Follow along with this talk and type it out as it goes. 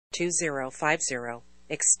2050,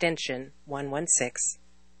 extension 116.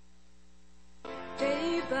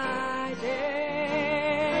 Day by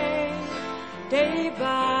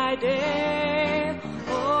day,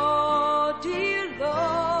 oh dear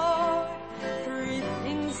Lord, three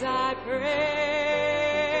things I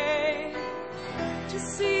pray: to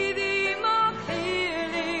see Thee more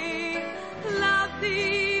clearly, love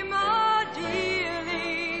Thee more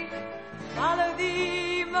dearly, follow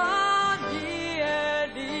Thee more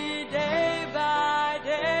nearly, day by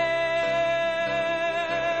day.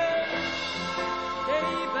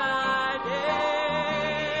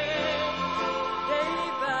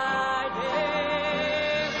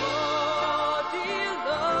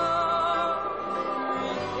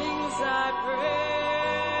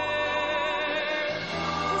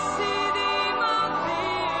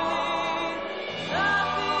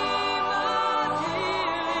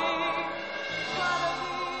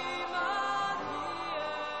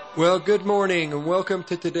 Well, good morning and welcome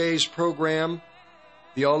to today's program,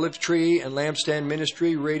 the Olive Tree and Lampstand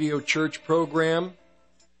Ministry Radio Church program.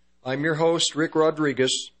 I'm your host, Rick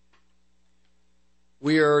Rodriguez.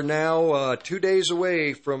 We are now 2 days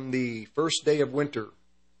away from the first day of winter.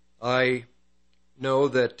 I know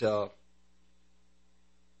that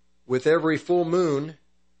with every full moon,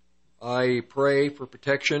 I pray for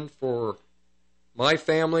protection for my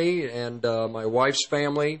family and my wife's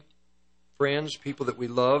family, friends, people that we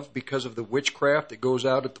love, because of the witchcraft that goes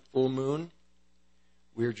out at the full moon.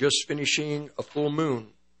 We're just finishing a full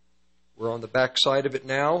moon. We're on the backside of it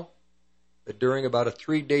now, but during about a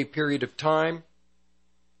 3-day period of time,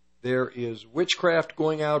 there is witchcraft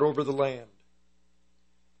going out over the land.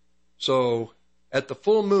 So, at the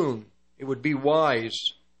full moon, it would be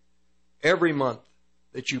wise every month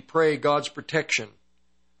that you pray God's protection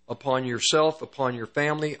upon yourself, upon your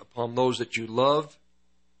family, upon those that you love.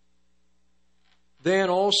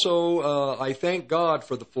 Then also, I thank God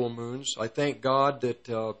for the full moons. I thank God that,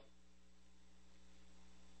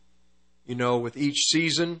 with each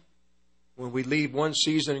season, when we leave one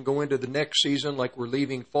season and go into the next season, like we're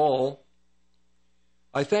leaving fall,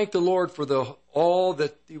 I thank the Lord for the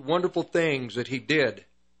wonderful things that He did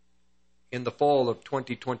in the fall of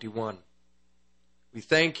 2021. We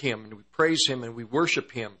thank Him and we praise Him and we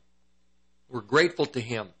worship Him. We're grateful to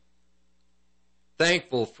Him.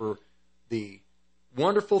 Thankful for the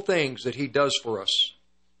wonderful things that He does for us.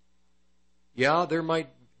 Yeah, there might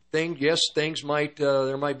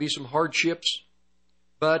be some hardships,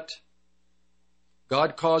 but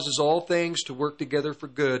God causes all things to work together for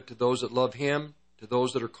good to those that love Him, to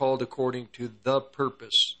those that are called according to the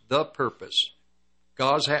purpose. The purpose.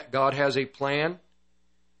 God has a plan.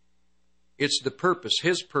 It's the purpose,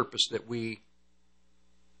 His purpose, that we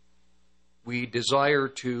desire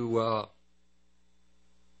to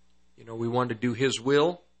we want to do His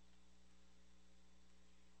will.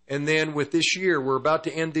 And then with this year, we're about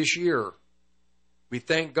to end this year. We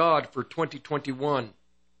thank God for 2021.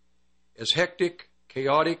 As hectic,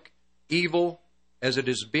 chaotic, evil as it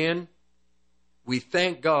has been, we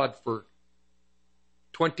thank God for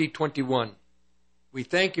 2021. We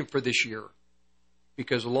thank Him for this year,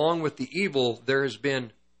 because along with the evil, there has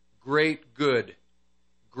been great good.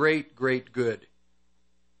 Great, great good.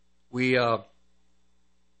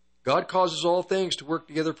 God causes all things to work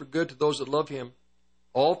together for good to those that love Him.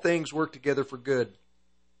 All things work together for good.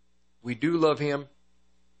 We do love Him.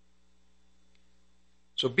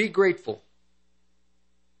 So be grateful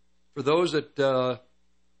for those that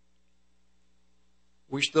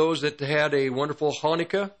wish those that had a wonderful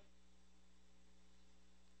Hanukkah,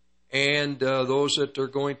 and those that are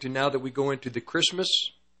going to, now that we go into the Christmas,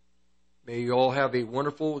 may you all have a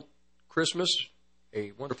wonderful Christmas,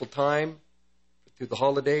 a wonderful time through the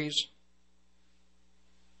holidays.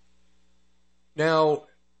 Now,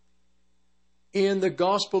 in the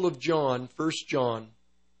Gospel of John, 1 John,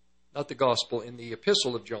 not the Gospel, in the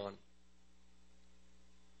Epistle of John,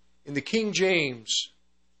 in the King James,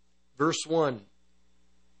 verse 1,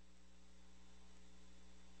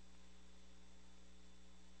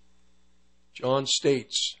 John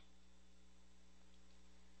states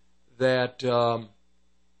that the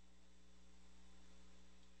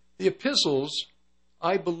epistles,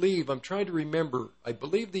 I believe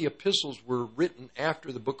the epistles were written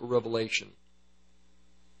after the book of Revelation.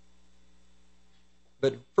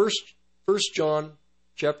 But First John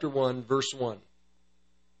chapter 1, verse 1.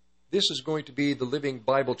 This is going to be the Living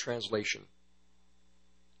Bible translation.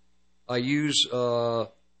 I use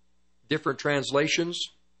different translations.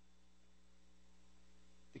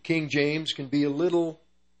 The King James can be a little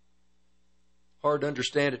hard to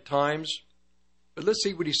understand at times, but let's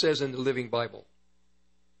see what he says in the Living Bible.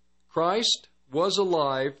 Christ was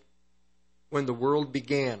alive when the world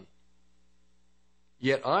began.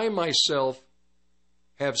 Yet I myself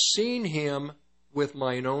have seen him with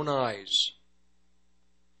mine own eyes,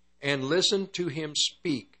 and listened to him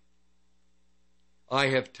speak. I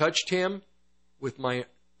have touched him with my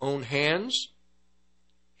own hands.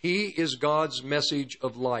 He is God's message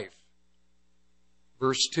of life.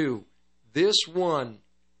 Verse 2, this one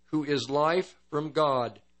who is life from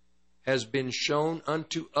God has been shown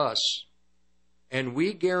unto us, and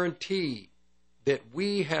we guarantee that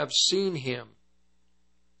we have seen him.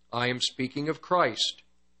 I am speaking of Christ,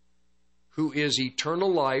 who is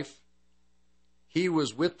eternal life. He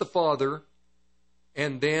was with the Father,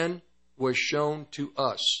 and then was shown to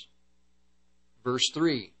us. Verse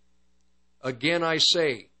 3, again I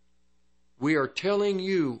say, we are telling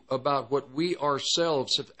you about what we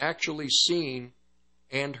ourselves have actually seen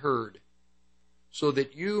and heard, so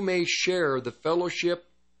that you may share the fellowship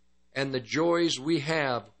and the joys we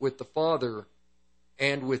have with the Father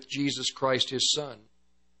and with Jesus Christ his Son.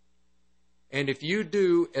 And if you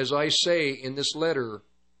do as I say in this letter,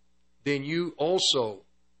 then you also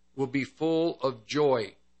will be full of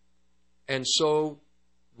joy, and so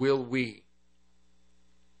will we.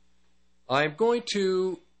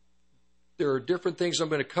 There are different things I'm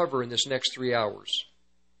going to cover in this next 3 hours.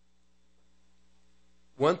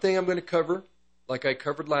 One thing I'm going to cover, like I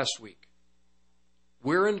covered last week,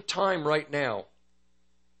 we're in a time right now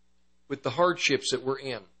with the hardships that we're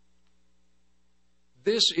in.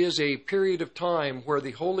 This is a period of time where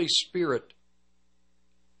the Holy Spirit,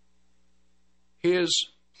 his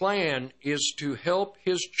plan is to help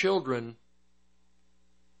his children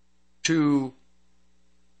to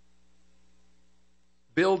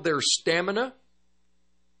build their stamina,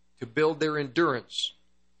 to build their endurance,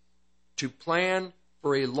 to plan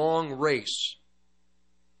for a long race.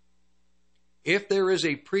 If there is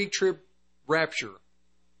a pre-trib rapture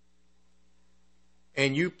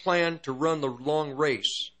and you plan to run the long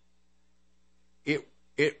race,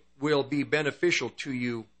 it will be beneficial to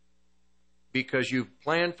you because you've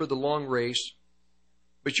planned for the long race,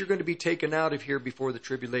 but you're going to be taken out of here before the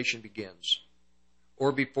tribulation begins,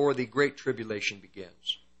 or before the great tribulation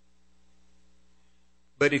begins.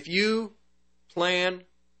 But if you plan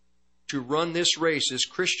to run this race, this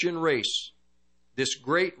Christian race, this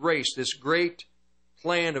great race, this great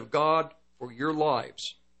plan of God for your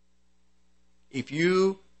lives, if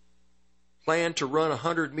you plan to run a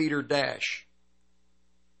 100-meter dash,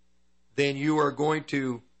 then you are going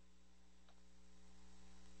to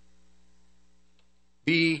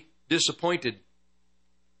be disappointed,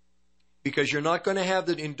 because you're not going to have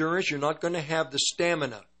the endurance, you're not going to have the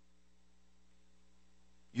stamina,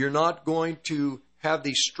 you're not going to have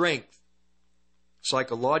the strength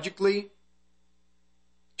psychologically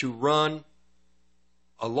to run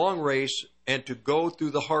a long race and to go through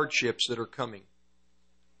the hardships that are coming.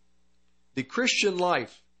 The Christian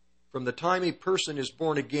life, from the time a person is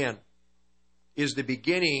born again, is the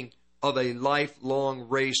beginning of a lifelong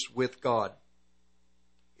race with God.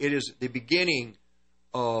 It is the beginning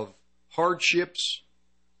of hardships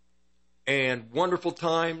and wonderful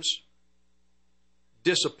times,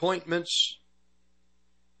 disappointments,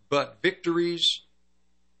 but victories.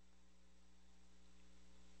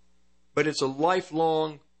 But it's a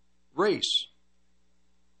lifelong race.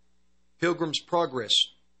 Pilgrim's Progress.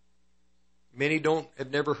 Many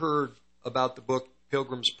have never heard about the book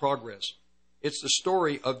Pilgrim's Progress. It's the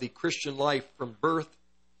story of the Christian life from birth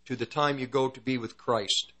to the time you go to be with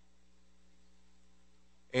Christ.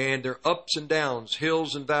 And there are ups and downs,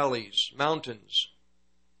 hills and valleys, mountains.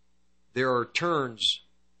 There are turns,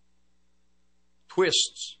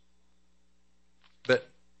 twists, but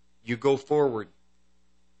you go forward.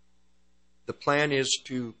 The plan is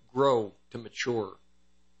to grow, to mature.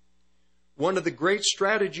 One of the great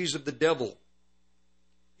strategies of the devil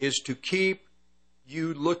is to keep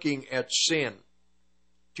you looking at sin,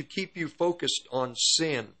 to keep you focused on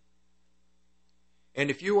sin. And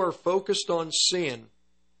if you are focused on sin,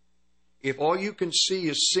 if all you can see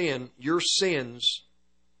is sin, your sins,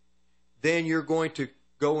 then you're going to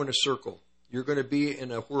go in a circle. You're going to be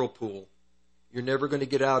in a whirlpool. You're never going to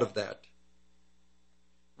get out of that.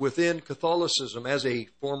 Within Catholicism, as a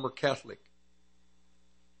former Catholic,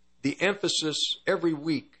 the emphasis every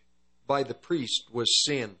week by the priest was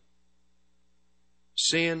sin.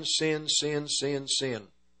 Sin, sin, sin, sin, sin.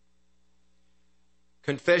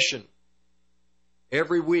 Confession.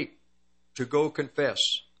 Every week to go confess.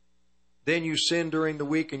 Then you sin during the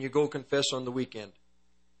week and you go confess on the weekend.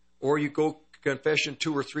 Or you go confession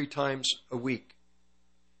 2 or 3 times a week.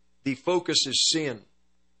 The focus is sin.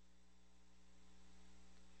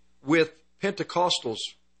 With Pentecostals,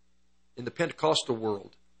 in the Pentecostal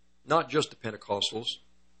world, not just the Pentecostals,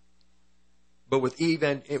 but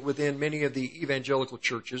within many of the evangelical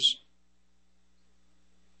churches,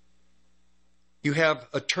 you have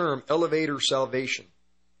a term, elevator salvation.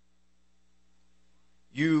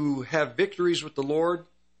 You have victories with the Lord,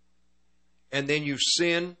 and then you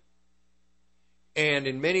sin. And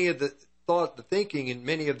in many of the thinking in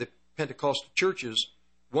many of the Pentecostal churches,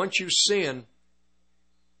 once you sin,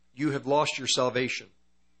 you have lost your salvation.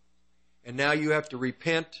 And now you have to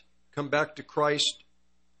repent, come back to Christ,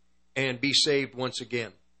 and be saved once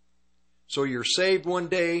again. So you're saved one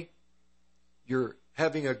day, you're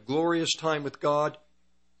having a glorious time with God,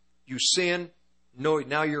 you sin, no,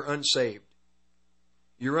 now you're unsaved.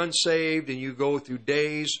 You're unsaved and you go through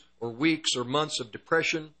days or weeks or months of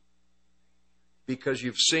depression because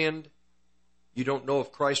you've sinned. You don't know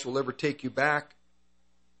if Christ will ever take you back.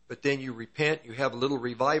 But then you repent, you have a little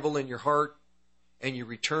revival in your heart, and you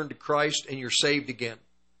return to Christ and you're saved again.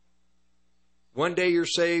 One day you're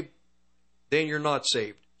saved, then you're not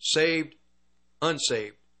saved. Saved,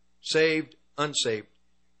 unsaved. Saved, unsaved.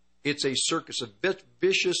 It's a circus, a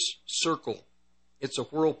vicious circle. It's a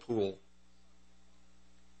whirlpool.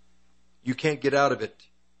 You can't get out of it.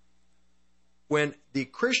 When the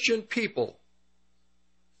Christian people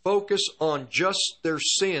focus on just their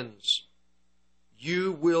sins,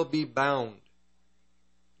 you will be bound.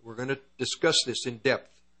 We're going to discuss this in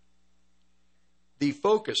depth. The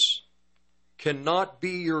focus cannot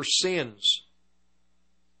be your sins.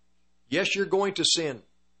 Yes, you're going to sin.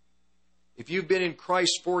 If you've been in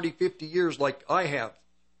Christ 40, 50 years like I have,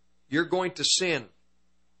 you're going to sin.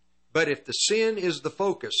 But if the sin is the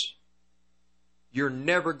focus, you're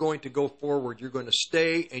never going to go forward. You're going to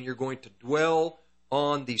stay and you're going to dwell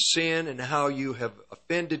on the sin and how you have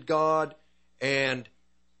offended God. And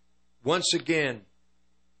once again,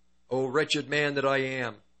 O wretched man that I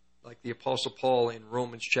am, like the Apostle Paul in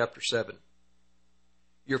Romans chapter 7.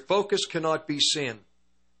 Your focus cannot be sin.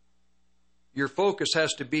 Your focus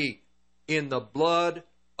has to be in the blood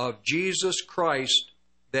of Jesus Christ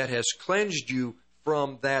that has cleansed you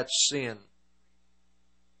from that sin.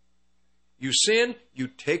 You sin, you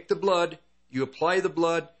take the blood, you apply the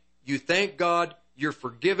blood, you thank God, you're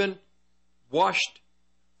forgiven, washed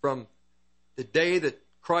from the day that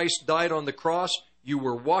Christ died on the cross. You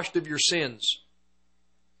were washed of your sins.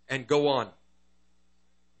 And go on.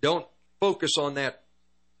 Don't focus on that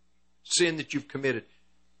sin that you've committed.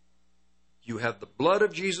 You have the blood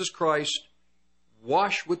of Jesus Christ.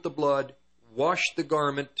 Wash with the blood. Wash the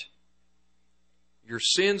garment. Your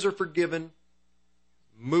sins are forgiven.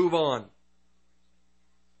 Move on.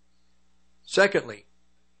 Secondly,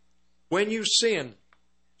 when you sin,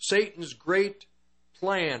 Satan's great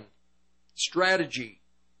plan, strategy,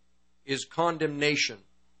 is condemnation.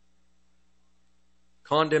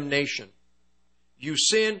 Condemnation. You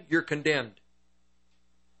sin, you're condemned.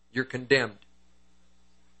 You're condemned.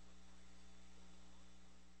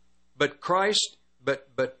 But Christ,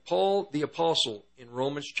 but Paul the Apostle in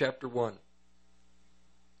Romans chapter 1,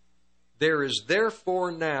 there is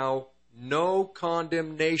therefore now no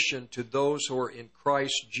condemnation to those who are in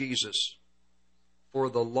Christ Jesus. For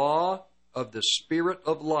the law of the Spirit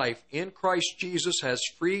of life in Christ Jesus has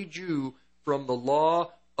freed you from the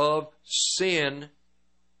law of sin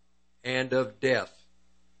and of death.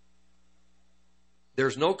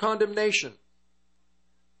 There's no condemnation.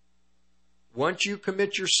 Once you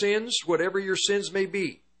commit your sins, whatever your sins may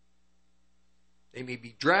be, they may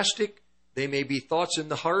be drastic, they may be thoughts in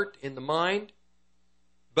the heart, in the mind,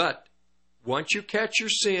 but once you catch your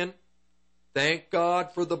sin, thank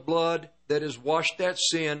God for the blood that has washed that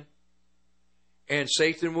sin, and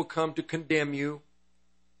Satan will come to condemn you.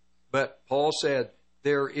 But Paul said,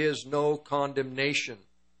 there is no condemnation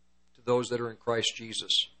to those that are in Christ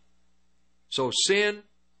Jesus. So sin,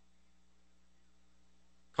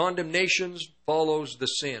 condemnation follows the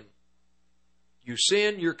sin. You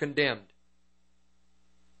sin, you're condemned.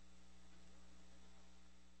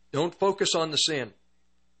 Don't focus on the sin.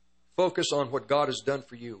 Focus on what God has done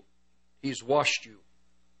for you. He's washed you.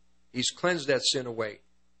 He's cleansed that sin away.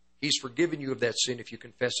 He's forgiven you of that sin if you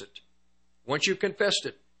confess it. Once you've confessed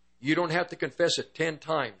it, you don't have to confess it 10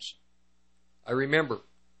 times. I remember,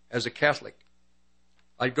 as a Catholic,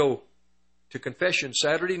 I'd go to confession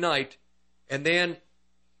Saturday night, and then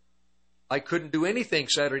I couldn't do anything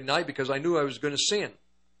Saturday night because I knew I was going to sin.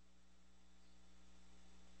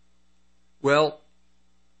 Well,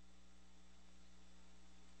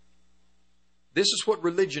 this is what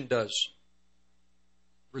religion does.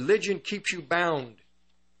 Religion keeps you bound.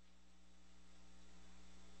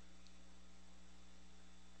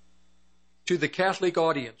 To the Catholic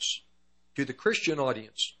audience, to the Christian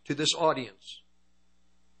audience, to this audience,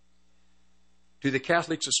 to the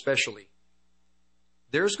Catholics especially.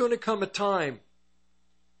 There's going to come a time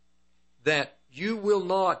that you will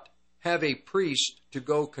not have a priest to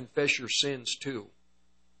go confess your sins to.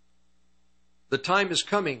 The time is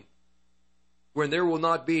coming when there will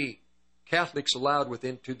not be Catholics allowed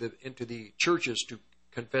into the churches to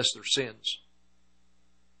confess their sins.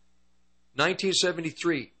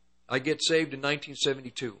 1973, I get saved in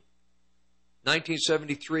 1972.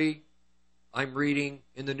 1973, I'm reading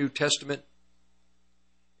in the New Testament.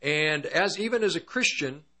 And even as a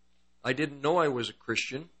Christian, I didn't know I was a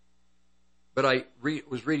Christian, but I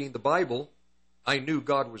was reading the Bible. I knew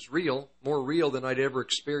God was real, more real than I'd ever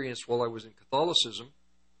experienced while I was in Catholicism.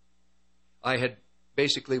 I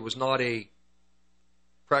was not a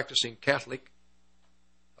practicing Catholic.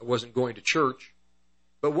 I wasn't going to church.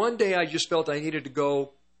 But one day I just felt I needed to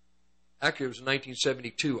go. Actually, it was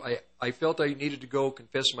 1972. I felt I needed to go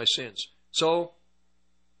confess my sins. So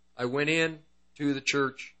I went in to the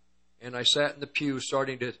church and I sat in the pew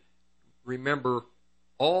starting to remember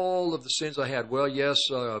all of the sins I had. Well, yes,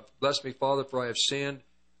 bless me, Father, for I have sinned.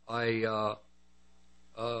 I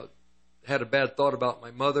had a bad thought about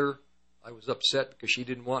my mother. I was upset because she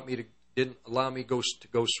didn't allow me to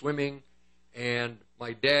go swimming. And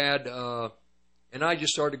my dad, and I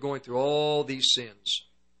just started going through all these sins.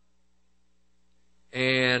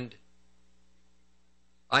 And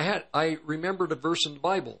I remembered a verse in the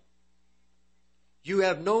Bible. You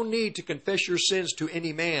have no need to confess your sins to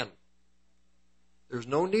any man. There's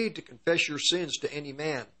no need to confess your sins to any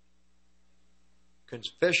man.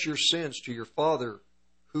 Confess your sins to your Father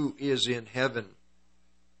who is in heaven.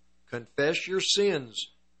 Confess your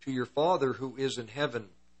sins to your Father who is in heaven.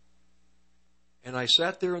 And I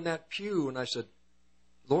sat there in that pew and I said,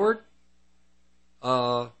 Lord,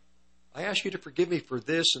 I ask you to forgive me for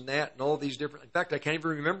this and that and all these different... In fact, I can't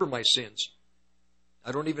even remember my sins.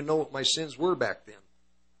 I don't even know what my sins were back then.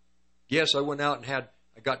 Yes, I went out and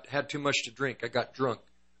had too much to drink. I got drunk.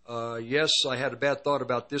 Yes, I had a bad thought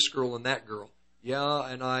about this girl and that girl. Yeah,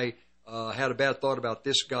 and I had a bad thought about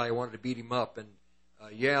this guy. I wanted to beat him up. And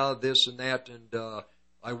this and that. And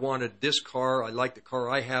I wanted this car. I like the car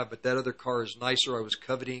I have, but that other car is nicer. I was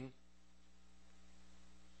coveting.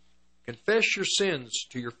 Confess your sins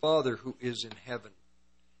to your Father who is in heaven.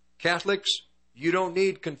 Catholics, you don't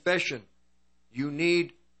need confession. You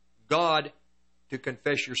need God to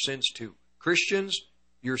confess your sins to. Christians,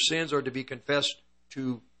 your sins are to be confessed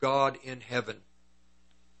to God in heaven.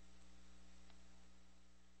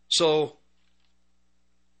 So,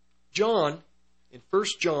 John, in 1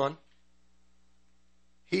 John,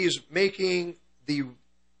 he is making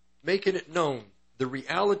it known, the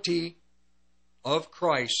reality of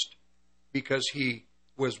Christ, because he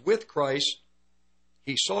was with Christ,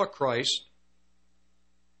 he saw Christ,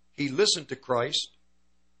 he listened to Christ,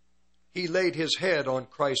 he laid his head on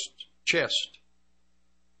Christ's chest,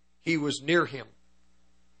 he was near him,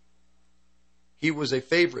 he was a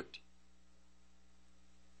favorite,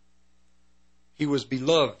 he was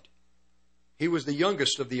beloved, he was the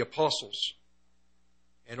youngest of the apostles,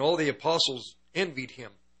 and all the apostles envied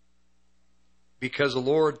him because the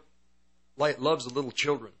Lord loves the little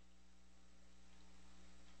children.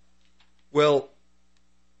 Well,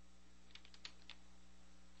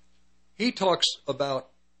 he talks about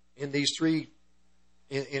in these three,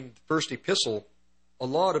 in the first epistle, a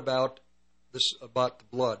lot about this, about the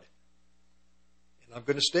blood. And I'm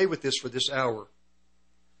going to stay with this for this hour.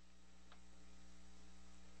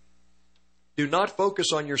 Do not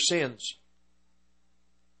focus on your sins.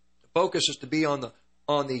 The focus is to be on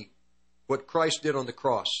what Christ did on the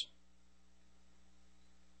cross.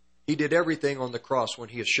 He did everything on the cross when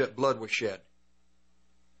his blood was shed.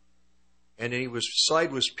 And then his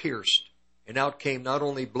side was pierced, and out came not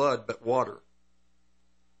only blood, but water.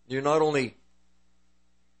 You're not only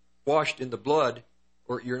washed in the blood,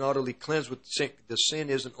 or you're not only cleansed with sin. The sin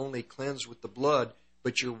isn't only cleansed with the blood,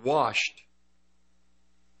 but you're washed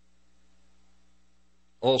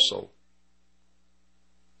also.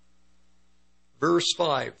 Verse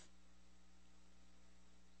 5.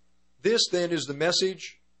 This then is the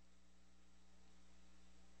message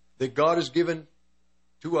that God has given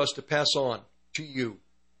to us to pass on to you.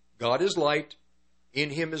 God is light.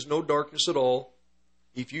 In him is no darkness at all.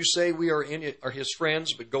 If you say we are his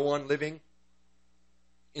friends, but go on living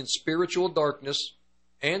in spiritual darkness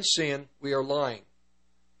and sin, we are lying.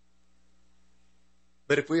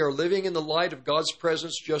 But if we are living in the light of God's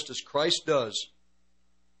presence, just as Christ does,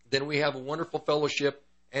 then we have a wonderful fellowship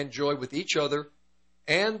and joy with each other,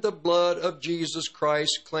 and the blood of Jesus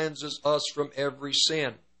Christ cleanses us from every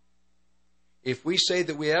sin. If we say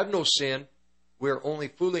that we have no sin, we are only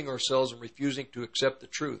fooling ourselves and refusing to accept the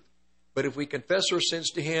truth. But if we confess our sins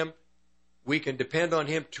to Him, we can depend on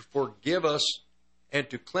Him to forgive us and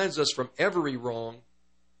to cleanse us from every wrong.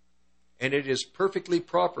 And it is perfectly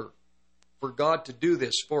proper for God to do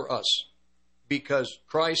this for us, because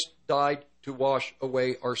Christ died to wash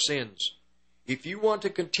away our sins. If you want to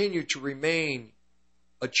continue to remain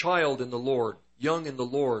a child in the Lord, young in the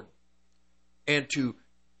Lord, and to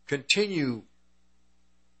continue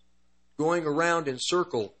going around in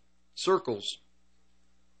circles,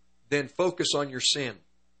 then focus on your sin.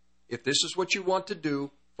 If this is what you want to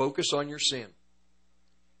do, focus on your sin.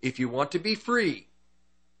 If you want to be free,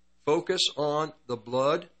 focus on the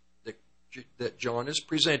blood that John is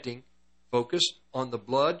presenting. Focus on the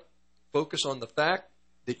blood. Focus on the fact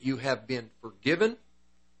that you have been forgiven.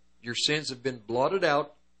 Your sins have been blotted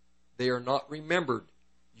out. They are not remembered.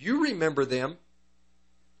 You remember them,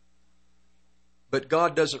 but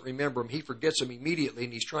God doesn't remember them. He forgets them immediately,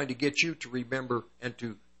 and He's trying to get you to remember and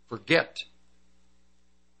to forget.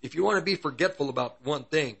 If you want to be forgetful about one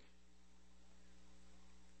thing,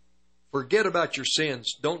 forget about your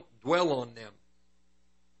sins. Don't dwell on them.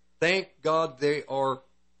 Thank God they are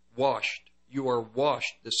washed. You are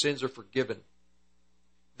washed. The sins are forgiven.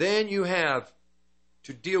 Then you have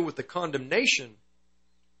to deal with the condemnation.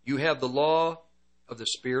 You have the law of the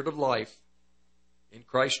Spirit of life in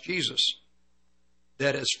Christ Jesus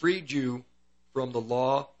that has freed you from the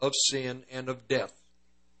law of sin and of death.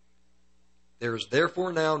 There is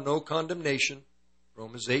therefore now no condemnation.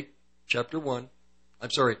 Romans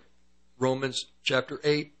chapter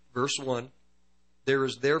 8, verse 1. There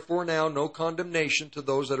is therefore now no condemnation to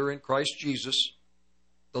those that are in Christ Jesus.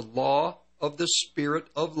 The law of the Spirit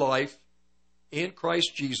of life in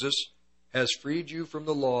Christ Jesus has freed you from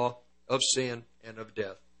the law of sin and of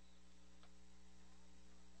death.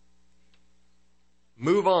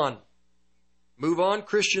 Move on. Move on,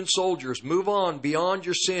 Christian soldiers. Move on beyond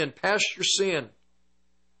your sin, past your sin.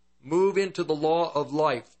 Move into the law of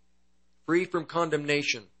life, free from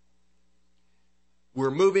condemnation.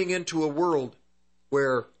 We're moving into a world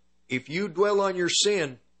where if you dwell on your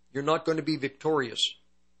sin, you're not going to be victorious.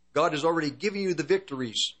 God has already given you the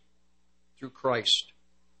victories through Christ.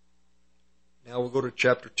 Now we'll go to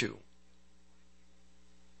chapter 2.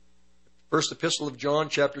 First Epistle of John,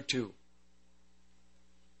 chapter 2.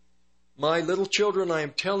 My little children, I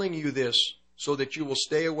am telling you this so that you will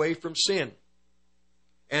stay away from sin.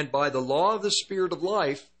 And by the law of the Spirit of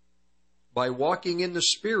life, by walking in the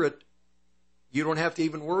Spirit, you don't have to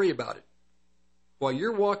even worry about it. While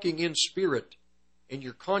you're walking in Spirit and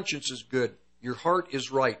your conscience is good, your heart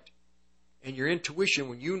is right, and your intuition,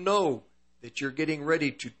 when you know that you're getting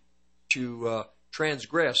ready to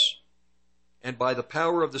transgress, and by the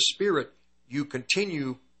power of the Spirit, you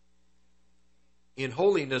continue in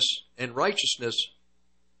holiness and righteousness,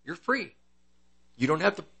 you're free. You don't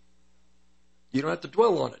have to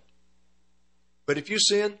dwell on it. But if you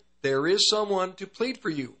sin, there is someone to plead for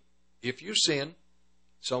you. If you sin,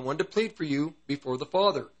 someone to plead for you before the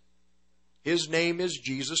Father. His name is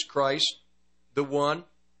Jesus Christ, the one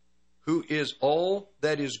who is all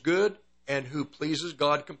that is good and who pleases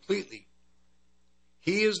God completely.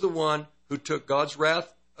 He is the one who took God's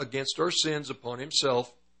wrath against our sins upon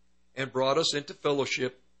Himself and brought us into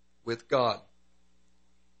fellowship with God.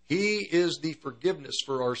 He is the forgiveness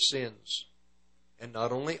for our sins, and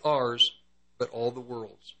not only ours, but all the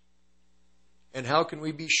world's. And how can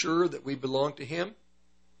we be sure that we belong to Him?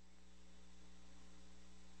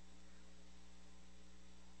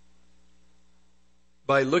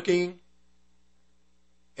 By looking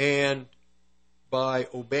and by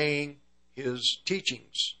obeying His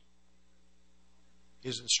teachings,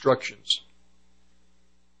 His instructions.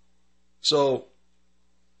 So,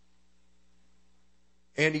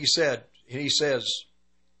 and he says,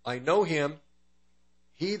 I know Him.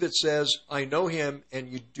 He that says, I know Him, and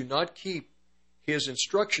you do not keep His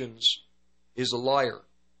instructions is a liar,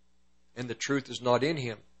 and the truth is not in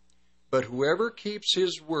him. But whoever keeps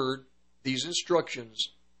His word, these instructions,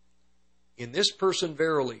 in this person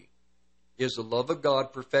verily is the love of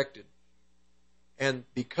God perfected. And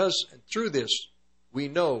through this, we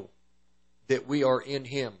know that we are in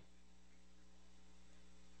Him.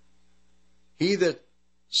 He that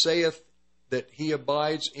saith that he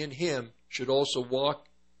abides in Him should also walk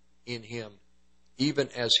in Him, even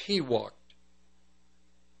as He walked.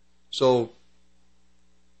 So,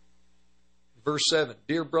 verse 7,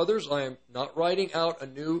 Dear brothers, I am not writing out a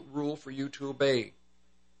new rule for you to obey,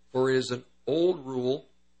 for it is an old rule,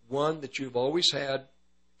 one that you've always had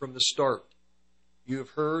from the start. You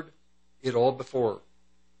have heard it all before.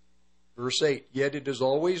 Verse 8, Yet it is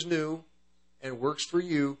always new and works for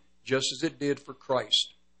you just as it did for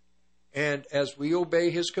Christ. And as we obey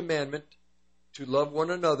his commandment to love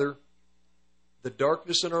one another, the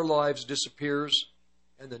darkness in our lives disappears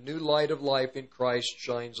and the new light of life in Christ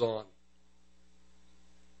shines on.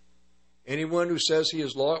 Anyone who says he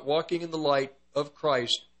is walking in the light of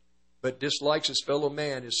Christ but dislikes his fellow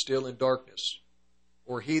man is still in darkness.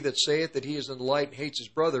 Or he that saith that he is in the light and hates his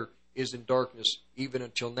brother is in darkness even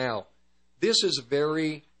until now. This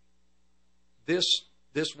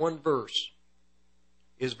one verse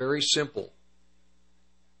is very simple.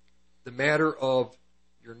 The matter of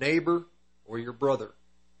your neighbor or your brother.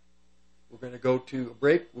 We're going to go to a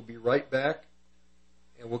break. We'll be right back,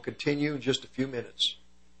 and we'll continue in just a few minutes.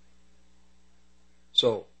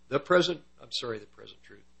 So, the present truth.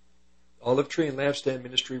 Olive Tree and Lampstand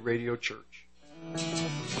Ministry Radio Church.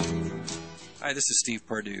 Hi, this is Steve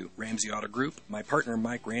Pardue, Ramsey Auto Group. My partner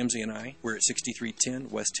Mike Ramsey and I, we're at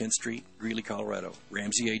 6310 West 10th Street, Greeley, Colorado.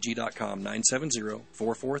 RamseyAG.com,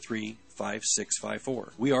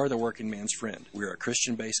 970-443-5654. We are the working man's friend. We're a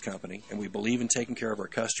Christian-based company, and we believe in taking care of our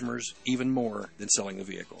customers even more than selling the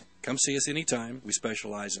vehicle. Come see us anytime. We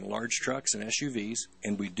specialize in large trucks and SUVs,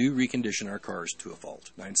 and we do recondition our cars to a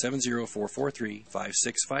fault.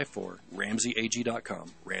 970-443-5654.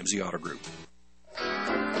 RamseyAG.com, Ramsey Auto Group.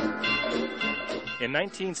 In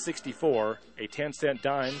 1964, a 10-cent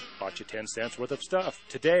dime bought you 10 cents worth of stuff.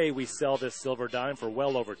 Today, we sell this silver dime for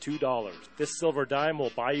well over $2. This silver dime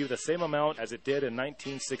will buy you the same amount as it did in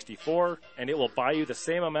 1964, and it will buy you the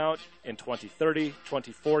same amount in 2030,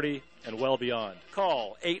 2040, and well beyond.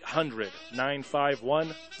 Call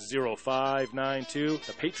 800-951-0592,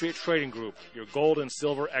 the Patriot Trading Group, your gold and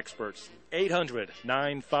silver experts.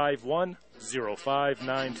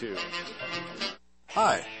 800-951-0592.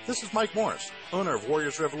 Hi, this is Mike Morris, owner of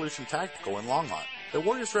Warriors Revolution Tactical in Longmont. At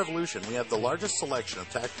Warriors Revolution, we have the largest selection of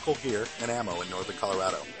tactical gear and ammo in northern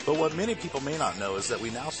Colorado. But what many people may not know is that we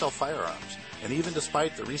now sell firearms. And even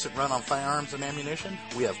despite the recent run on firearms and ammunition,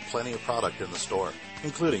 we have plenty of product in the store,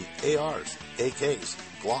 including ARs, AKs,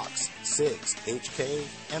 Glocks, SIGs, HK,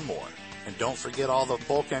 and more. And don't forget all the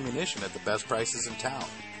bulk ammunition at the best prices in town.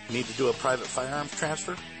 Need to do a private firearms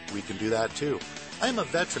transfer? We can do that too. I am a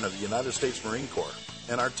veteran of the United States Marine Corps,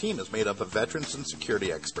 and our team is made up of veterans and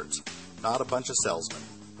security experts, not a bunch of salesmen.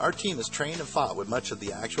 Our team is trained and fought with much of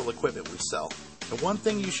the actual equipment we sell. And one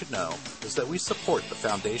thing you should know is that we support the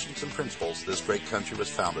foundations and principles this great country was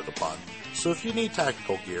founded upon. So if you need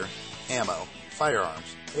tactical gear, ammo,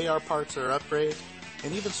 firearms, AR parts or upgrades,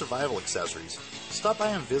 and even survival accessories, stop by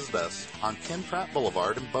and visit us on Ken Pratt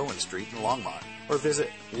Boulevard and Bowen Street in Longmont, or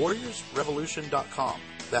visit warriorsrevolution.com.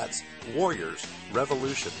 That's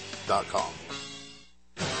warriorsrevolution.com.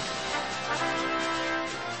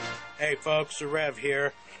 Hey folks, the Rev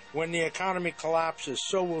here. When the economy collapses,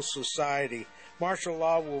 so will society. Martial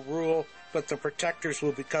law will rule, but the protectors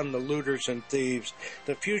will become the looters and thieves.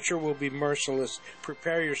 The future will be merciless.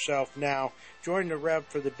 Prepare yourself now. Join the Rev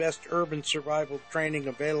for the best urban survival training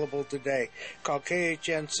available today. Call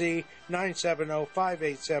KHNC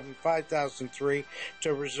 970-587-5003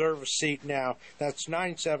 to reserve a seat now. That's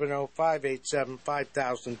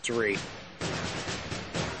 970-587-5003.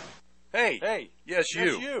 Hey, yes,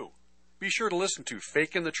 you. Be sure to listen to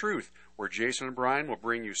Faking the Truth, where Jason and Brian will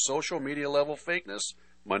bring you social media level fakeness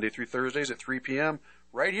Monday through Thursdays at 3 p.m.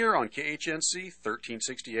 right here on KHNC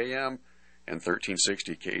 1360 AM and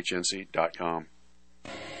 1360KHNC.com.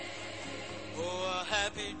 Oh, a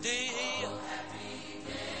happy day.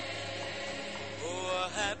 Oh, a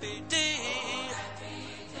happy day.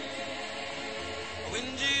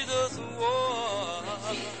 When Jesus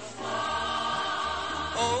was.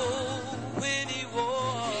 Oh, when he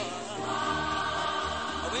was.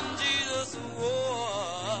 When Jesus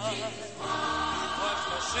was. Wash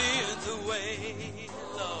my sins away,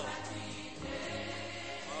 Lord.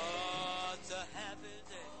 Oh, it's a happy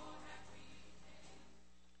day.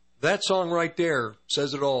 That song right there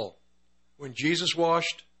says it all. When Jesus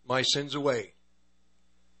washed my sins away.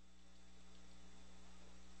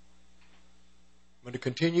 I'm going to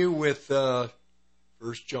continue with 1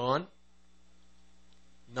 John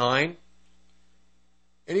 9.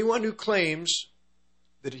 Anyone who claims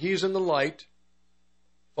that he is in the light,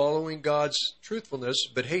 following God's truthfulness,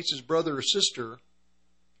 but hates his brother or sister,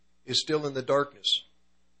 is still in the darkness.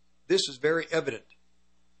 This is very evident.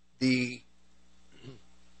 The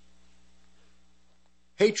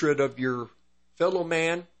hatred of your fellow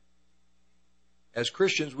man. As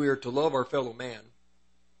Christians, we are to love our fellow man.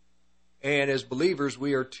 And as believers,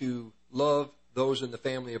 we are to love those in the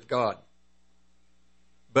family of God.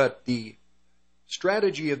 But the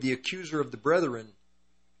strategy of the accuser of the brethren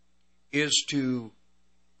is to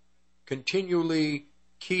continually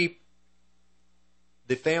keep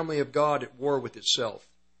the family of God at war with itself.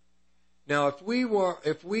 Now, if we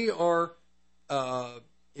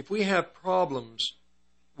have problems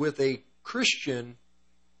with a Christian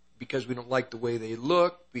because we don't like the way they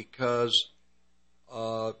look, because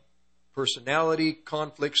personality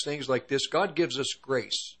conflicts, things like this, God gives us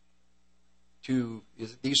grace to,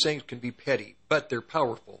 these things can be petty, but they're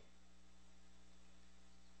powerful.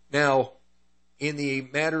 Now, in the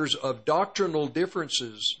matters of doctrinal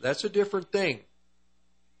differences, that's a different thing.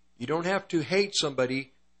 You don't have to hate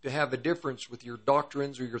somebody to have a difference with your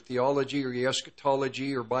doctrines or your theology or your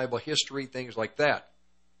eschatology or Bible history, things like that.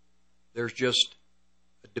 There's just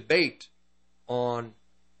a debate on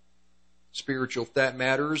spiritual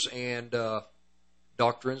matters and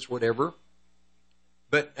doctrines, whatever.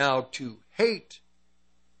 But now to hate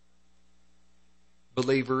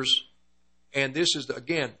believers, and this is,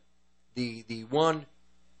 again, the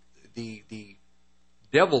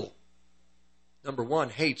devil, number one,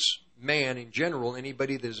 hates man in general,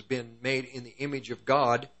 anybody that has been made in the image of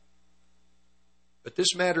God. But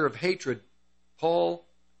this matter of hatred, John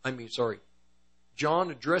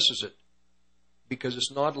addresses it because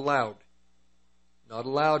it's not allowed. Not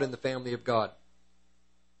allowed in the family of God.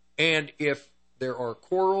 And if there are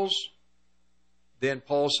quarrels, then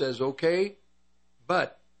Paul says, okay,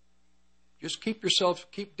 but just keep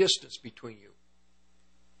distance between you.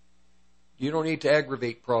 You don't need to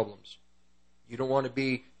aggravate problems. You don't want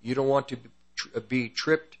to be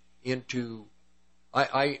tripped into.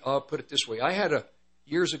 I'll put it this way. I had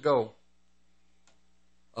years ago,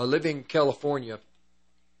 living in California,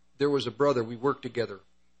 there was a brother, we worked together,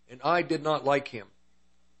 and I did not like him.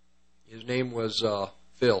 His name was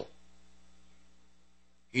Phil.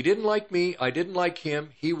 He didn't like me. I didn't like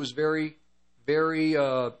him. He was very, very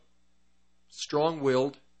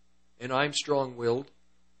strong-willed, and I'm strong-willed.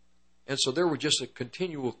 And so there was just a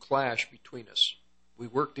continual clash between us. We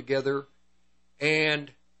worked together,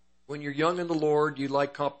 and when you're young in the Lord,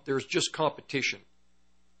 there's just competition.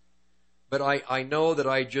 But I know that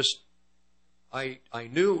I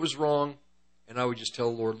knew it was wrong, and I would just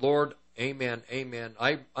tell the Lord, amen, amen.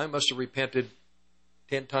 I must have repented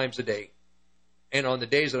 10 times a day. And on the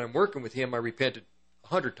days that I'm working with him, I repented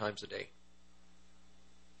 100 times a day.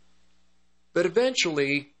 But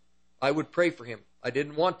eventually, I would pray for him. I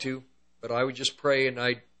didn't want to, but I would just pray, and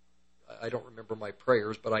I don't remember my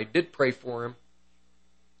prayers, but I did pray for him.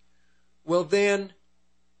 Well, then,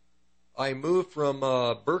 I moved from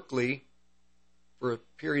Berkeley for a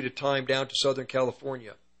period of time down to Southern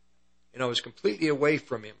California, and I was completely away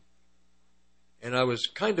from him. And I was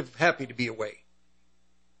kind of happy to be away.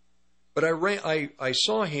 But I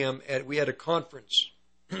saw him we had a conference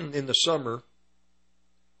in the summer.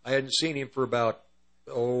 I hadn't seen him for about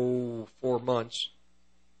 4 months.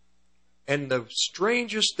 And the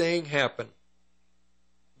strangest thing happened.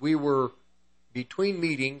 We were between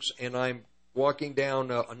meetings, and I'm walking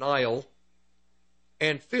down an aisle,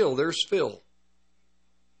 and there's Phil.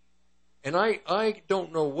 And I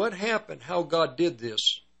don't know what happened, how God did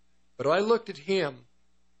this, but I looked at him,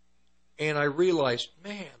 and I realized,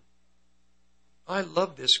 man, I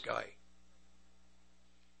love this guy.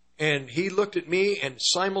 And he looked at me, and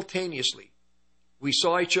simultaneously, we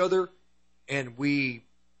saw each other, and we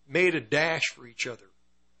made a dash for each other.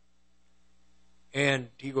 And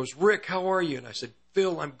he goes, Rick, how are you? And I said,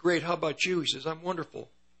 Phil, I'm great. How about you? He says, I'm wonderful.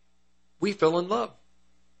 We fell in love.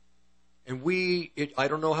 And I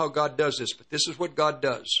don't know how God does this, but this is what God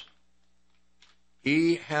does.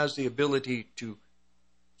 He has the ability to,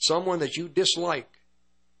 someone that you dislike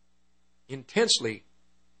intensely,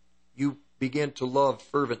 you begin to love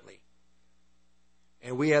fervently.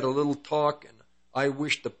 And we had a little talk, and I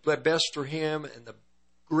wished the best for him and the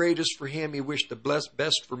greatest for him. He wished the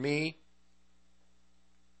best for me.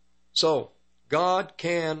 So, God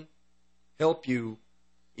can help you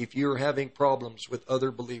if you're having problems with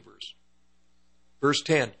other believers. Verse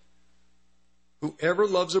 10, whoever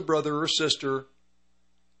loves a brother or sister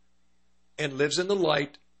and lives in the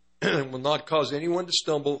light will not cause anyone to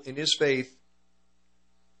stumble in his faith.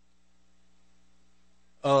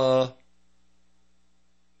 And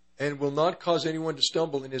will not cause anyone to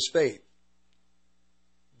stumble in his faith.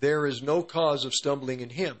 There is no cause of stumbling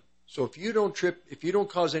in him. So if you don't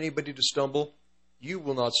cause anybody to stumble, you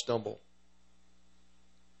will not stumble.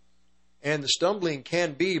 And the stumbling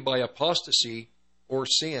can be by apostasy or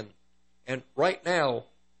sin. And right now,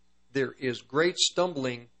 there is great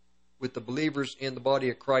stumbling with the believers in the body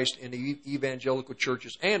of Christ in the evangelical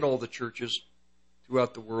churches and all the churches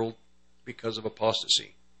throughout the world because of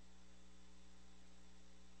apostasy.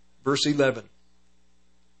 Verse 11.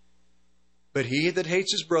 But he that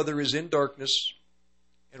hates his brother is in darkness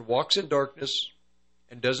and walks in darkness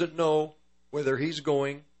and doesn't know whether he's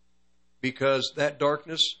going because that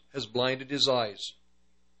darkness has blinded his eyes.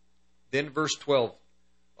 Then verse 12,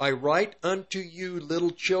 I write unto you,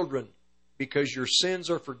 little children, because your sins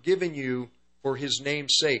are forgiven you for his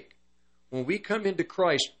name's sake. When we come into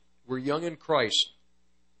Christ, we're young in Christ.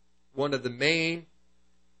 One of the main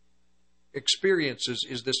experiences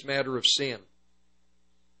is this matter of sin.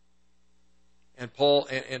 And Paul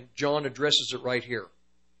and John addresses it right here.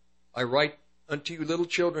 I write unto you, little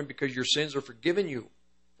children, because your sins are forgiven you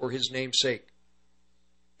for his name's sake.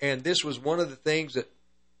 And this was one of the things that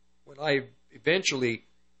when I eventually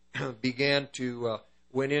began to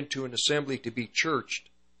went into an assembly to be churched,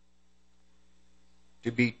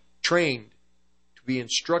 to be trained, to be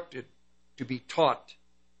instructed, to be taught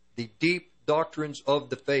the deep doctrines of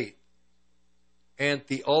the faith and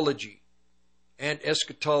theology and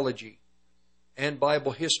eschatology and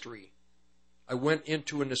Bible history. I went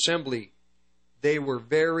into an assembly. They were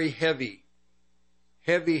very heavy,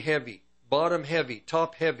 bottom heavy,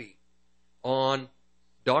 top heavy on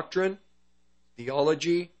doctrine,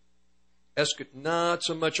 theology, not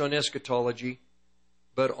so much on eschatology,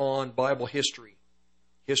 but on Bible history,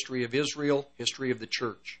 history of Israel, history of the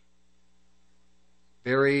church.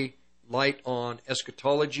 Very light on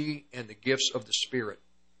eschatology and the gifts of the Spirit,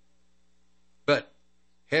 but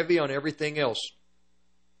heavy on everything else.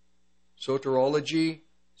 Soteriology,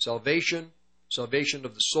 salvation, salvation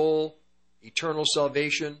of the soul, eternal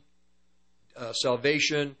salvation,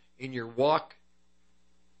 salvation in your walk,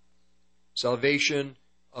 salvation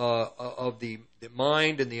of the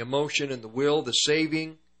mind and the emotion and the will, the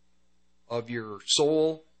saving of your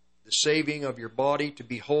soul, the saving of your body to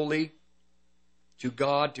be holy to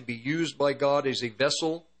God, to be used by God as a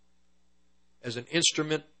vessel, as an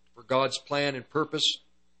instrument for God's plan and purpose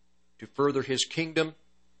to further his kingdom.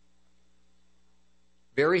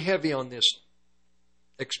 Very heavy on this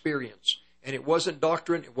experience. And it wasn't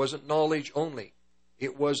doctrine, it wasn't knowledge only.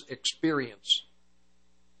 It was experience.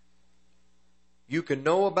 You can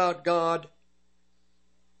know about God,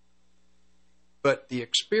 but the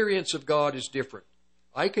experience of God is different.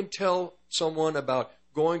 I can tell someone about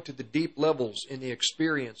going to the deep levels in the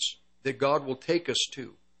experience that God will take us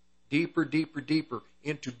to. Deeper, deeper, deeper,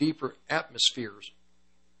 into deeper atmospheres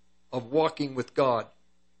of walking with God,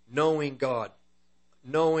 knowing,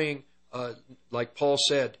 like Paul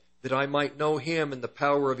said, that I might know him and the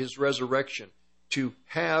power of his resurrection, to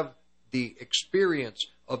have the experience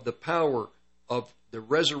of the power of the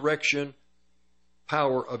resurrection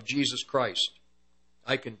power of Jesus Christ.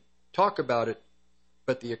 I can talk about it,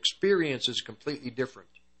 but the experience is completely different.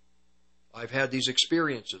 I've had these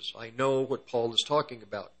experiences. I know what Paul is talking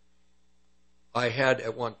about. I had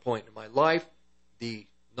at one point in my life the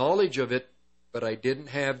knowledge of it, but I didn't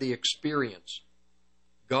have the experience.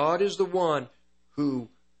 God is the one who,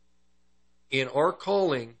 in our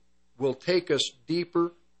calling, will take us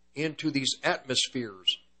deeper into these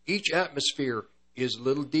atmospheres. Each atmosphere is a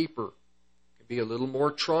little deeper, can be a little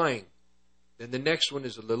more trying. Then the next one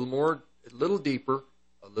is a little deeper,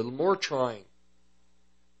 a little more trying.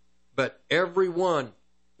 But every one,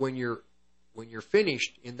 when you're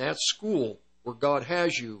finished in that school where God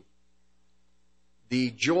has you,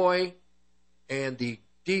 the joy and the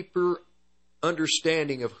deeper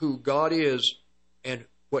understanding of who God is and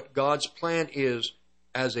what God's plan is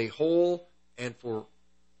as a whole and for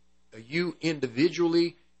you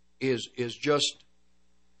individually is just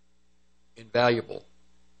invaluable.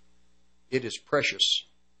 It is precious.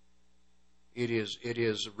 It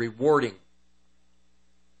is rewarding.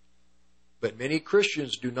 But many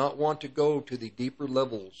Christians do not want to go to the deeper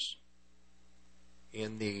levels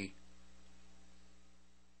in the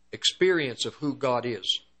experience of who God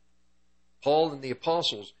is. Paul and the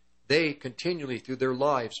apostles, they continually through their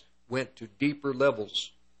lives went to deeper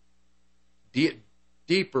levels,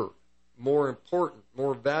 deeper, more important,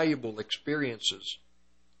 more valuable experiences.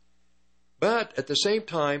 But at the same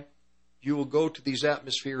time, you will go to these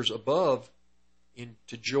atmospheres above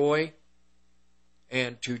into joy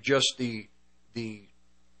and to just the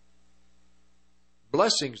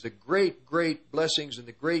blessings, the great, great blessings and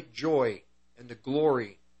the great joy and the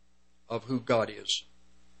glory of who God is.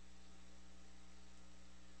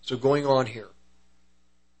 So going on here.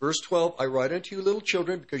 Verse 12, I write unto you, little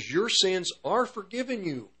children, because your sins are forgiven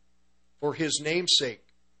you for his name's sake.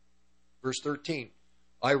 Verse 13,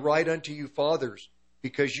 I write unto you, fathers,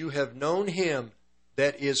 because you have known him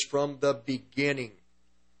that is from the beginning.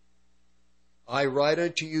 I write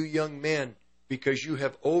unto you, young men, because you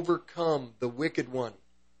have overcome the wicked one.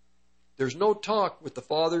 There's no talk with the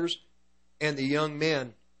fathers and the young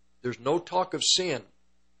men. There's no talk of sin.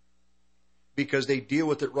 because they deal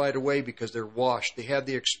with it right away because they're washed. They have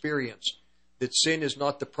the experience that sin is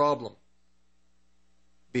not the problem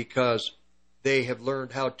because they have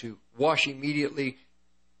learned how to wash immediately,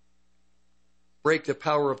 break the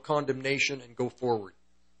power of condemnation, and go forward.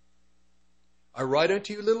 I write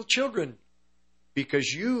unto you, little children, because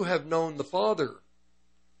you have known the Father.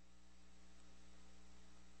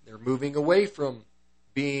 They're moving away from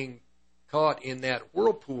being caught in that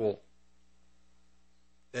whirlpool,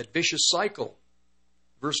 that vicious cycle.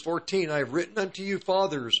 Verse 14, I have written unto you,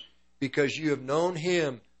 fathers, because you have known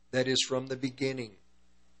him that is from the beginning.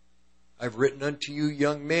 I've written unto you,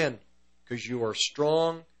 young men, because you are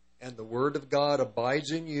strong, and the word of God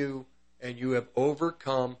abides in you, and you have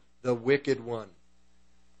overcome the wicked one.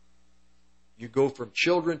 You go from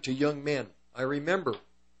children to young men. I remember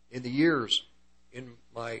in the years, in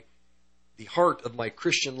the heart of my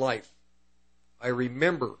Christian life, I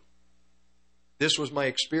remember this was my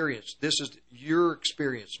experience. This is your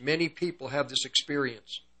experience. Many people have this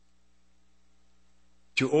experience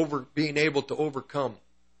being able to overcome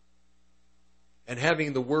and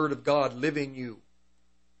having the Word of God live in you.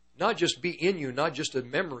 Not just be in you, not just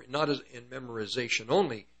in memory, not as in memorization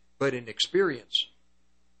only, but in experience.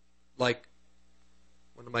 Like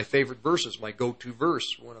one of my favorite verses, my go-to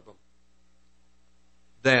verse, one of them,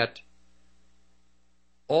 that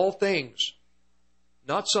all things,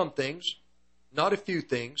 not some things, not a few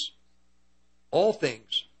things, all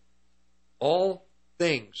things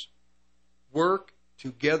work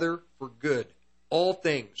together for good. All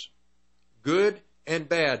things, good and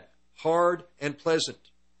bad, hard and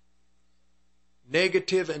pleasant,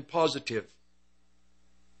 negative and positive.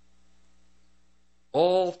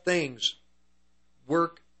 All things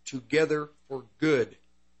work together for good.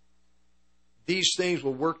 These things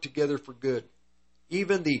will work together for good.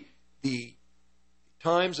 Even the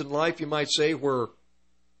times in life, you might say, where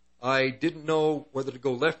I didn't know whether to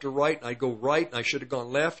go left or right, and I go right, and I should have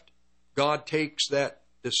gone left. God takes that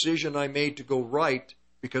decision I made to go right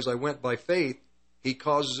because I went by faith. He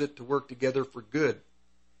causes it to work together for good.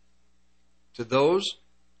 To those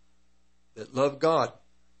that love God,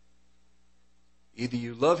 either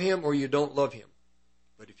you love Him or you don't love Him.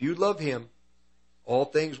 But if you love Him, all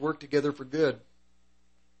things work together for good.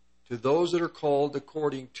 To those that are called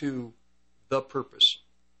according to the purpose,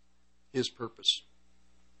 His purpose.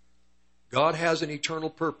 God has an eternal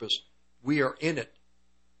purpose. We are in it.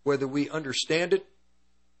 Whether we understand it,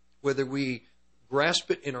 whether we grasp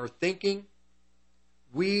it in our thinking,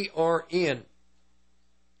 we are in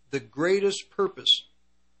the greatest purpose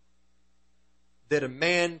that a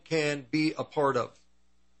man can be a part of.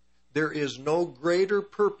 There is no greater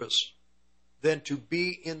purpose than to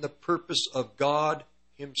be in the purpose of God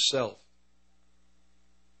Himself.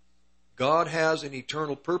 God has an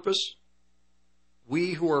eternal purpose.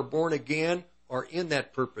 We who are born again are in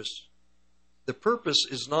that purpose. The purpose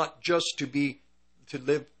is not just to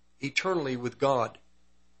live eternally with God.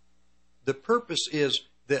 The purpose is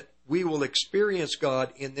that we will experience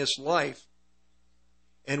God in this life,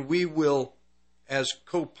 and we will, as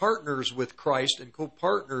co-partners with Christ and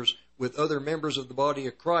co-partners with other members of the body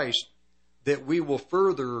of Christ, that we will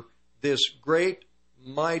further this great,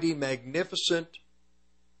 mighty, magnificent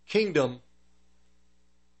kingdom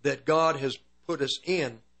that God has put us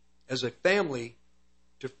in as a family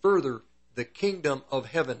to further the kingdom of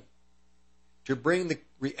heaven, to bring the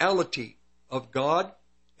reality of God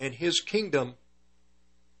and His kingdom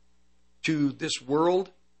to this world,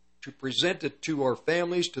 to present it to our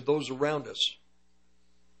families, to those around us.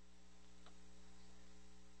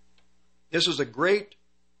 This is a great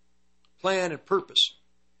plan and purpose,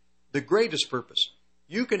 the greatest purpose.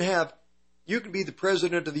 You can be the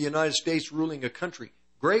President of the United States ruling a country.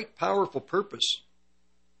 Great, powerful purpose.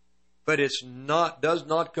 But does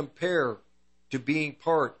not compare to being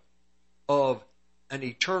part of an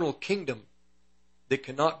eternal kingdom that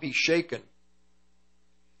cannot be shaken,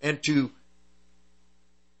 and to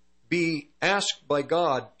be asked by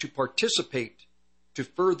God to participate to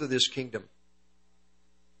further this kingdom,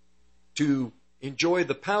 to enjoy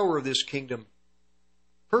the power of this kingdom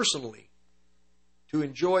personally, to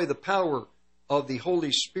enjoy the power of the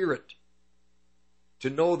Holy Spirit, to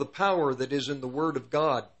know the power that is in the Word of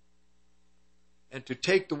God, and to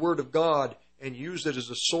take the Word of God and use it as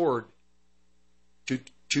a sword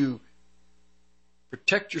to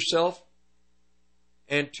protect yourself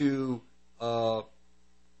and to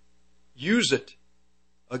use it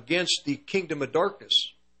against the kingdom of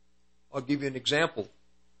darkness. I'll give you an example.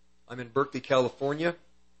 I'm in Berkeley, California.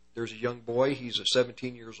 There's a young boy. He's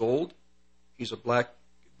 17 years old. He's a black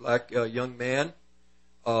young man.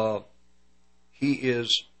 He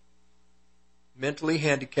is mentally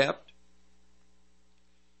handicapped.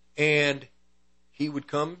 And he would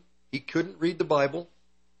come. He couldn't read the Bible,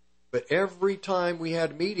 but every time we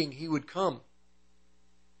had a meeting, he would come.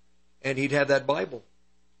 And he'd have that Bible.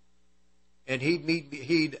 And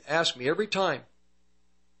he'd ask me every time.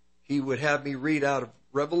 He would have me read out of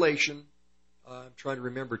Revelation. I'm trying to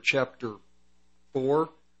remember chapter 4,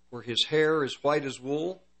 where his hair is white as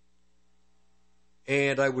wool.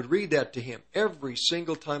 And I would read that to him every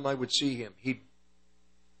single time I would see him. He'd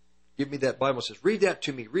give me that Bible and says, read that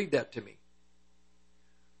to me, read that to me.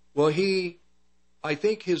 Well, I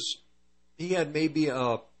think he had maybe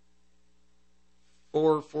a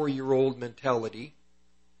 4-year-old mentality,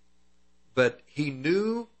 but he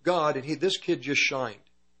knew God, and this kid just shined.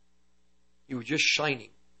 He was just shining.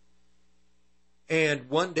 And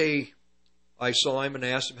one day I saw him and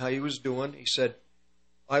asked him how he was doing. He said,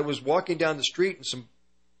 I was walking down the street and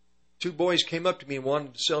two boys came up to me and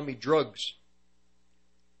wanted to sell me drugs.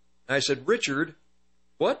 And I said, Richard,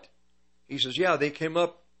 what? He says, yeah, they came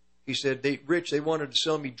up. He said, Rich, they wanted to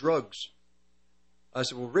sell me drugs. I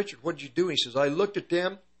said, well, Richard, what did you do? And he says, I looked at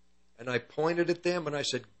them and I pointed at them and I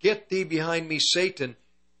said, get thee behind me, Satan.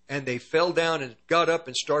 And they fell down and got up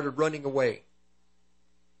and started running away.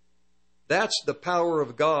 That's the power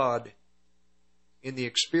of God in the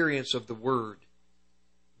experience of the Word.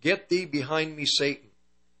 Get thee behind me, Satan.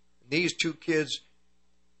 And these two kids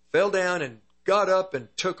fell down and got up and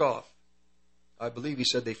took off. I believe he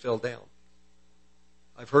said they fell down.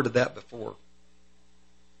 I've heard of that before.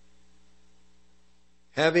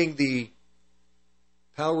 Having the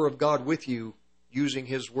power of God with you, using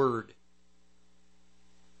His Word.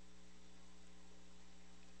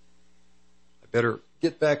 I better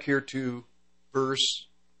get back here to verse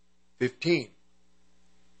 15.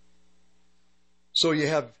 So you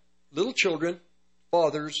have little children,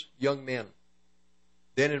 fathers, young men.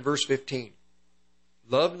 Then in verse 15,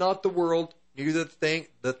 love not the world, neither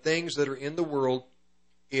the things that are in the world.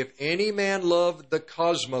 If any man love the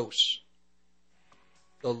cosmos,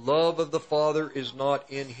 the love of the Father is not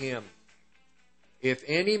in him. If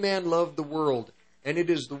any man love the world, and it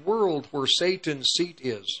is the world where Satan's seat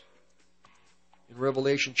is. In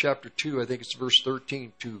Revelation chapter 2, I think it's verse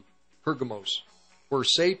 13, to Pergamos, where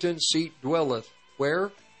Satan's seat dwelleth.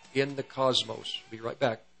 Where? In the cosmos. Be right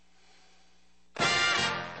back.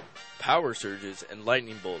 Power surges and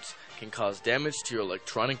lightning bolts can cause damage to your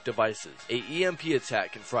electronic devices. A EMP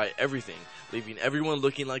attack can fry everything, leaving everyone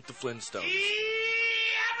looking like the Flintstones.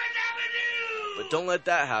 But don't let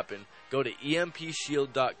that happen. Go to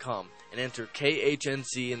EMPShield.com and enter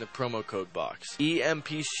KHNC in the promo code box. EMP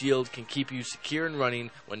Shield can keep you secure and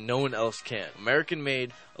running when no one else can.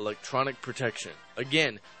 American-made electronic protection.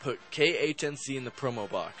 Again, put KHNC in the promo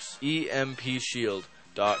box.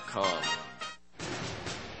 EMPShield.com.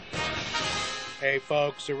 Hey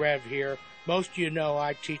folks, the Rev here. Most of you know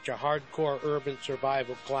I teach a hardcore urban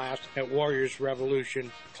survival class at Warriors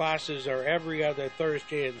Revolution. Classes are every other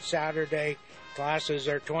Thursday and Saturday. Classes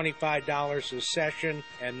are $25 a session,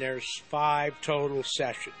 and there's 5 total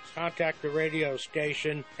sessions. Contact the radio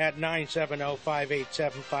station at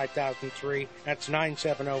 970-587-5003. That's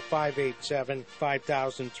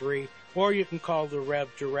 970-587-5003. Or you can call the Rev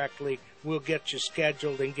directly. We'll get you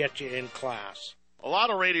scheduled and get you in class. A lot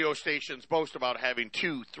of radio stations boast about having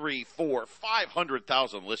 2, 3, 4,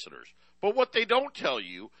 500,000 listeners. But what they don't tell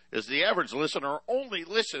you is the average listener only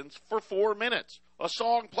listens for 4 minutes. A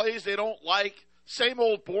song plays they don't like, same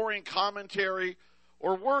old boring commentary,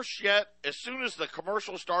 or worse yet, as soon as the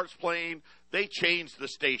commercial starts playing, they change the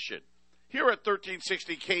station. Here at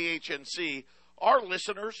 1360 KHNC, our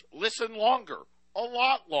listeners listen longer, a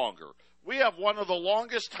lot longer. We have one of the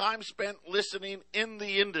longest time spent listening in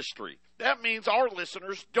the industry. That means our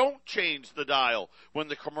listeners don't change the dial when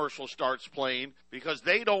the commercial starts playing because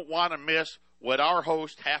they don't want to miss what our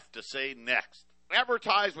hosts have to say next.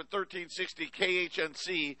 Advertise with 1360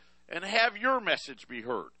 KHNC and have your message be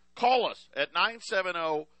heard. Call us at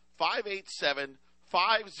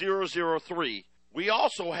 970-587-5003. We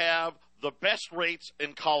also have the best rates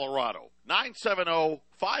in Colorado.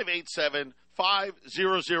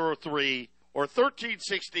 970-587-5003 or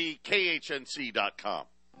 1360KHNC.com.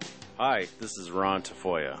 Hi, this is Ron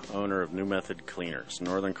Tafoya, owner of New Method Cleaners,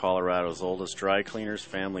 Northern Colorado's oldest dry cleaners,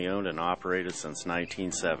 family-owned and operated since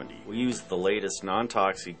 1970. We use the latest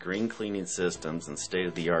non-toxic green cleaning systems and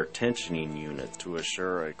state-of-the-art tensioning units to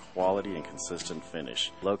assure a quality and consistent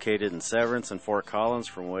finish. Located in Severance and Fort Collins,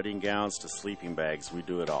 from wedding gowns to sleeping bags, we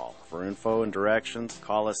do it all. For info and directions,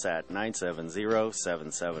 call us at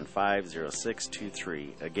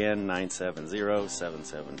 970-775-0623. Again,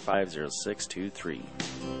 970-775-0623.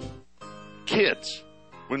 Kids,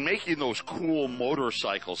 when making those cool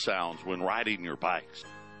motorcycle sounds when riding your bikes,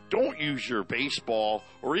 Don't use your baseball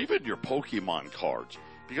or even your Pokemon cards,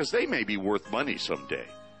 because they may be worth money someday.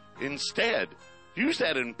 Instead, use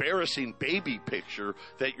that embarrassing baby picture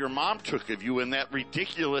that your mom took of you in that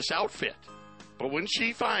ridiculous outfit. But when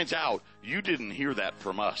she finds out, you didn't hear that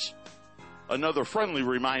from us. Another friendly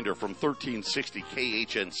reminder from 1360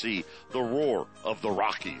 KHNC, the roar of the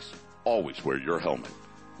Rockies. Always wear your helmet.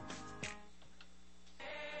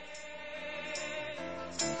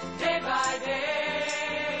 Day by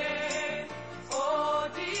day, oh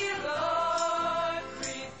dear Lord,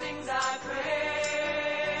 three things I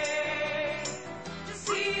pray: to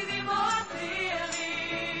see thee more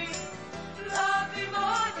clearly, love thee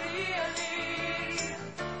more dearly,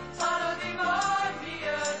 follow thee more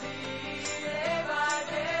nearly, day by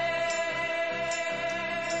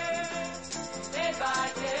day, day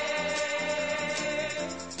by day,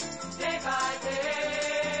 day by day.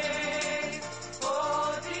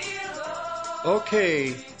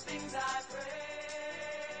 Okay,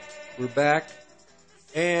 we're back,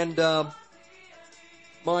 and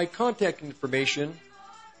my contact information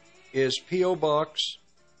is P.O. Box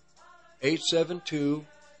 872,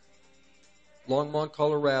 Longmont,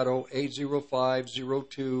 Colorado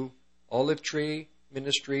 80502, Olive Tree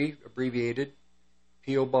Ministry, abbreviated,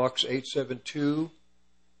 P.O. Box 872,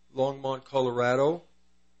 Longmont, Colorado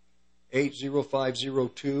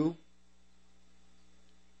 80502.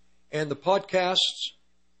 And the podcasts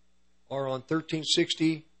are on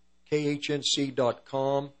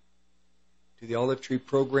 1360khnc.com to the Olive Tree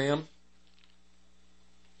program.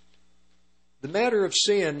 The matter of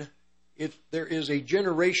sin, there is a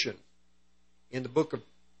generation in the book of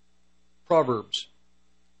Proverbs,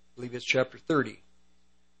 I believe it's chapter 30.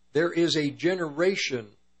 There is a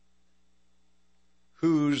generation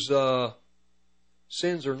whose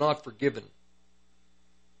sins are not forgiven.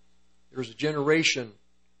 There's a generation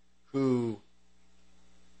who,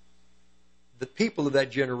 the people of that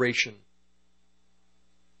generation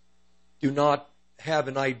do not have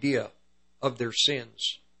an idea of their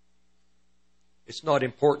sins. It's not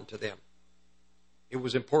important to them. It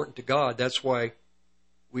was important to God. That's why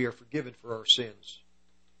we are forgiven for our sins.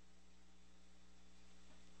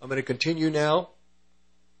 I'm going to continue now.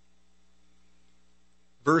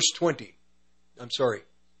 Verse 19.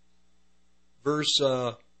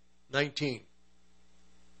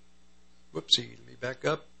 Whoopsie, let me back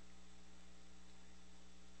up.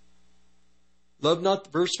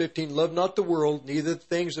 Verse 15, love not the world, neither the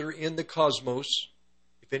things that are in the cosmos.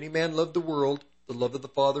 If any man love the world, the love of the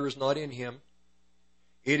Father is not in him.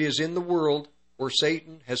 It is in the world where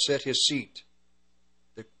Satan has set his seat.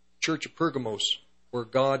 The church of Pergamos, where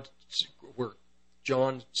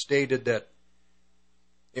John stated that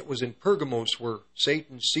it was in Pergamos where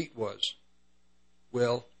Satan's seat was.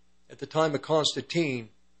 Well, at the time of Constantine,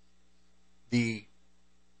 the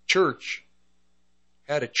church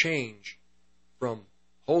had a change from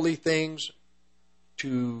holy things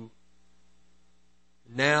to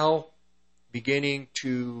now beginning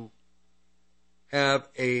to have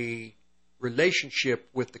a relationship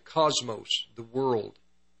with the cosmos, the world.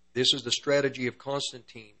 This is the strategy of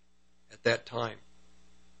Constantine at that time.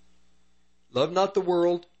 Love not the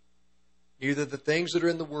world, neither the things that are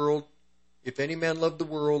in the world. If any man love the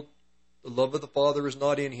world, the love of the Father is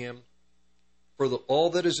not in him. For all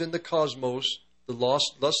that is in the cosmos, the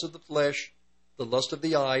lust of the flesh, the lust of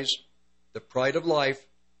the eyes, the pride of life,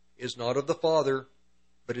 is not of the Father,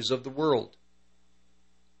 but is of the world.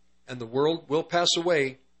 And the world will pass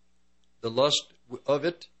away, the lust of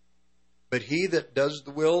it, but he that does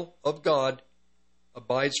the will of God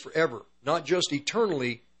abides forever. Not just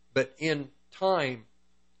eternally, but in time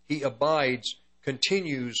he abides,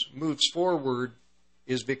 continues, moves forward,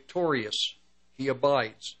 is victorious. He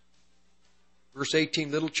abides. Verse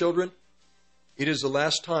 18, little children, it is the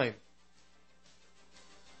last time.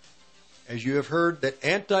 As you have heard that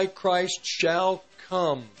Antichrist shall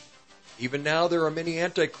come. Even now there are many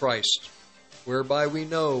Antichrists, whereby we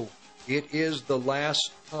know it is the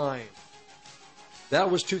last time. That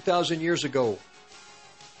was 2,000 years ago.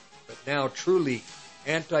 But now truly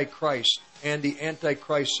Antichrist and the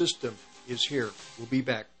Antichrist system is here. We'll be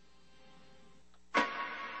back.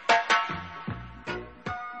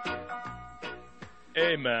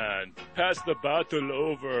 Hey man, pass the battle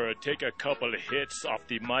over. Take a couple hits off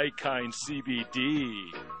the My Kind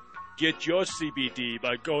CBD. Get your CBD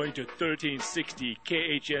by going to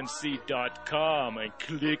 1360khnc.com and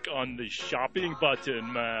click on the shopping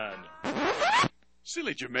button, man.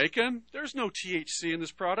 Silly Jamaican. There's no THC in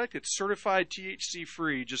this product. It's certified THC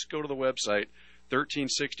free. Just go to the website,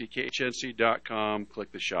 1360khnc.com,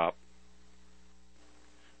 click the shop.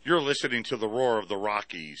 You're listening to the Roar of the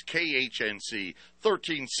Rockies, KHNC,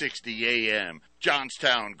 1360 AM,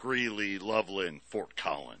 Johnstown, Greeley, Loveland, Fort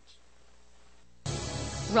Collins.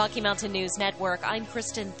 Rocky Mountain News Network, I'm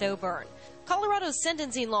Kristen Thoburn. Colorado's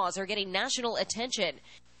sentencing laws are getting national attention.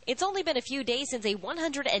 It's only been a few days since a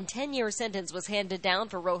 110-year sentence was handed down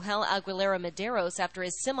for Rohel Aguilera Medeiros after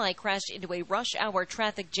his semi crashed into a rush-hour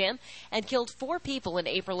traffic jam and killed 4 people in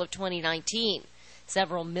April of 2019.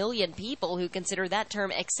 Several million people who consider that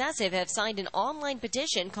term excessive have signed an online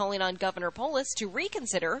petition calling on Governor Polis to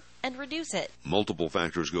reconsider and reduce it. Multiple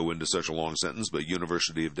factors go into such a long sentence, but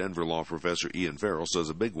University of Denver law professor Ian Farrell says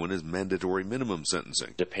a big one is mandatory minimum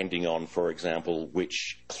sentencing. Depending on, for example,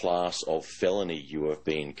 which class of felony you have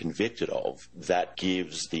been convicted of, that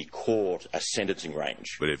gives the court a sentencing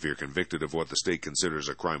range. But if you're convicted of what the state considers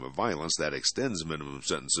a crime of violence, that extends minimum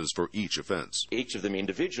sentences for each offense. Each of them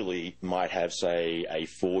individually might have, say, a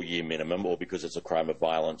 4-year minimum, or because it's a crime of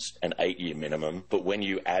violence, an 8-year minimum. But when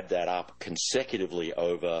you add that up consecutively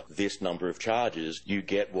over this number of charges, you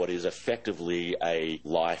get what is effectively a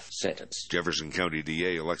life sentence. Jefferson County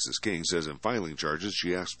DA Alexis King says in filing charges,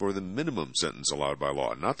 she asked for the minimum sentence allowed by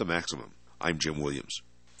law, not the maximum. I'm Jim Williams.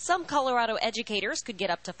 Some Colorado educators could get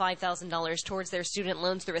up to $5,000 towards their student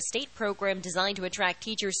loans through a state program designed to attract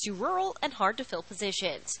teachers to rural and hard-to-fill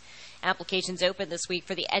positions. Applications open this week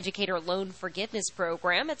for the Educator Loan Forgiveness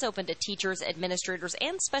Program. It's open to teachers, administrators,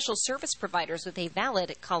 and special service providers with a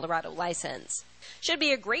valid Colorado license. Should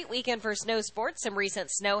be a great weekend for snow sports. Some recent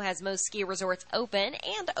snow has most ski resorts open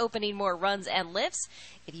and opening more runs and lifts.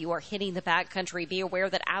 If you are hitting the backcountry, be aware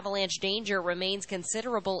that avalanche danger remains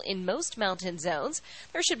considerable in most mountain zones.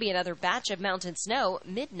 There should be another batch of mountain snow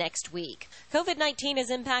mid-next week. COVID-19 is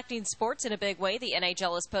impacting sports in a big way. The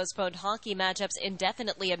NHL has postponed hockey matchups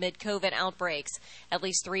indefinitely amid COVID outbreaks. At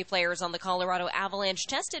least 3 players on the Colorado Avalanche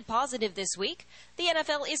tested positive this week. The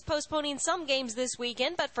NFL is postponing some games this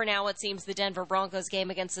weekend, but for now it seems the Denver Broncos game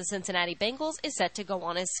against the Cincinnati Bengals is set to go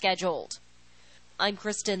on as scheduled. I'm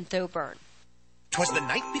Kristen Thoburn. 'Twas the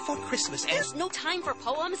night before Christmas and... There's no time for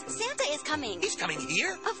poems. Santa is coming. He's coming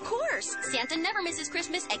here? Of course. Santa never misses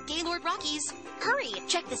Christmas at Gaylord Rockies. Hurry.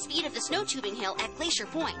 Check the speed of the snow tubing hill at Glacier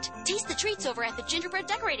Point. Taste the treats over at the gingerbread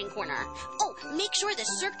decorating corner. Oh, make sure the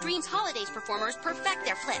Cirque Dreams Holidays performers perfect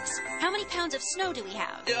their flips. How many pounds of snow do we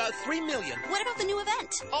have? 3 million. What about the new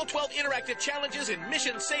event? All 12 interactive challenges in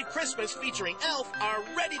Mission Save Christmas featuring Elf are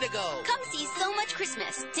ready to go. Come see so much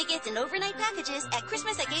Christmas. Tickets and overnight packages at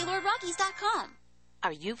Christmas@GaylordRockies.com.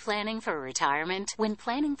 Are you planning for retirement? When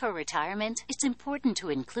planning for retirement, it's important to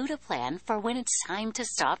include a plan for when it's time to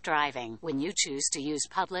stop driving. When you choose to use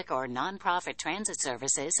public or nonprofit transit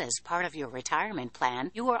services as part of your retirement plan,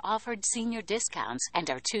 you are offered senior discounts and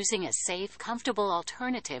are choosing a safe, comfortable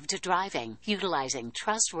alternative to driving, utilizing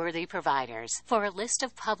trustworthy providers. For a list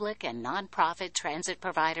of public and nonprofit transit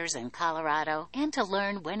providers in Colorado, and to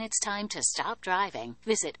learn when it's time to stop driving,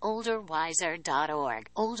 visit olderwiser.org.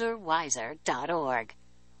 olderwiser.org.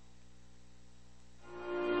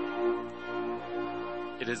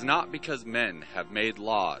 It is not because men have made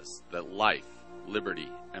laws that life, liberty,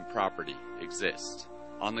 and property exist.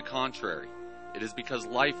 On the contrary, it is because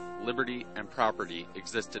life, liberty, and property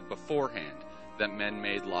existed beforehand that men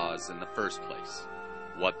made laws in the first place.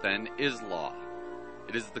 What then is law?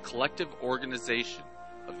 It is the collective organization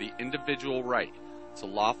of the individual right to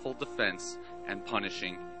lawful defense and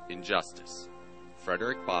punishing injustice.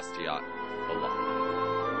 Frederick Bastiat, The Law.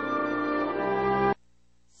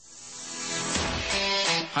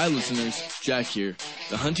 Hi listeners, Jack here.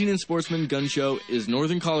 The Hunting and Sportsman Gun Show is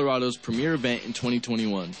Northern Colorado's premier event in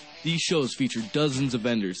 2021. These shows feature dozens of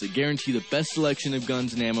vendors that guarantee the best selection of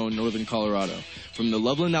guns and ammo in Northern Colorado, from the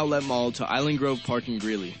Loveland Outlet Mall to Island Grove Park in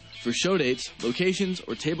Greeley. For show dates, locations,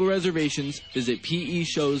 or table reservations, visit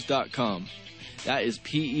peshows.com. That is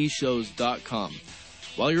peshows.com.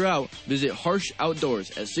 While you're out, visit Harsh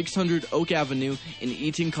Outdoors at 600 Oak Avenue in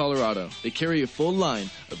Eaton, Colorado. They carry a full line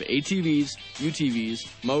of ATVs, UTVs,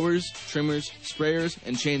 mowers, trimmers, sprayers,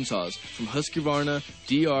 and chainsaws from Husqvarna,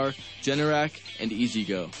 DR, Generac, and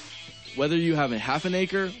E-Z-Go. Whether you have a half an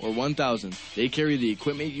acre or 1,000, they carry the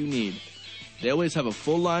equipment you need. They always have a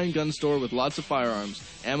full-line gun store with lots of firearms,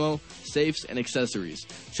 ammo, safes, and accessories.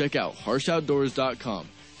 Check out harshoutdoors.com.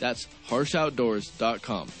 That's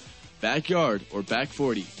harshoutdoors.com. Backyard or back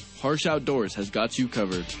 40, Harsh Outdoors has got you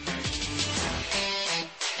covered.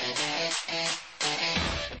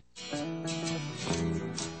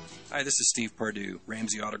 Hi, Hi, this is Steve Pardue,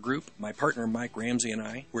 Ramsey Auto Group. My partner Mike Ramsey and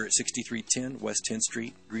I, we're at 6310 West 10th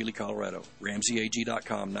Street, Greeley, Colorado.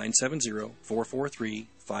 RamseyAG.com,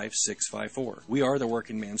 970-443-5654. We are the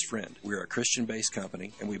working man's friend. We're a Christian-based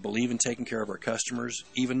company, and we believe in taking care of our customers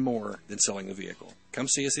even more than selling the vehicle. Come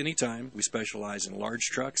see us anytime. We specialize in large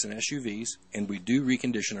trucks and SUVs, and we do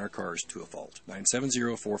recondition our cars to a fault.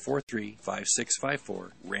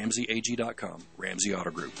 970-443-5654. RamseyAG.com, Ramsey Auto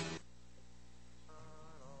Group.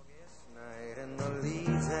 And the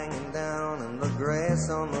leaves hanging down and the grass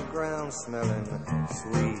on the ground smelling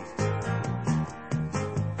sweet.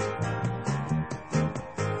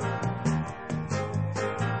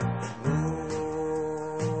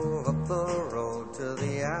 Move up the road to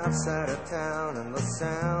the outside of town and the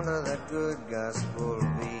sound of that good gospel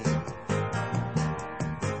beat.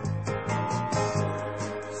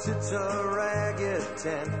 Sits a ragged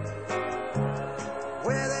tent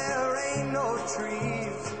where there ain't no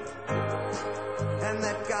trees, and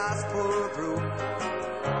that gospel group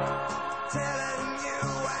telling you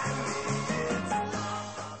and me.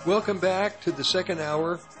 Welcome back to the second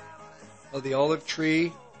hour of the Olive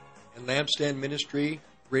Tree and Lampstand Ministry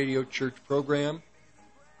Radio Church program.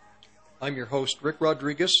 I'm your host, Rick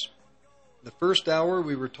Rodriguez. In the first hour,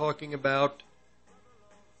 we were talking about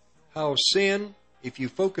how sin, if you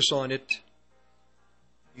focus on it,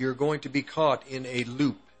 you're going to be caught in a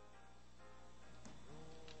loop.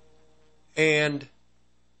 And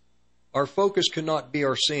our focus cannot be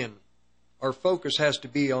our sin. Our focus has to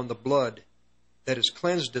be on the blood that has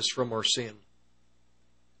cleansed us from our sin.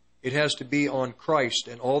 It has to be on Christ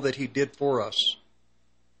and all that He did for us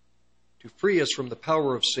to free us from the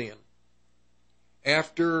power of sin.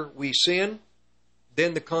 After we sin,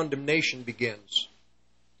 then the condemnation begins.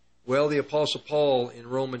 Well, the Apostle Paul in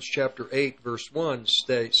Romans chapter 8, verse 1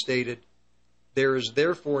 stated, "There is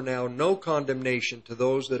therefore now no condemnation to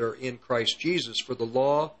those that are in Christ Jesus, for the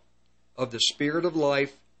law of the Spirit of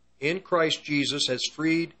life in Christ Jesus has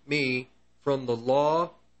freed me from the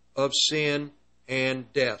law of sin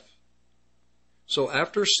and death." So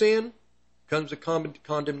after sin comes a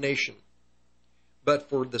condemnation. But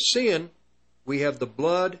for the sin, we have the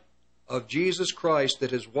blood of Jesus Christ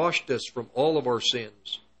that has washed us from all of our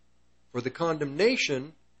sins. For the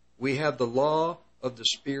condemnation, we have the law of the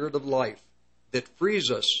Spirit of life that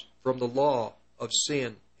frees us from the law of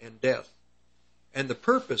sin and death. And the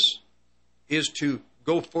purpose is to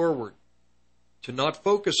go forward, to not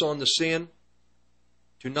focus on the sin,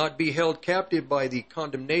 to not be held captive by the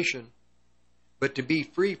condemnation, but to be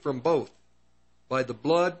free from both, by the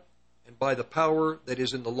blood and by the power that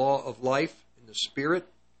is in the law of life, in the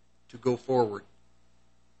Spirit, to go forward.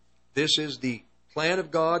 This is the plan of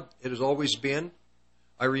God. It has always been.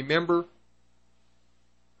 I remember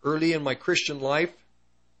early in my Christian life,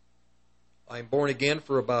 I'm born again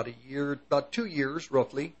for about 2 years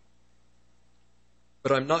roughly,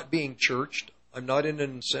 but I'm not being churched. I'm not in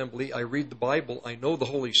an assembly. I read the Bible. I know the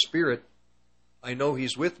Holy Spirit. I know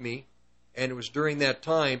He's with me. And it was during that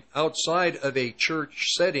time, outside of a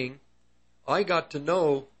church setting, I got to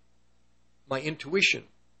know my intuition.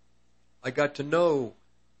 I got to know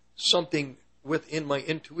something within my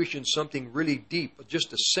intuition, something really deep,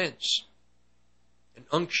 just a sense, an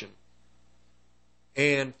unction.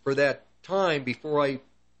 And for that time, before I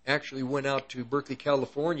actually went out to Berkeley,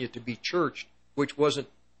 California to be churched, which wasn't,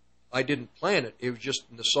 I didn't plan it. It was just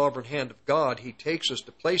in the sovereign hand of God. He takes us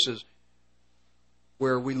to places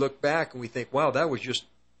where we look back and we think, wow, that was just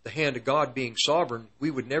the hand of God being sovereign. We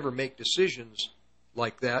would never make decisions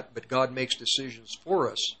like that, but God makes decisions for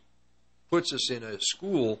us, puts us in a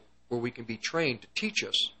school where we can be trained to teach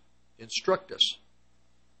us, instruct us.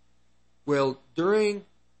 Well,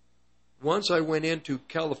 once I went into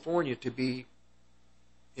California to be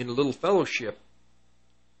in a little fellowship,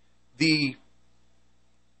 the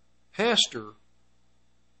pastor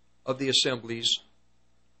of the assemblies,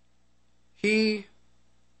 he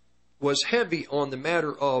was heavy on the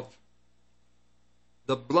matter of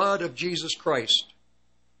the blood of Jesus Christ.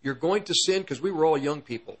 You're going to sin, because we were all young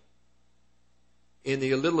people. In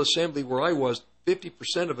the little assembly where I was,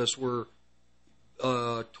 50% of us were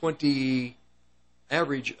 20,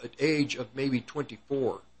 average age of maybe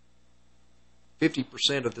 24.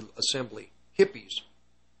 50% of the assembly. Hippies.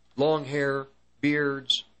 Long hair,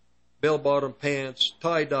 beards, bell-bottom pants,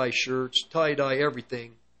 tie-dye shirts, tie-dye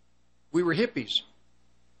everything. We were hippies.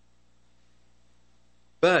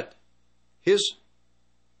 But his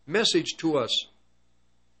message to us,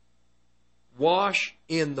 wash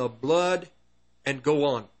in the blood and go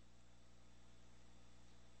on.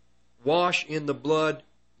 Wash in the blood,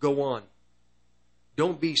 go on.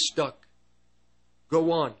 Don't be stuck.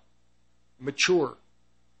 Go on. Mature.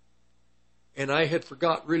 And I had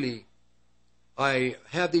forgot, really, I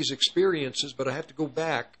have these experiences, but I have to go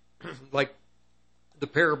back, like the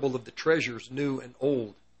parable of the treasures, new and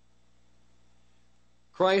old.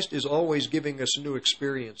 Christ is always giving us new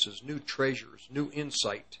experiences, new treasures, new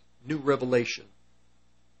insight, new revelation.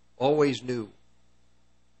 Always new.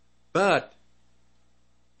 But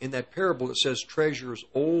in that parable it says treasures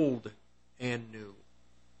old and new.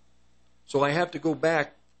 So I have to go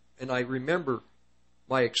back and I remember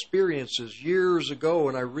my experiences years ago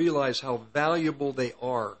and I realize how valuable they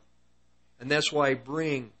are. And that's why I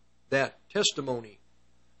bring that testimony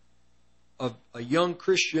of a young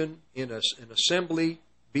Christian in an assembly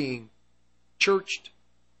being churched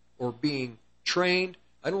or being trained.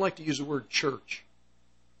 I don't like to use the word church.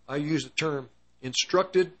 I use the term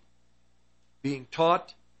instructed, being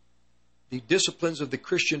taught, the disciplines of the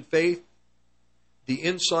Christian faith, the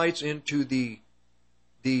insights into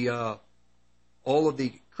all of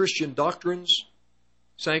the Christian doctrines,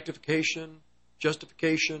 sanctification,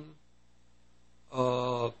 justification,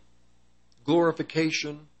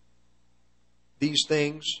 glorification, these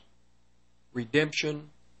things, redemption,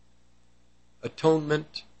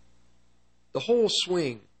 atonement, the whole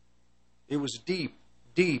swing. It was deep,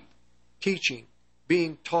 deep teaching,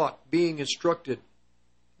 being taught, being instructed,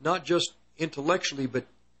 not just intellectually, but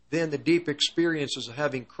then the deep experiences of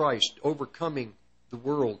having Christ, overcoming the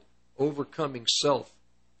world, overcoming self,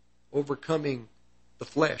 overcoming the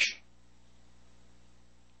flesh.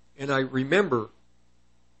 And I remember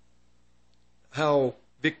how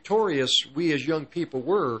victorious we as young people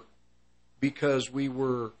were because we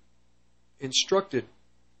were instructed,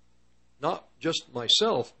 not just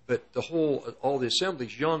myself, but all the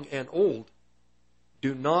assemblies, young and old.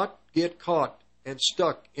 Do not get caught and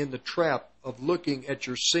stuck in the trap of looking at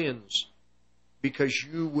your sins, because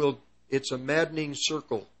it's a maddening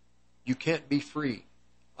circle. You can't be free.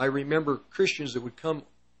 I remember Christians that would come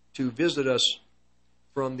to visit us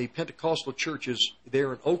from the Pentecostal churches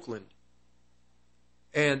there in Oakland,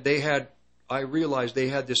 and I realized they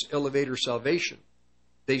had this elevator salvation.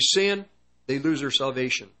 They sin, they lose their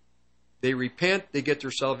salvation. They repent, they get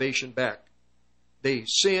their salvation back. They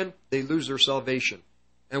sin, they lose their salvation.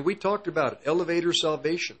 And we talked about it, elevator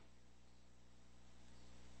salvation.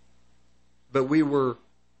 But we were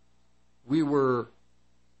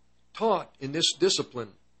taught in this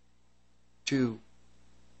discipline to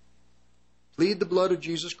plead the blood of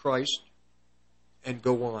Jesus Christ and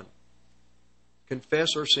go on.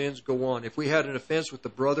 Confess our sins, go on. If we had an offense with the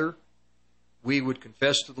brother, we would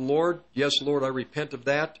confess to the Lord, yes, Lord, I repent of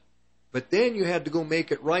that. But then you had to go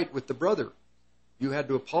make it right with the brother. You had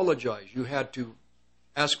to apologize. You had to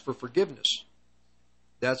ask for forgiveness.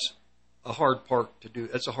 That's a hard part to do.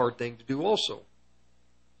 That's a hard thing to do also.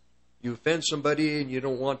 You offend somebody and you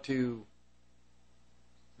don't want to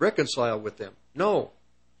reconcile with them. No,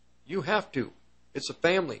 you have to. It's a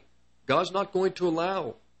family. God's not going to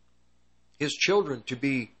allow His children to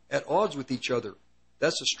be at odds with each other.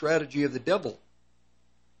 That's a strategy of the devil.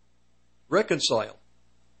 Reconcile.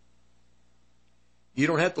 You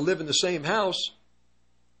don't have to live in the same house,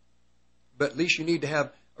 but at least you need to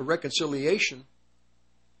have a reconciliation.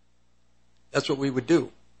 That's what we would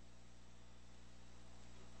do.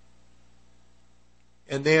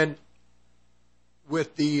 And then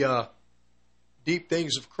with the deep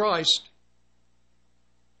things of Christ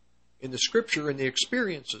in the Scripture and the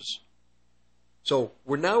experiences. So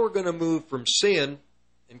we're going to move from sin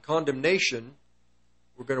and condemnation.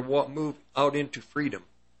 We're going to move out into freedom.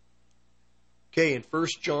 Okay, in 1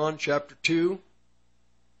 John chapter 2,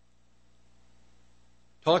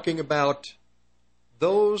 talking about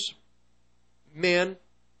those men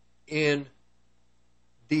in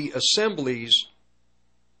the assemblies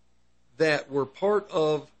that were part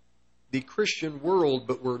of the Christian world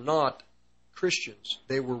but were not Christians.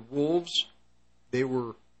 They were wolves. They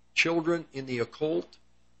were children in the occult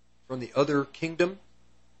from the other kingdom.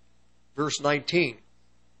 Verse 19.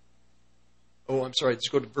 Oh, I'm sorry. Let's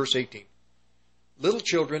go to verse 18. Little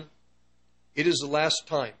children, it is the last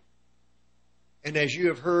time. And as you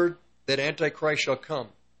have heard that Antichrist shall come,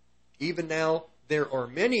 even now there are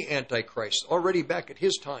many Antichrists already back at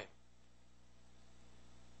his time.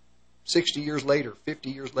 60 years later,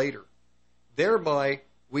 50 years later. Thereby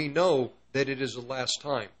we know that it is the last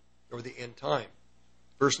time, or the end time.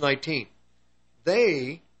 Verse 19.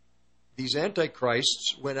 These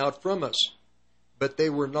Antichrists, went out from us, but they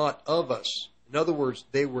were not of us. In other words,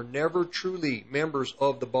 they were never truly members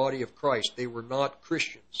of the body of Christ. They were not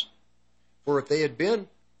Christians. For if they had been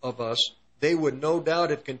of us, they would no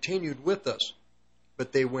doubt have continued with us.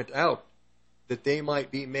 But they went out, that they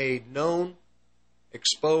might be made known,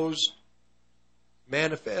 exposed,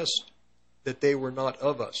 manifest that they were not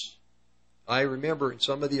of us. I remember in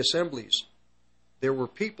some of the assemblies, there were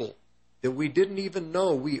people that we didn't even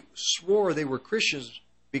know. We swore they were Christians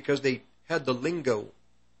because they had the lingo.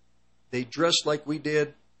 They dressed like we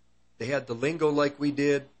did. They had the lingo like we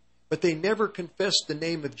did. But they never confessed the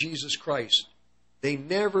name of Jesus Christ. They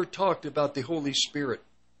never talked about the Holy Spirit.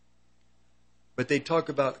 But they talk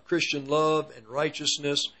about Christian love and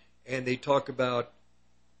righteousness, and they talk about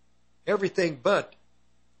everything but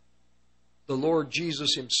the Lord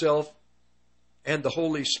Jesus himself and the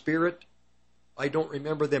Holy Spirit. I don't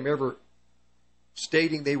remember them ever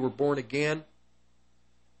stating they were born again.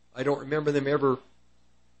 I don't remember them ever.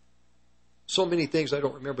 So many things I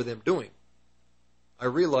don't remember them doing. I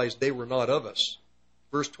realized they were not of us.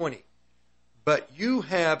 Verse 20. But you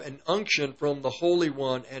have an unction from the Holy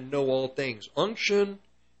One and know all things. Unction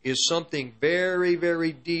is something very,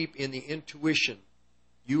 very deep in the intuition.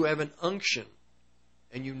 You have an unction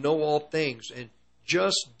and you know all things. And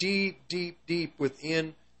just deep, deep, deep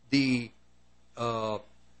within the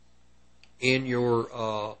in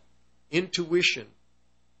your intuition.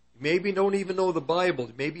 Maybe you don't even know the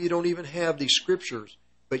Bible. Maybe you don't even have the scriptures,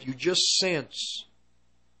 but you just sense.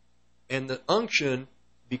 And the unction,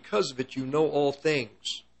 because of it, you know all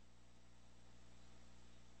things.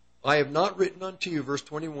 I have not written unto you, verse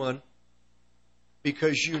 21,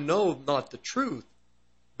 because you know not the truth,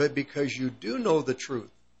 but because you do know the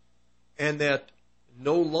truth, and that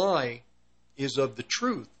no lie is of the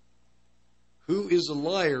truth. Who is a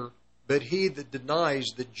liar but he that denies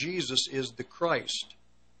that Jesus is the Christ?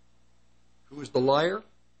 Who is the liar?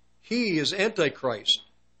 He is Antichrist,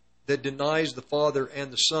 that denies the Father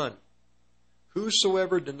and the Son.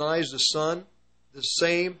 Whosoever denies the Son, the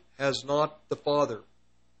same has not the Father.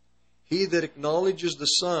 He that acknowledges the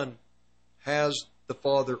Son has the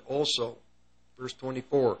Father also. Verse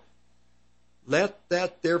 24. Let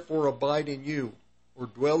that therefore abide in you, or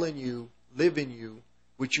dwell in you, live in you,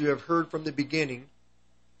 which you have heard from the beginning.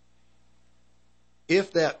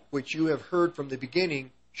 If that which you have heard from the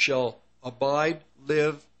beginning shall abide,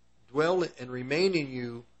 live, dwell, and remain in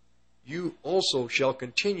you, you also shall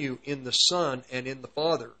continue in the Son and in the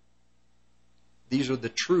Father. These are the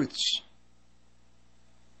truths.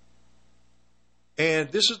 And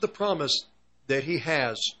this is the promise that He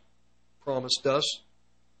has promised us,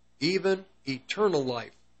 even eternal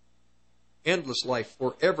life, endless life,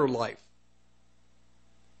 forever life.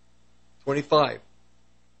 25,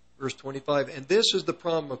 verse 25. And this is the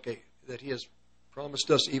promise, that He has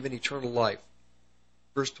promised us even eternal life.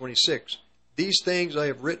 Verse 26. These things I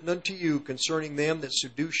have written unto you concerning them that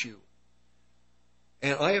seduce you.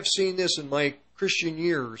 And I have seen this in my Christian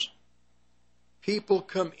years. People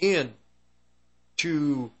come in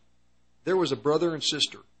to, there was a brother and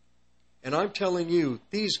sister. And I'm telling you,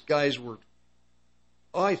 these guys were,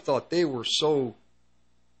 I thought they were so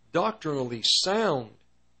doctrinally sound.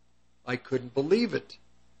 I couldn't believe it.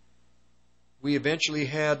 We eventually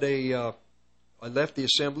had I left the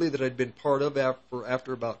assembly that I'd been part of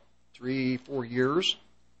after about 3-4 years.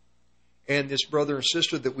 And this brother and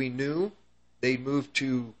sister that we knew, they moved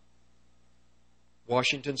to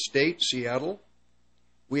Washington State, Seattle.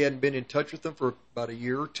 We hadn't been in touch with them for about a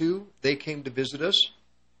year or two. They came to visit us.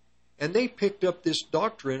 And they picked up this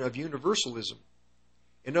doctrine of universalism.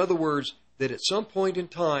 In other words, that at some point in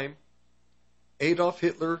time, Adolf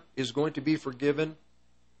Hitler is going to be forgiven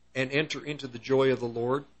and enter into the joy of the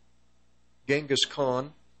Lord. Genghis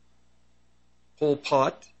Khan, Pol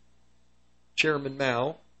Pot, Chairman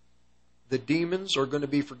Mao, the demons are going to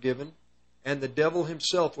be forgiven, and the devil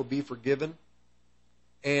himself will be forgiven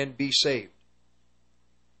and be saved.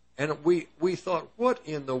 And we thought, what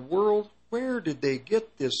in the world? Where did they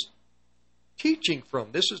get this teaching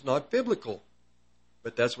from? This is not biblical.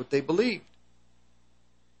 But that's what they believed.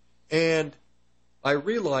 And I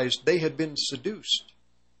realized they had been seduced.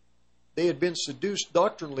 They had been seduced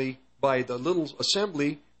doctrinally by the little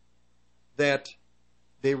assembly that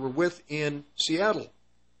they were with in Seattle.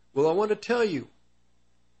 Well, I want to tell you,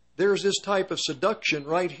 there's this type of seduction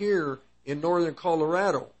right here in northern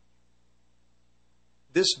Colorado.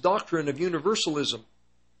 This doctrine of universalism,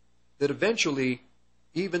 that eventually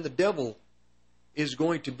even the devil is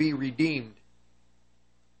going to be redeemed.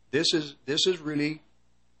 This is really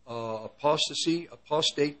apostasy,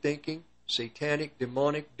 apostate thinking, satanic,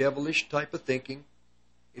 demonic, devilish type of thinking.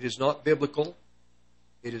 It is not biblical.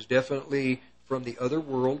 It is definitely from the other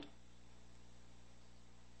world.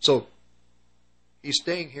 So, he's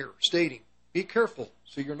staying here, stating, be careful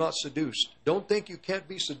so you're not seduced. Don't think you can't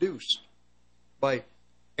be seduced by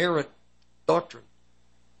errant doctrine.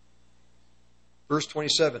 Verse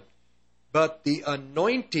 27, but the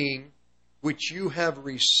anointing which you have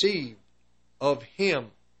received of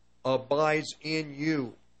him abides in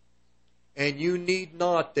you. And you need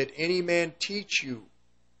not that any man teach you,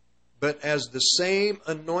 but as the same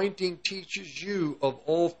anointing teaches you of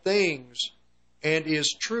all things, and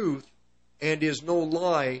is truth, and is no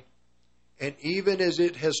lie, and even as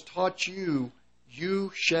it has taught you,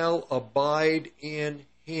 you shall abide in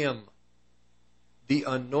him. The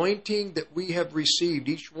anointing that we have received,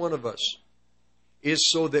 each one of us, is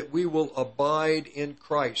so that we will abide in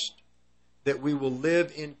Christ, that we will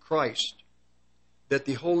live in Christ, that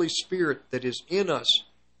the Holy Spirit that is in us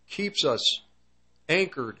keeps us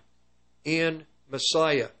anchored in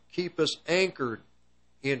Messiah, keep us anchored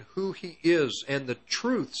in who he is, and the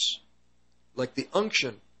truths, like the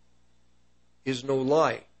unction, is no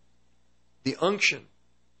lie. The unction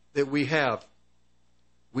that we have,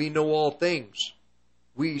 we know all things.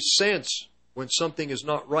 We sense when something is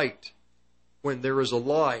not right, when there is a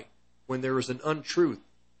lie, when there is an untruth,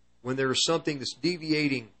 when there is something that's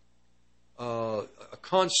deviating, a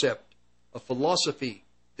concept, a philosophy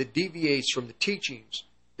that deviates from the teachings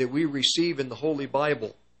that we receive in the Holy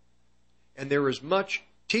Bible. And there is much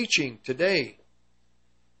teaching today,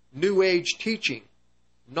 New Age teaching,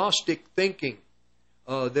 Gnostic thinking.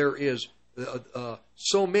 There is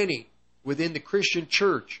so many within the Christian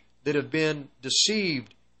church that have been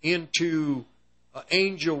deceived into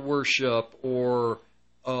angel worship, or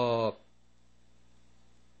there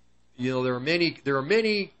are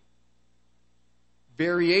many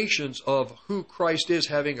variations of who Christ is,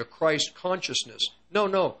 having a Christ consciousness.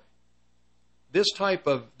 No. This type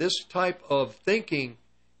of thinking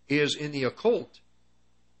is in the occult.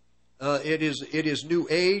 It is New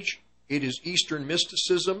Age. It is Eastern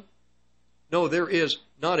mysticism. No, there is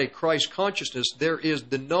not a Christ consciousness. There is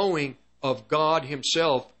the knowing of God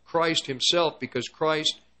himself, Christ himself, because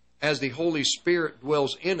Christ, as the Holy Spirit,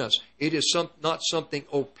 dwells in us. It is not something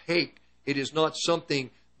opaque. It is not something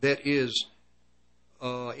that is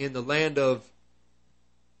in the land of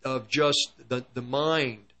just the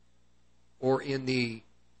mind, or in the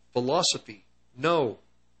philosophy. No.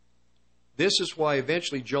 This is why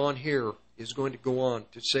eventually John here is going to go on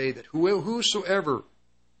to say that whosoever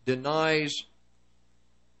denies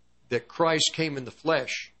that Christ came in the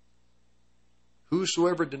flesh,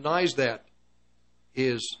 whosoever denies that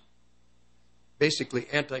is basically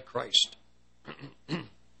Antichrist.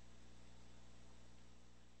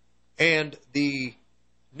 And the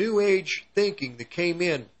New Age thinking that came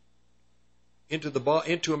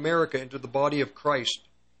into America, into the body of Christ,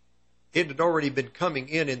 it had already been coming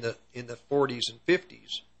in the 40s and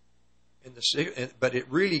 50s, but it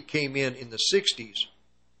really came in the 60s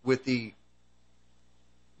with the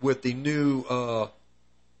new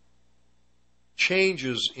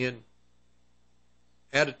changes in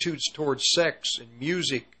attitudes towards sex and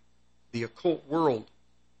music, the occult world,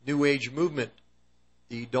 New Age movement,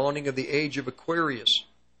 the dawning of the age of Aquarius,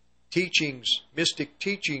 teachings, mystic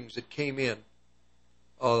teachings that came in.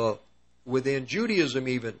 Within Judaism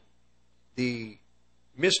even, the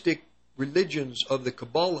mystic religions of the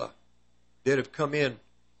Kabbalah that have come in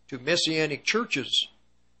to Messianic churches.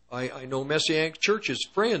 I know Messianic churches,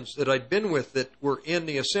 friends that I'd been with that were in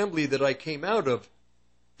the assembly that I came out of.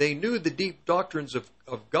 They knew the deep doctrines of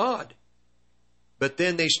God, but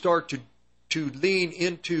then they start to lean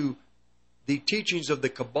into the teachings of the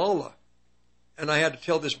Kabbalah. And I had to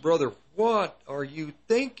tell this brother, what are you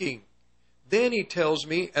thinking? Then he tells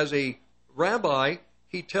me, as a rabbi,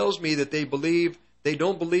 he tells me that they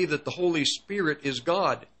don't believe that the Holy Spirit is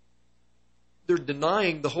God. They're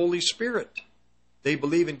denying the Holy Spirit. They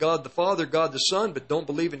believe in God the Father, God the Son, but don't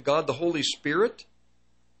believe in God the Holy Spirit.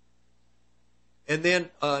 And then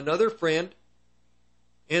another friend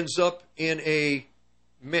ends up in a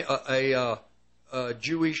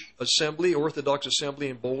Jewish assembly, Orthodox assembly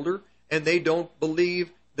in Boulder, and they don't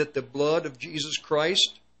believe that the blood of Jesus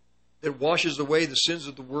Christ that washes away the sins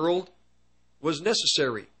of the world was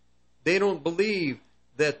necessary. They don't believe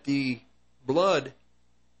that the blood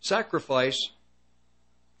sacrifice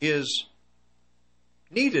is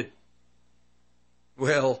needed.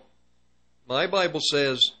 Well, my Bible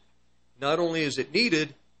says not only is it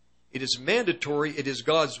needed, it is mandatory, it is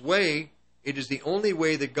God's way, it is the only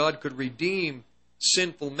way that God could redeem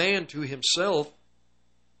sinful man to himself.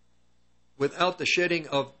 Without the shedding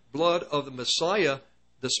of blood of the Messiah,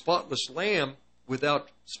 the spotless lamb, without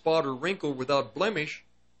spot or wrinkle, without blemish,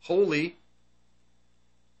 holy,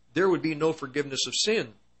 there would be no forgiveness of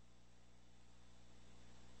sin.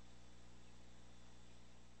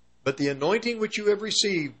 But the anointing which you have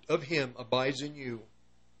received of him abides in you.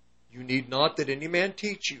 You need not that any man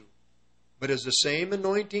teach you, but as the same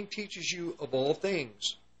anointing teaches you of all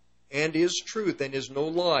things, and is truth, and is no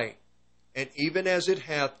lie, and even as it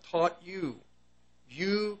hath taught you,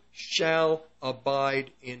 you shall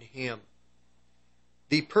abide in him.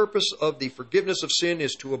 The purpose of the forgiveness of sin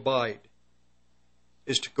is to abide,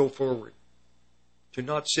 is to go forward, to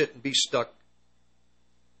not sit and be stuck,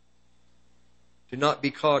 to not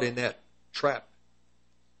be caught in that trap.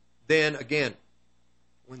 Then again,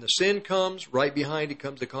 when the sin comes, right behind it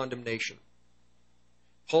comes the condemnation.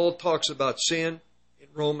 Paul talks about sin in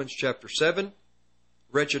Romans chapter 7.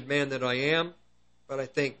 Wretched man that I am, but I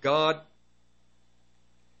thank God.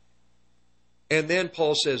 And then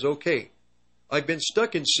Paul says, okay, I've been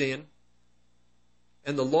stuck in sin,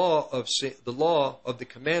 and the law of sin, the law of the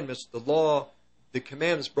commandments, the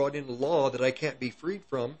commandments brought in the law that I can't be freed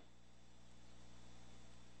from.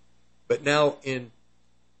 But now in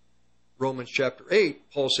Romans chapter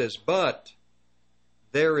 8, Paul says, but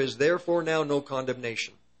there is therefore now no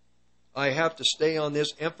condemnation. I have to stay on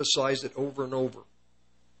this, emphasize it over and over.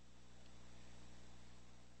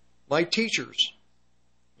 My teachers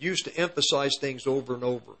used to emphasize things over and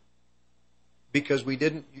over because we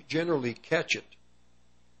didn't generally catch it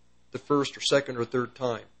the first or second or third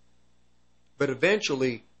time. But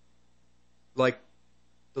eventually, like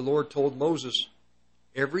the Lord told Moses,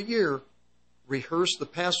 every year, rehearse the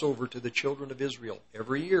Passover to the children of Israel.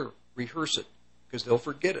 Every year, rehearse it, because they'll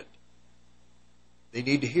forget it. They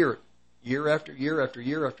need to hear it year after year after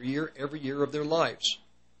year after year, every year of their lives.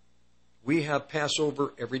 We have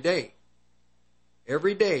Passover every day.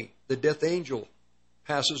 Every day, the death angel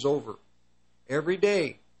passes over. Every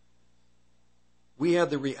day, we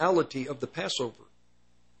have the reality of the Passover.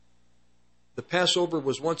 The Passover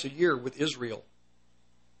was once a year with Israel.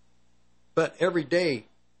 But every day,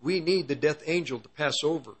 we need the death angel to pass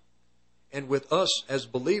over. And with us as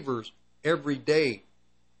believers, every day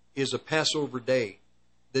is a Passover day.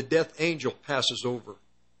 The death angel passes over.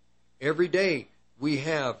 Every day, we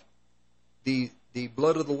have the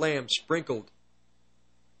blood of the Lamb sprinkled,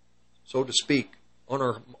 so to speak, on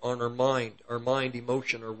our mind,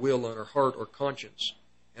 emotion, our will, on our heart, our conscience,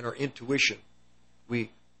 and our intuition.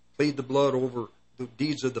 We plead the blood over the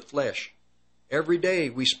deeds of the flesh. Every day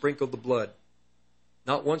we sprinkle the blood.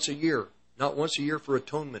 Not once a year. Not once a year for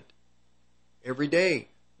atonement. Every day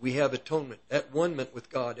we have atonement, at one-ment with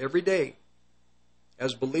God. Every day,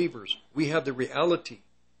 as believers, we have the reality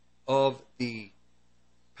of the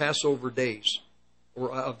Passover days,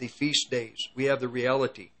 or of the feast days. We have the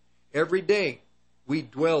reality. Every day we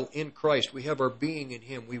dwell in Christ. We have our being in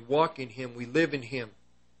Him. We walk in Him. We live in Him.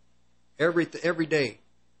 Every day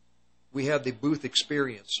we have the booth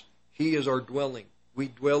experience. He is our dwelling. We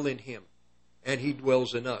dwell in Him, and He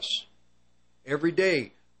dwells in us. Every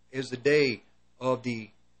day is the day of the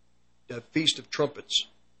Feast of Trumpets,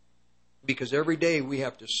 because every day we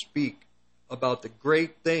have to speak about the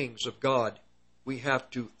great things of God. We have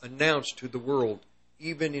to announce to the world.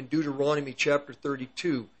 Even in Deuteronomy chapter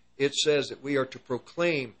 32, it says that we are to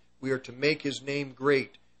proclaim, we are to make His name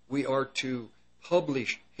great. We are to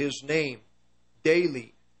publish His name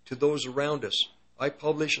daily to those around us. I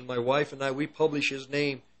publish, and my wife and I, we publish His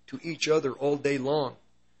name to each other all day long.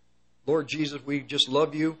 Lord Jesus, we just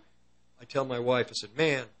love You. I tell my wife, I said,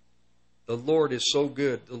 man, the Lord is so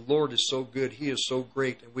good. The Lord is so good. He is so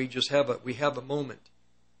great. And we just have a moment.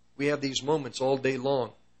 We have these moments all day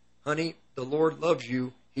long. Honey, the Lord loves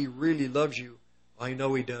you. He really loves you. I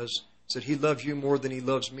know He does. I said, He loves you more than He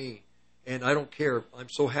loves me. And I don't care. I'm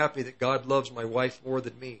so happy that God loves my wife more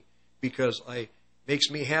than me, because it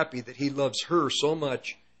makes me happy that He loves her so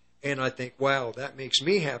much. And I think, wow, that makes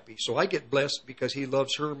me happy. So I get blessed because He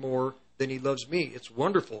loves her more than He loves me. It's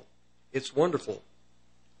wonderful. It's wonderful.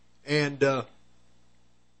 And but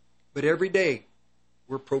every day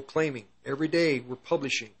we're proclaiming. Every day we're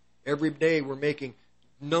publishing. Every day we're making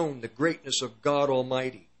known the greatness of God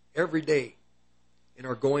Almighty. Every day in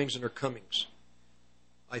our goings and our comings.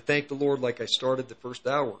 I thank the Lord like I started the first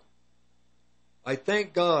hour. I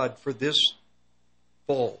thank God for this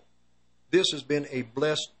fall. This has been a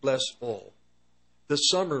blessed, blessed fall. The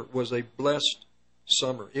summer was a blessed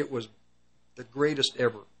summer. It was the greatest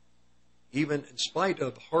ever. Even in spite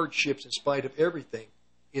of hardships, in spite of everything,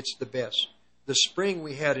 it's the best. The spring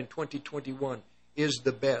we had in 2021 is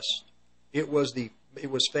the best. It was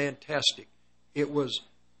fantastic. It was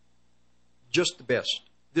just the best.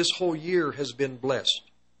 This whole year has been blessed.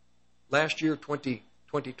 Last year,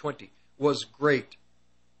 2020, was great.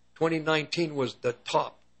 2019 was the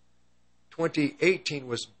top. 2018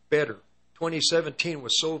 was better. 2017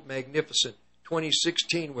 was so magnificent.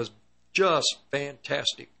 2016 was just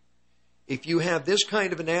fantastic. If you have this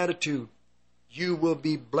kind of an attitude, you will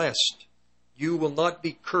be blessed. You will not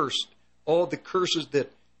be cursed. All the curses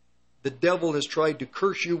that the devil has tried to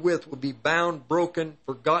curse you with will be bound, broken,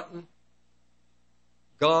 forgotten.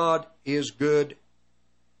 God is good.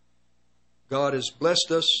 God has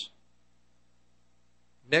blessed us.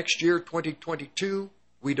 Next year, 2022,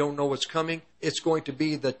 we don't know what's coming. It's going to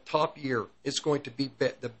be the top year. It's going to be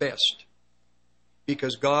the best.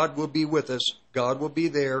 Because God will be with us. God will be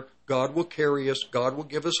there. God will carry us. God will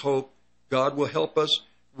give us hope. God will help us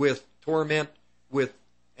with torment, with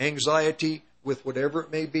anxiety, with whatever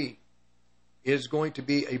it may be. It is going to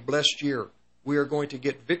be a blessed year. We are going to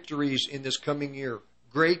get victories in this coming year.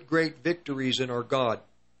 Great, great victories in our God.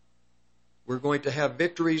 We're going to have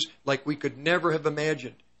victories like we could never have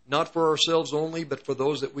imagined. Not for ourselves only, but for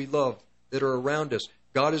those that we love, that are around us.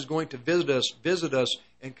 God is going to visit us,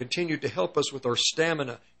 and continue to help us with our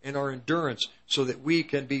stamina and our endurance so that we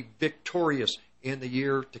can be victorious in the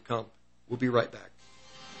year to come. We'll be right back.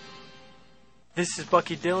 This is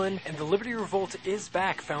Bucky Dillon, and the Liberty Revolt is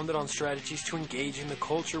back, founded on strategies to engage in the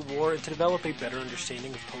culture war and to develop a better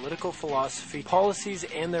understanding of political philosophy, policies,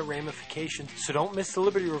 and their ramifications. So don't miss the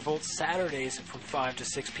Liberty Revolt Saturdays from 5 to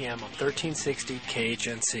 6 p.m. on 1360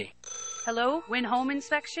 KHNC. Hello, Win Home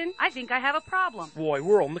Inspection? I think I have a problem. Why,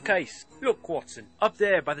 we're on the case. Look, Watson, up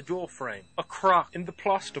there by the door frame, a crack in the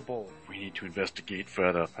plasterboard. We need to investigate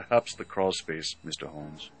further. Perhaps the crawl space, Mr.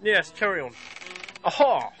 Holmes. Yes, carry on.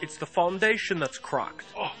 Aha! It's the foundation that's cracked.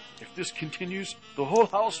 Oh, if this continues, the whole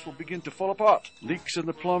house will begin to fall apart. Leaks in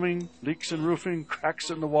the plumbing, leaks in roofing,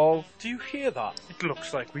 cracks in the wall. Do you hear that? It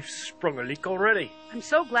looks like we've sprung a leak already. I'm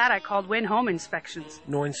so glad I called Win Home Inspections.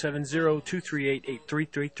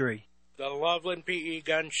 970-238-8333. The Loveland PE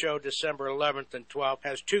Gun Show, December 11th and 12th,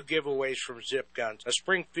 has two giveaways from Zip Guns. A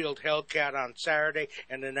Springfield Hellcat on Saturday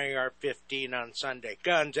and an AR-15 on Sunday.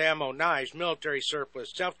 Guns, ammo, knives, military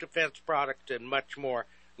surplus, self-defense products, and much more.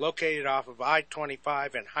 Located off of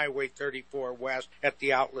I-25 and Highway 34 West at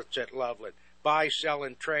the outlets at Loveland. Buy, sell,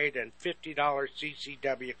 and trade, and $50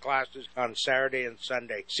 CCW classes on Saturday and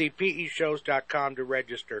Sunday. See PEShows.com to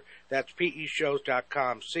register. That's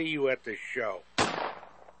PEShows.com. See you at the show.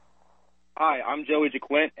 Hi, I'm Joey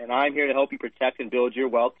JaQuint, and I'm here to help you protect and build your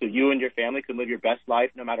wealth so you and your family can live your best life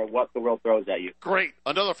no matter what the world throws at you. Great.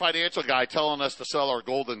 Another financial guy telling us to sell our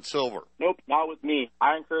gold and silver. Nope, not with me.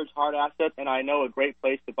 I encourage hard assets, and I know a great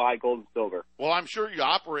place to buy gold and silver. Well, I'm sure you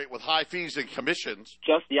operate with high fees and commissions.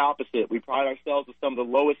 Just the opposite. We pride ourselves with some of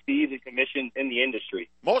the lowest fees and commissions in the industry.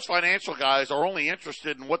 Most financial guys are only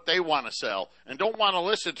interested in what they want to sell and don't want to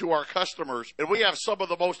listen to our customers. And we have some of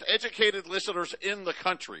the most educated listeners in the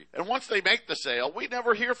country. And once they make the sale, we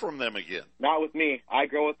never hear from them again. Not with me. I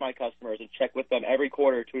grow with my customers and check with them every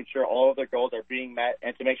quarter to ensure all of their goals are being met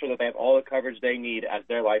and to make sure that they have all the coverage they need as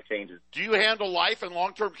their life changes. Do you handle life and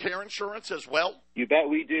long-term care insurance as well? You bet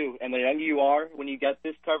we do. And the younger you are, when you get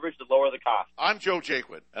this coverage, the lower the cost. I'm Joe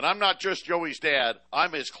Jaquin, and I'm not just Joey's dad.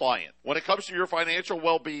 I'm his client. When it comes to your financial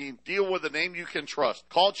well-being, deal with a name you can trust.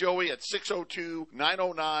 Call Joey at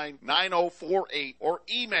 602-909-9048 or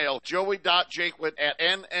email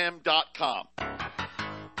joey.jaquin@nm.com.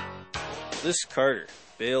 This is Carter,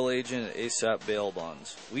 bail agent at ASAP Bail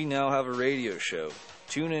Bonds. We now have a radio show.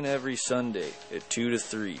 Tune in every Sunday at 2 to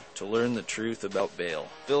 3 to learn the truth about bail.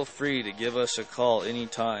 Feel free to give us a call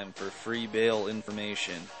anytime for free bail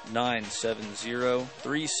information.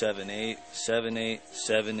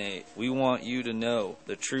 970-378-7878. We want you to know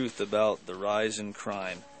the truth about the rise in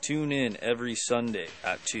crime. Tune in every Sunday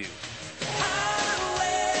at 2.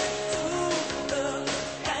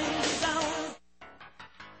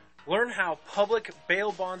 Learn how public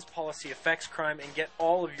bail bonds policy affects crime and get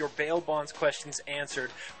all of your bail bonds questions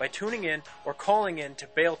answered by tuning in or calling in to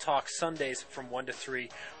Bail Talk Sundays from 1 to 3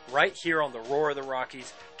 right here on the Roar of the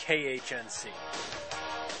Rockies, KHNC.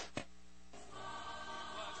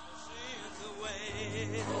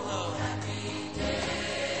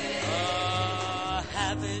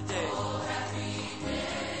 Happy day.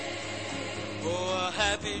 Oh, a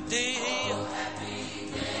happy day.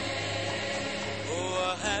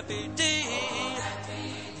 Oh, a happy day.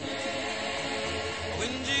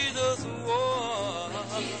 When Jesus was.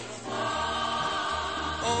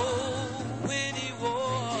 Oh, when he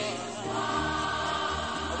was.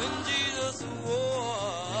 When Jesus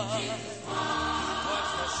was.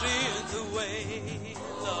 Washed my sins away,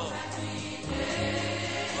 Lord.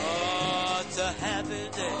 Oh, it's a happy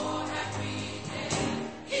day.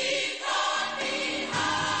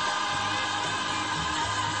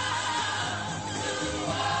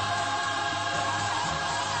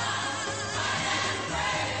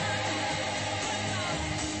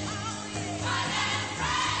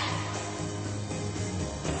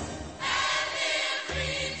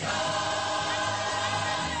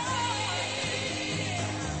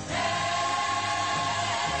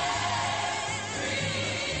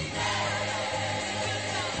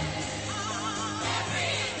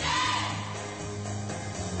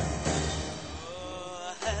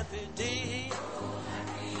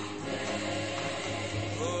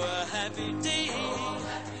 happy day.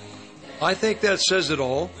 I think that says it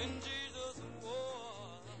all.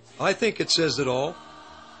 I think it says it all.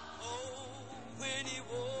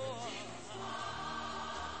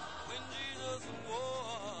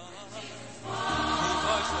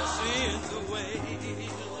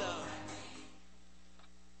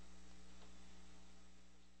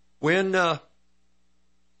 When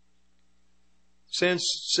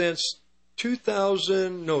since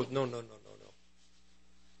 2000, no.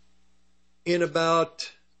 In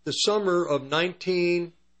about the summer of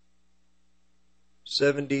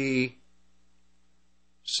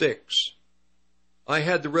 1976, I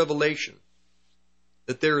had the revelation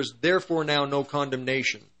that there is therefore now no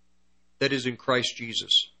condemnation that is in Christ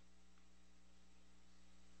Jesus.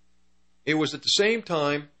 It was at the same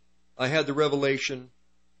time I had the revelation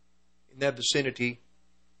in that vicinity,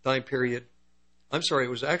 time period. I'm sorry, it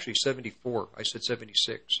was actually 74. I said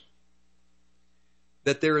 76.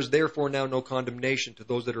 That there is therefore now no condemnation to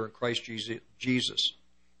those that are in Christ Jesus.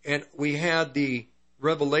 And we had the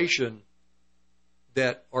revelation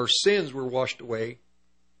that our sins were washed away.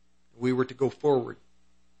 We were to go forward.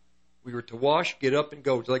 We were to wash, get up, and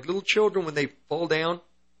go. It's like little children, when they fall down,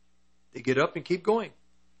 they get up and keep going.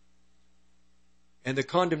 And the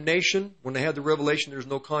condemnation, when I had the revelation there's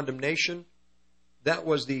no condemnation, that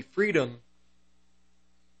was the freedom,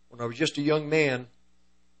 when I was just a young man,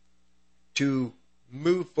 to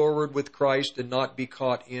move forward with Christ and not be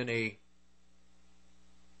caught in a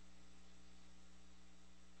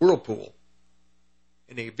whirlpool,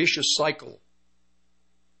 in a vicious cycle.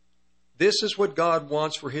 This is what God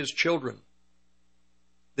wants for His children,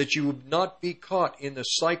 that you would not be caught in the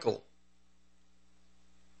cycle.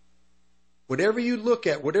 Whatever you look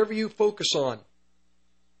at, whatever you focus on,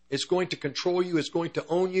 it's going to control you, it's going to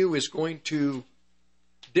own you, it's going to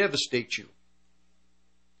devastate you.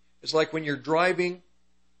 It's like when you're driving,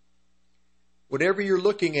 whatever you're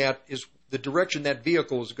looking at is the direction that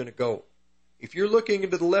vehicle is going to go. If you're looking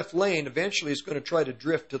into the left lane, eventually it's going to try to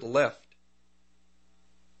drift to the left.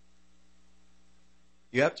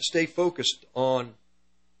 You have to stay focused on,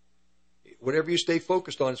 whatever you stay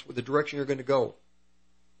focused on is the direction you're going to go.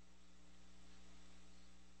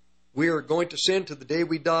 We are going to sin to the day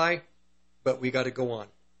we die, but we got to go on.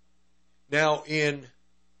 Now in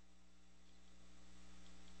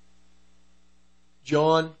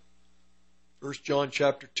John, 1 John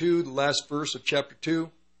chapter 2, the last verse of chapter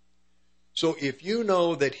 2. So if you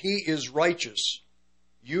know that He is righteous,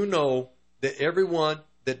 you know that everyone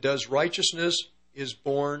that does righteousness is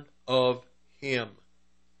born of Him.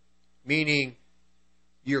 Meaning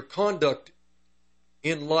your conduct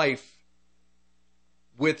in life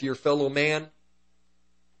with your fellow man,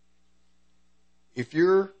 if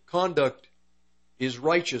your conduct is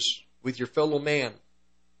righteous with your fellow man,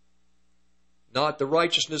 not the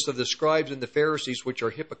righteousness of the scribes and the Pharisees, which are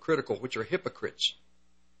hypocritical, which are hypocrites,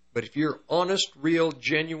 but if you're honest, real,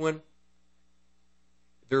 genuine,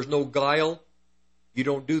 there's no guile, you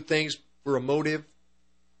don't do things for a motive,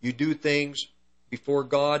 you do things before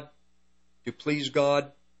God, to please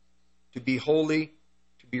God, to be holy,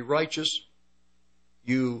 to be righteous,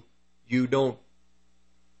 you're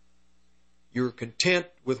content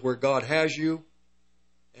with where God has you,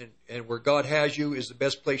 and where God has you is the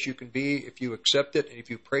best place you can be if you accept it and if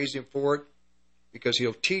you praise Him for it, because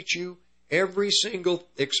He'll teach you. Every single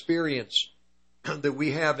experience that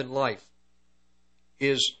we have in life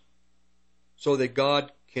is so that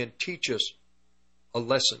God can teach us a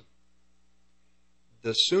lesson.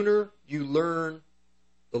 The sooner you learn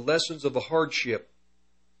the lessons of a hardship,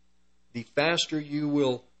 the faster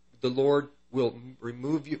the Lord will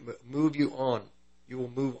move you on. You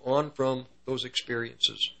will move on from those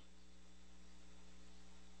experiences.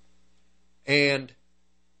 And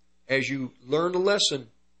as you learn a lesson,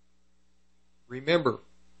 remember,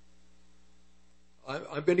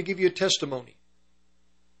 I'm going to give you a testimony.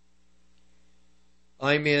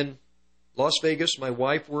 I'm in Las Vegas. My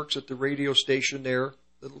wife works at the radio station there,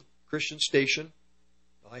 little Christian station.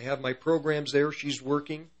 I have my programs there. She's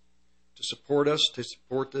working to support us, to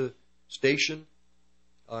support the station.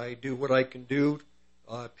 I do what I can do,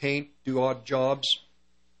 paint, do odd jobs.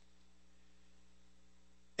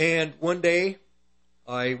 And one day,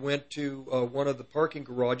 I went to one of the parking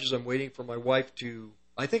garages. I'm waiting for my wife to,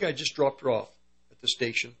 I think I just dropped her off at the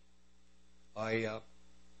station. I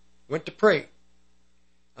went to pray.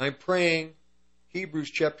 I'm praying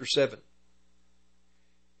Hebrews chapter 7.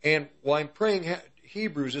 And while I'm praying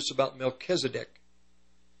Hebrews, it's about Melchizedek.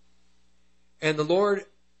 And the Lord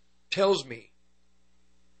tells me,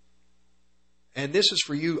 and this is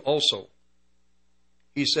for you also,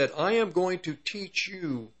 He said, I am going to teach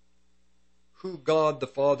you who God the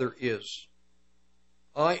Father is.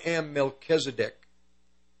 I am Melchizedek.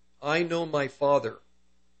 I know my Father.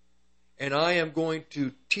 And I am going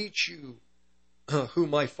to teach you who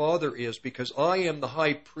my Father is, because I am the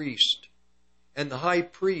high priest. And the high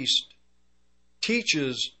priest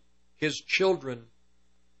teaches his children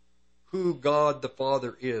who God the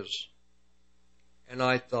Father is. And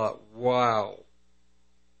I thought, wow.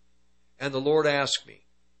 And the Lord asked me,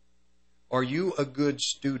 are you a good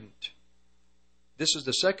student? This is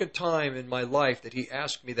the second time in my life that he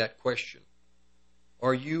asked me that question.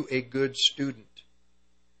 Are you a good student?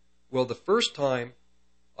 Well, the first time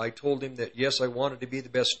I told him that, yes, I wanted to be the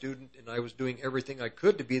best student, and I was doing everything I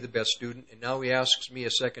could to be the best student. And now he asks me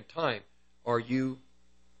a second time, are you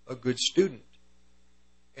a good student?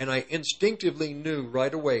 And I instinctively knew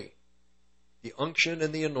right away the unction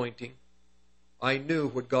and the anointing. I knew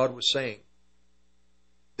what God was saying,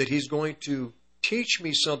 that he's going to teach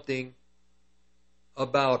me something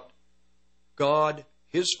about God,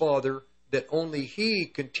 his Father, that only he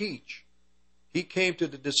can teach. He came to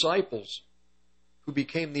the disciples who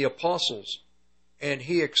became the apostles, and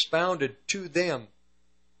he expounded to them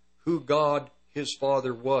who God, his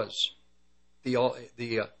Father, was.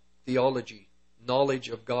 The theology, knowledge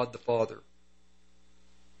of God the Father.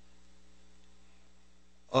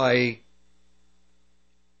 I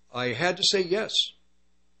had to say yes.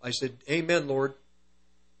 I said, amen, Lord,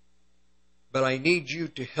 but I need you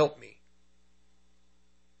to help me.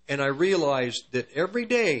 And I realized that every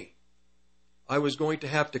day I was going to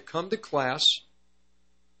have to come to class,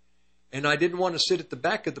 and I didn't want to sit at the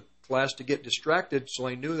back of the class to get distracted, so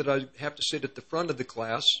I knew that I'd have to sit at the front of the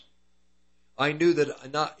class. I knew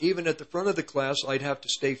that not even at the front of the class I'd have to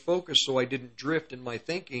stay focused so I didn't drift in my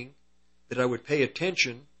thinking, that I would pay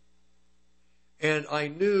attention. And I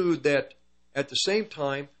knew that at the same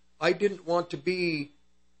time, I didn't want to be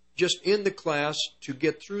just in the class to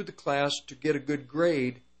get through the class to get a good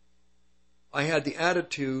grade. I had the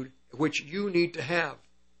attitude which you need to have.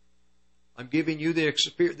 I'm giving you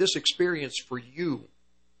this experience for you,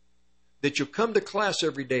 that you come to class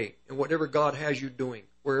every day, and whatever God has you doing,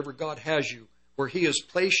 wherever God has you, where he has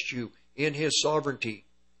placed you in his sovereignty.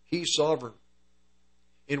 He's sovereign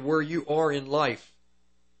in where you are in life.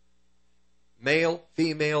 Male,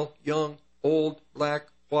 female, young, old, black,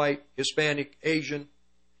 white, Hispanic, Asian,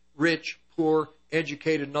 rich, poor,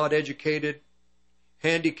 educated, not educated,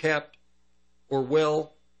 handicapped, or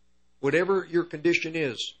well, whatever your condition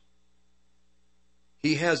is,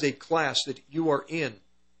 he has a class that you are in.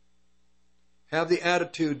 Have the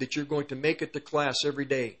attitude that you're going to make it to class every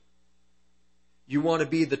day. You want to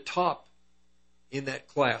be the top in that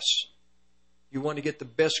class. You want to get the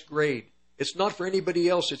best grade. It's not for anybody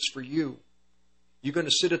else, it's for you. You're going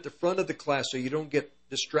to sit at the front of the class so you don't get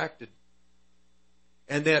distracted.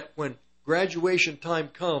 And that when graduation time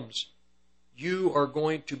comes, you are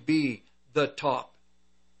going to be the top.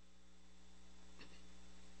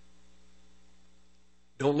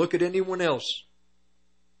 Don't look at anyone else.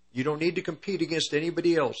 You don't need to compete against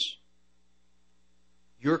anybody else.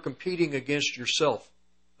 You're competing against yourself,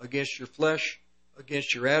 against your flesh,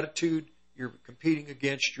 against your attitude. You're competing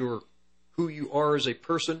against who you are as a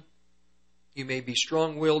person. You may be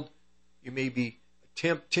strong-willed. You may be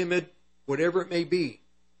timid, whatever it may be.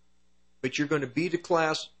 But you're going to be to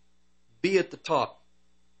class, be at the top,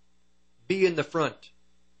 be in the front.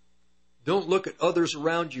 Don't look at others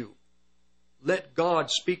around you. Let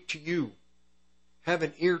God speak to you. Have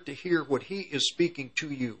an ear to hear what he is speaking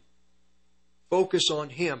to you. Focus on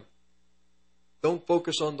him. Don't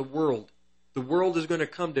focus on the world. The world is going to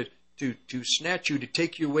come to snatch you, to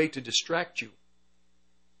take you away, to distract you.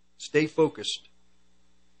 Stay focused.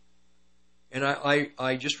 And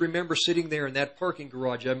I just remember sitting there in that parking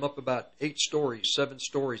garage. I'm up about 7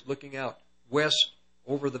 stories, looking out west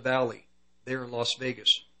over the valley there in Las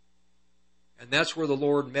Vegas. And that's where the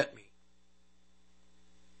Lord met me.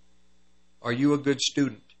 Are you a good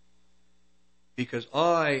student? Because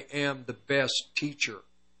I am the best teacher.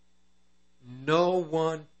 No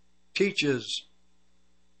one teaches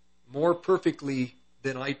more perfectly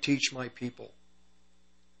than I teach my people.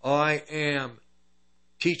 I am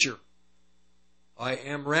teacher. I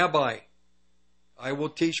am rabbi. I will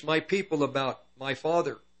teach my people about my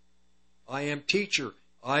Father. I am teacher.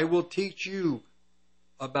 I will teach you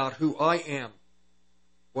about who I am,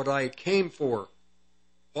 what I came for,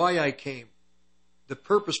 why I came, the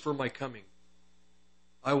purpose for my coming.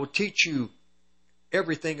 I will teach you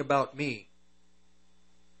everything about me.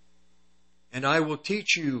 And I will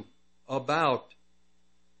teach you about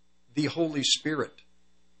the Holy Spirit.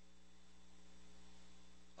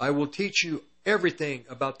 I will teach you everything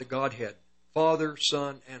about the Godhead, Father,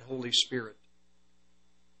 Son, and Holy Spirit.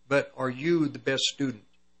 but are you the best student?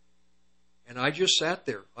 And I just sat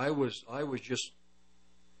there. I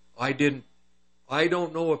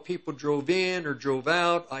don't know if people drove in or drove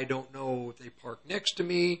out. I don't know if they parked next to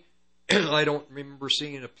me. I don't remember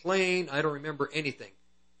seeing a plane. I don't remember anything.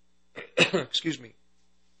 Excuse me.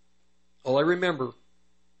 All I remember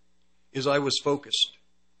is I was focused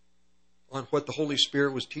on what the Holy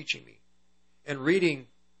Spirit was teaching me. And reading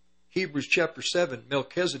Hebrews chapter 7,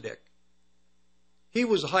 Melchizedek, he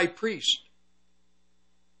was a high priest.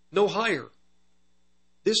 No higher.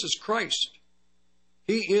 This is Christ.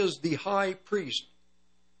 He is the high priest.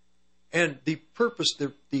 And the purpose,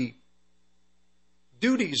 the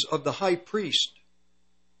duties of the high priest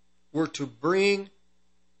were to bring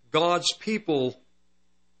God's people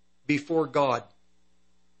before God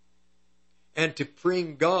and to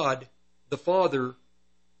bring God the Father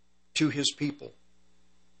to His people.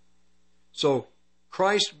 So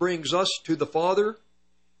Christ brings us to the Father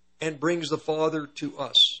and brings the Father to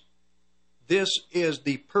us. This is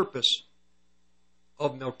the purpose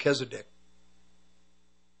of Melchizedek.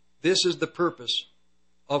 This is the purpose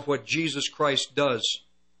of what Jesus Christ does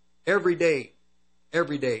every day,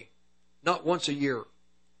 not once a year.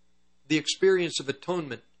 The experience of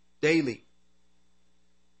atonement daily.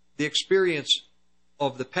 The experience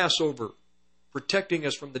of the Passover, protecting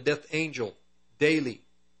us from the death angel daily.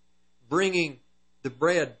 Bringing the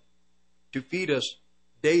bread to feed us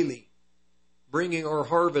daily. Bringing our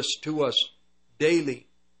harvest to us daily.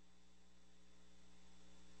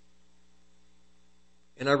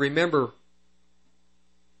 And I remember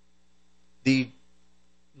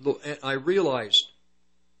I realized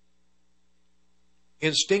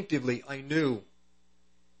instinctively, I knew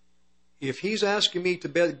if He's asking me to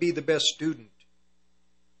be the best student,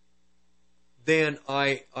 then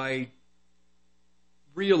I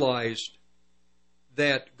realized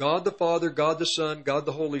that God the Father, God the Son, God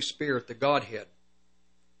the Holy Spirit, the Godhead,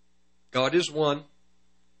 God is one,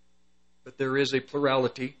 but there is a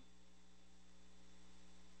plurality.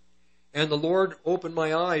 And the Lord opened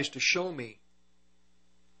my eyes to show me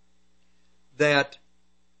that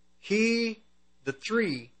He, the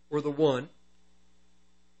three, or the one,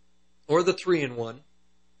 or the three in one,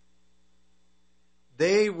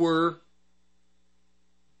 there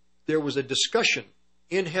was a discussion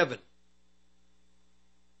in heaven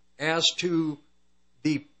as to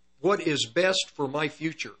what is best for my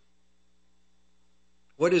future.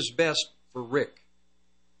 What is best for Rick?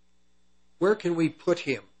 Where can we put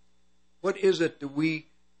him? What is it that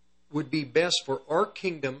would be best for our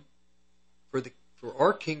kingdom,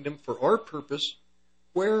 for our purpose?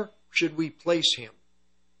 Where should we place him?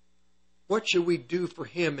 What should we do for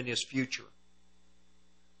him in his future?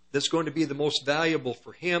 That's going to be the most valuable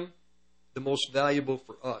for him, the most valuable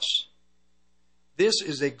for us. This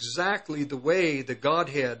is exactly the way the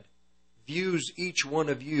Godhead views each one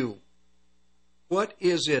of you. What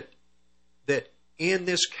is it that in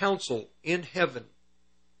this council in heaven,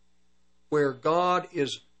 where God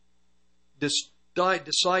is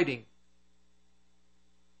deciding,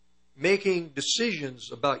 making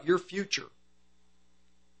decisions about your future,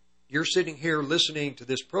 you're sitting here listening to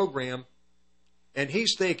this program, and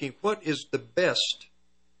He's thinking, what is the best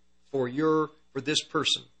for this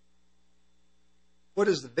person? What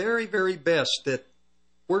is the very, very best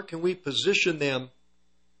where can we position them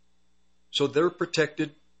so they're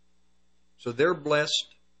protected, so they're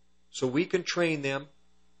blessed, so we can train them,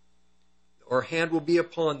 our hand will be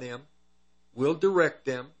upon them, we'll direct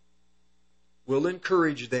them, we'll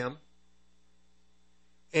encourage them,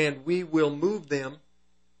 and we will move them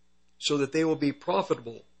so that they will be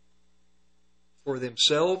profitable for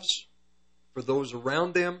themselves, for those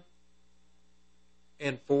around them,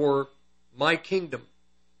 and for my kingdom.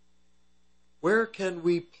 Where can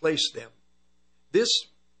we place them? This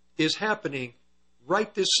is happening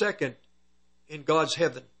right this second in God's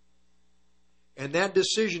heaven. And that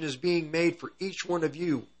decision is being made for each one of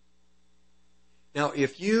you. Now,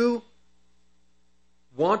 if you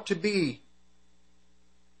want to be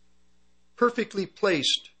perfectly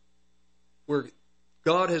placed where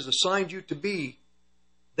God has assigned you to be,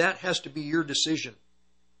 that has to be your decision.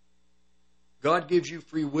 God gives you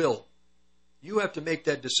free will. You have to make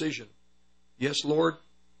that decision. Yes, Lord,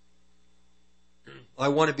 I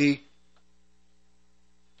want to be.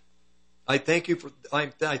 I thank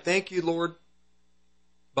you, Lord,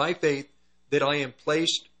 by faith, that I am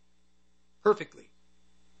placed perfectly.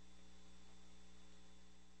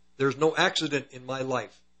 There's no accident in my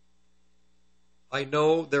life. I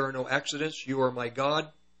know there are no accidents. You are my God.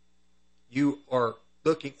 You are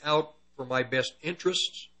looking out for my best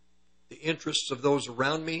interests, the interests of those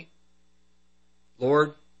around me.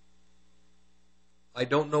 Lord, I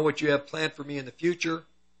don't know what you have planned for me in the future,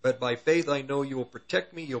 but by faith I know you will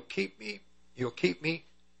protect me, you'll keep me,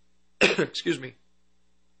 excuse me.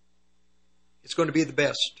 It's going to be the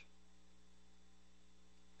best.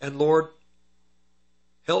 And Lord,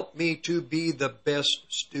 help me to be the best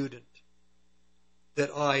student, that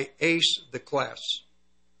I ace the class.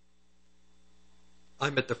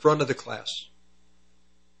 I'm at the front of the class.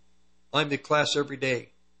 I'm the class every day.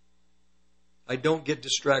 I don't get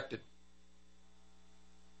distracted.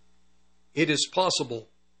 It is possible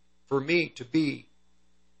for me to be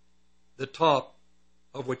the top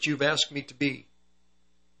of what you've asked me to be.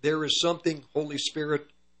 There is something, Holy Spirit,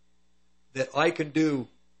 that I can do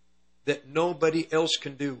that nobody else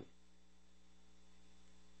can do.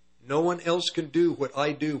 No one else can do what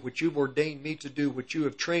I do, what you've ordained me to do, what you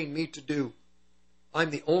have trained me to do. I'm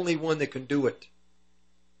the only one that can do it.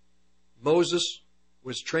 Moses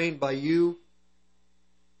was trained by you.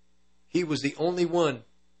 He was the only one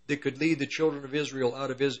that could lead the children of Israel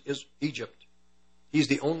out of Egypt. He's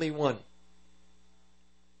the only one.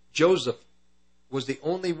 Joseph was the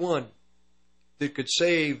only one that could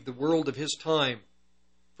save the world of his time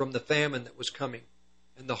from the famine that was coming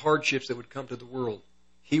and the hardships that would come to the world.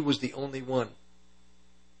 He was the only one.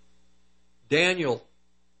 Daniel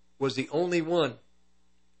was the only one.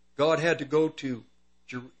 God had to go to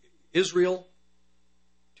Israel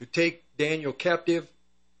to take Daniel captive,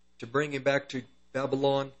 to bring him back to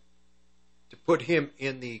Babylon, to put him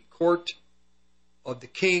in the court of the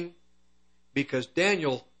king, because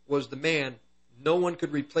Daniel was the man. No one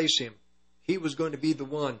could replace him. He was going to be the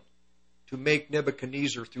one to make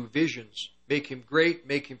Nebuchadnezzar, through visions, make him great,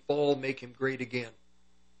 make him fall, make him great again.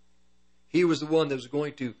 He was the one that was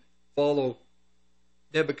going to follow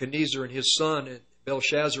Nebuchadnezzar and his son and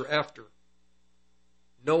Belshazzar after.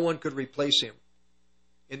 No one could replace him.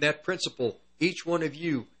 In that principle, each one of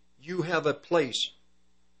you, you have a place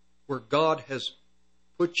where God has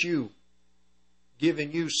put you,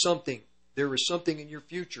 given you something. There is something in your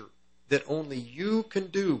future that only you can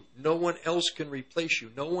do. No one else can replace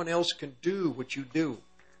you. No one else can do what you do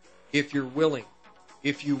if you're willing.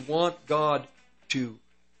 If you want God to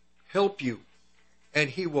help you, and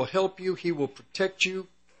He will help you, He will protect you,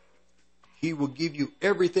 He will give you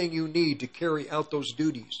everything you need to carry out those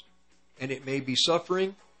duties. And it may be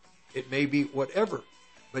suffering, it may be whatever,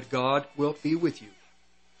 but God will be with you.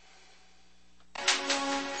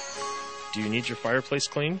 Do you need your fireplace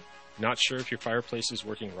cleaned? Not sure if your fireplace is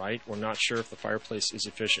working right, or not sure if the fireplace is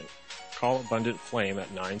efficient? Call Abundant Flame at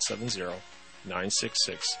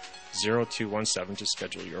 970-966-0217 to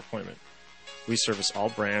schedule your appointment. We service all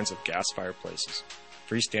brands of gas fireplaces,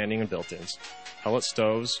 freestanding and built-ins, pellet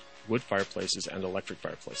stoves, wood fireplaces, and electric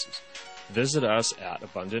fireplaces. Visit us at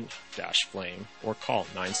Abundant-Flame or call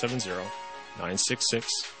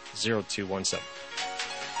 970-966-0217.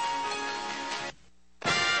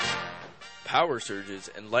 Power surges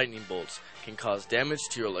and lightning bolts can cause damage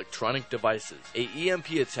to your electronic devices. A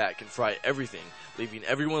EMP attack can fry everything, leaving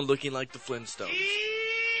everyone looking like the Flintstones.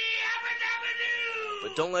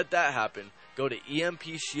 But don't let that happen. Go to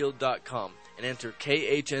EMPShield.com and enter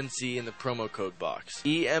KHNC in the promo code box.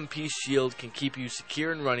 EMP Shield can keep you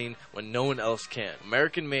secure and running when no one else can.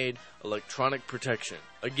 American-made electronic protection.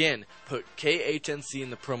 Again, put KHNC in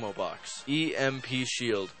the promo box.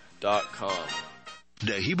 EMPShield.com.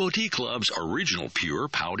 Dehibo Tea Club's original pure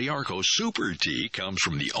Pau d'Arco Super Tea comes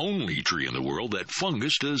from the only tree in the world that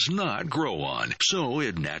fungus does not grow on. So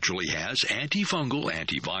it naturally has antifungal,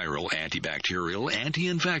 antiviral, antibacterial,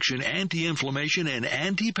 anti-infection, anti-inflammation, and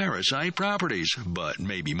anti-parasite properties. But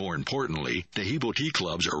maybe more importantly, Dehibo Tea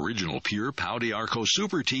Club's original pure Pau d'Arco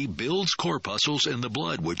Super Tea builds corpuscles in the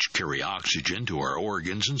blood which carry oxygen to our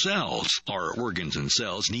organs and cells. Our organs and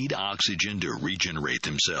cells need oxygen to regenerate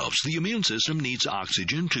themselves. The immune system needs oxygen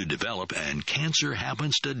to develop, and cancer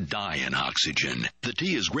happens to die in oxygen. The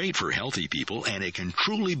tea is great for healthy people, and it can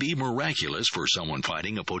truly be miraculous for someone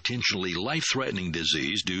fighting a potentially life-threatening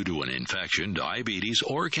disease due to an infection, diabetes,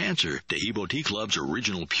 or cancer. Dehibo Tea Club's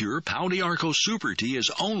original pure Pau d'Arco Super Tea is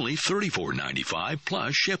only $34.95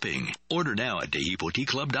 plus shipping. Order now at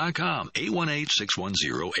DehiboTeaClub.com,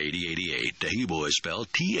 818-610-8088. Dehibo is spelled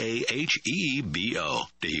T-A-H-E-B-O.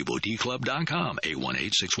 DehiboTeaClub.com,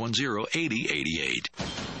 818-610-8088.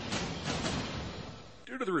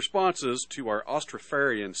 Due to the responses to our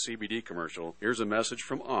Austrofarian CBD commercial, here's a message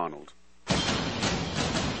from Arnold.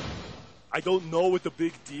 I don't know what the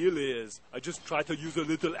big deal is. I just try to use a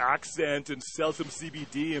little accent and sell some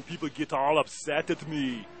CBD and people get all upset at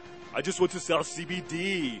me. I just want to sell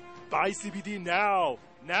CBD. Buy CBD now.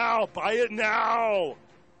 Now. Buy it now.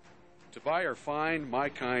 To buy or find My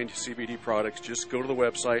Kind CBD products, just go to the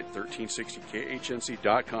website,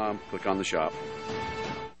 1360khnc.com, click on the shop.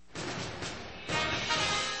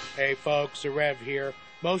 Hey folks, the Rev here.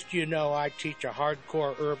 Most of you know I teach a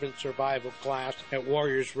hardcore urban survival class at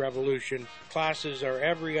Warriors Revolution. Classes are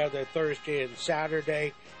every other Thursday and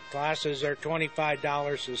Saturday. Classes are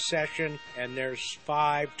 $25 a session, and there's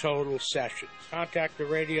 5 total sessions. Contact the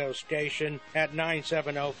radio station at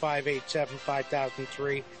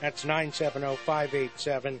 970-587-5003. That's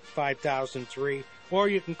 970-587-5003. Or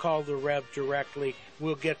you can call the Rev directly.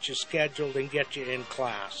 We'll get you scheduled and get you in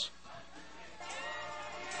class.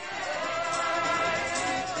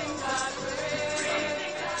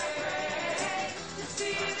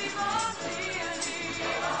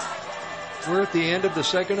 We're at the end of the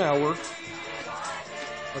second hour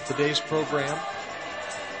of today's program,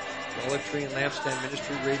 Olive Tree and Lampstand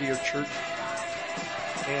Ministry Radio Church.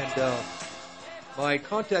 And my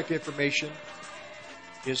contact information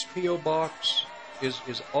is P.O. Box,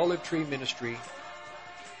 is Olive Tree Ministry,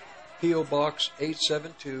 P.O. Box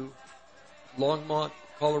 872, Longmont,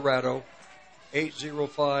 Colorado,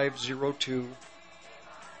 80502.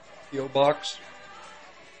 P.O. Box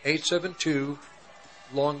 872,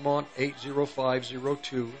 Longmont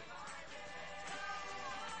 80502.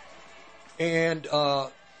 And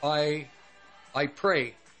I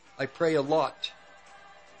pray a lot,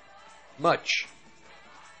 much,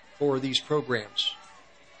 for these programs.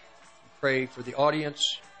 I pray for the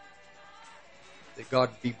audience, that God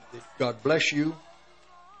bless you,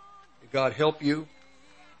 that God help you,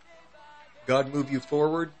 God move you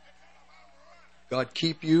forward, God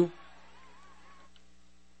keep you,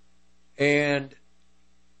 and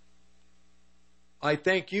I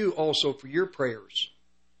thank you also for your prayers.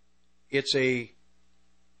 It's a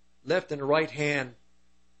left and right hand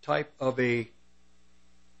type of it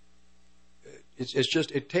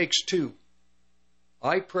takes two.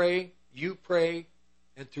 I pray, you pray,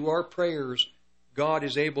 and through our prayers, God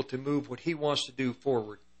is able to move what He wants to do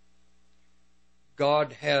forward.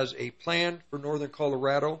 God has a plan for Northern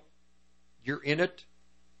Colorado. You're in it,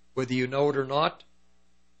 whether you know it or not,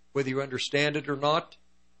 whether you understand it or not,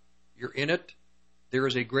 you're in it. There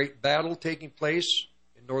is a great battle taking place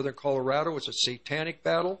in Northern Colorado. It's a satanic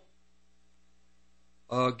battle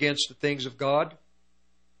against the things of God,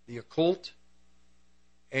 the occult,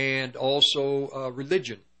 and also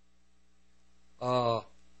religion. One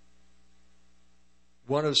of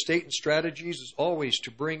the stated strategies is always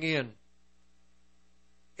to bring in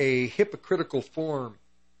a hypocritical form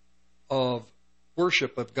of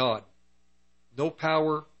worship of God. No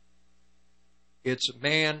power. It's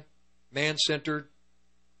man-centered,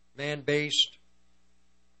 man-based,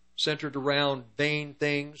 centered around vain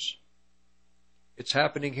things. It's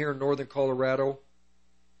happening here in Northern Colorado,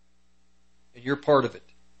 and you're part of it.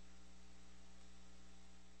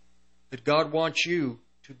 That God wants you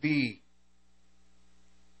to be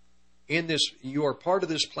in this, you are part of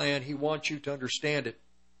this plan. He wants you to understand it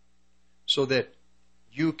so that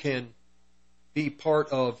you can be part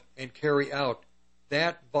of and carry out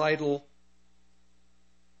that vital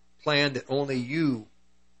plan that only you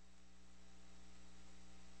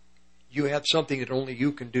have something that only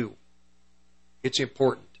you can do. It's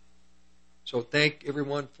important. So thank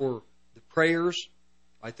everyone for the prayers.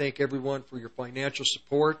 I thank everyone for your financial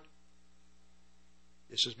support.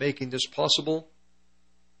 This is making this possible.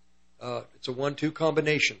 It's a 1-2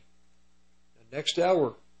 combination. The next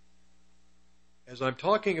hour, as I'm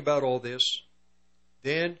talking about all this,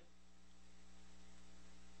 then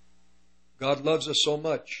God loves us so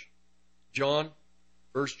much. 1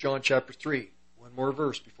 John chapter 3. One more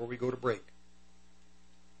verse before we go to break.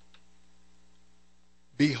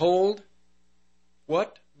 Behold,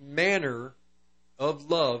 what manner of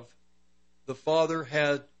love the Father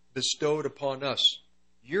had bestowed upon us.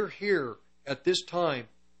 You're here at this time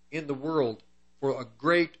in the world for a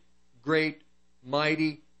great, great,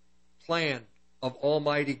 mighty plan of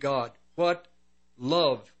Almighty God. What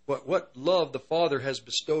love, what love the Father has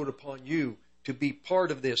bestowed upon you to be part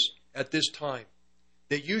of this at this time.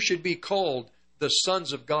 That you should be called the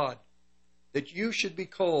sons of God. That you should be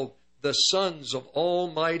called the sons of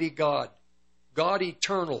Almighty God. God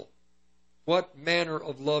eternal. What manner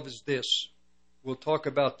of love is this? We'll talk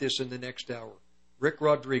about this in the next hour. Rick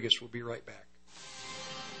Rodriguez will be right back.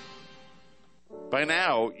 By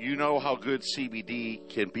now, you know how good CBD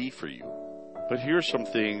can be for you. But here's some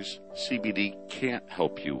things CBD can't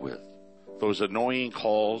help you with. Those annoying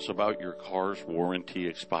calls about your car's warranty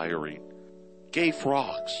expiring, gay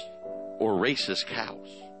frogs, or racist cows,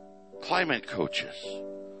 climate coaches,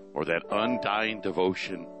 or that undying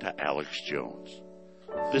devotion to Alex Jones.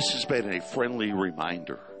 This has been a friendly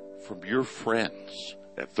reminder from your friends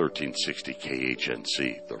at 1360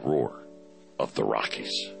 KHNC, the roar of the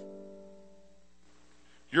Rockies.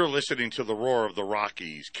 You're listening to the Roar of the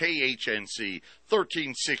Rockies, KHNC,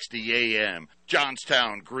 1360 AM,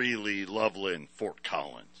 Johnstown, Greeley, Loveland, Fort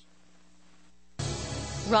Collins.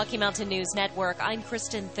 Rocky Mountain News Network, I'm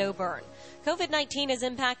Kristen Thoburn. COVID-19 is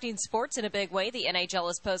impacting sports in a big way. The NHL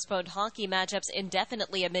has postponed hockey matchups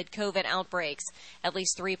indefinitely amid COVID outbreaks. At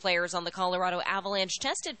least 3 players on the Colorado Avalanche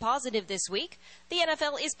tested positive this week. The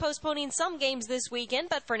NFL is postponing some games this weekend,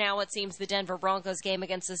 but for now it seems the Denver Broncos game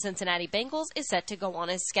against the Cincinnati Bengals is set to go on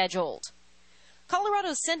as scheduled.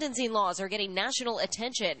 Colorado's sentencing laws are getting national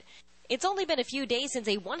attention. It's only been a few days since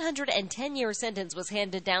a 110-year sentence was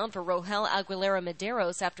handed down for Rogelio Aguilera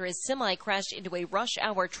Medeiros after his semi crashed into a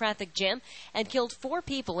rush-hour traffic jam and killed 4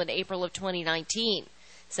 people in April of 2019.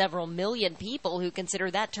 Several million people who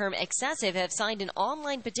consider that term excessive have signed an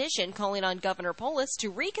online petition calling on Governor Polis to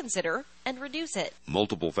reconsider and reduce it.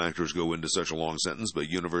 Multiple factors go into such a long sentence, but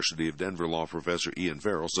University of Denver law professor Ian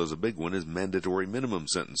Farrell says a big one is mandatory minimum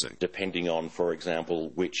sentencing. Depending on, for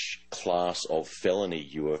example, which class of felony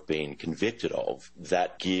you have been convicted of,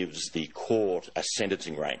 that gives the court a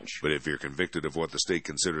sentencing range. But if you're convicted of what the state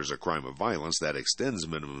considers a crime of violence, that extends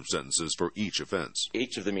minimum sentences for each offense.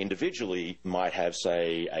 Each of them individually might have,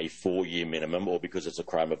 say, a 4-year minimum, or because it's a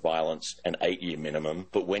crime of violence, an 8-year minimum.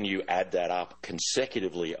 But when you add that up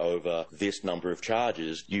consecutively over this number of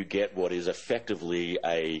charges, you get what is effectively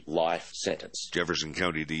a life sentence. Jefferson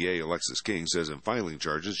County DA Alexis King says in filing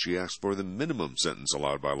charges, she asked for the minimum sentence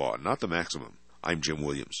allowed by law, not the maximum. I'm Jim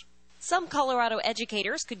Williams. Some Colorado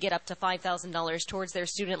educators could get up to $5,000 towards their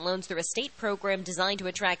student loans through a state program designed to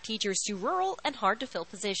attract teachers to rural and hard-to-fill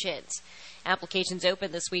positions. Applications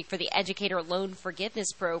open this week for the Educator Loan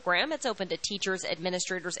Forgiveness Program. It's open to teachers,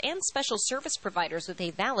 administrators, and special service providers with a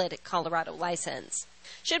valid Colorado license.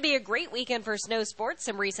 Should be a great weekend for snow sports.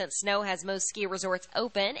 Some recent snow has most ski resorts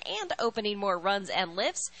open and opening more runs and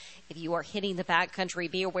lifts. If you are hitting the backcountry,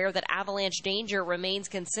 be aware that avalanche danger remains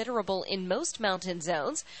considerable in most mountain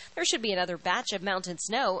zones. There should be another batch of mountain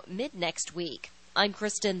snow mid-next week. I'm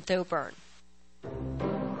Kristen Thoburn.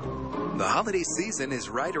 The holiday season is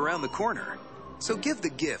right around the corner. So give the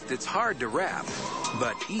gift that's hard to wrap,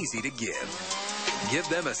 but easy to give. Give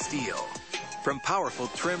them a Stihl. From powerful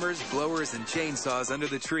trimmers, blowers, and chainsaws under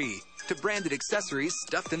the tree to branded accessories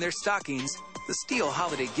stuffed in their stockings, the Stihl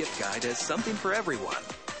Holiday Gift Guide has something for everyone.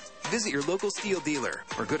 Visit your local Stihl dealer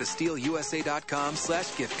or go to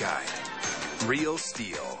stihlusa.com/gift guide. Real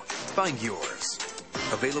Stihl. Find yours.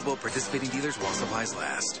 Available at participating dealers while supplies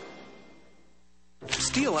last.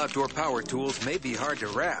 Stihl outdoor power tools may be hard to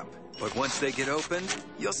wrap, but once they get opened,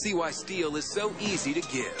 you'll see why Stihl is so easy to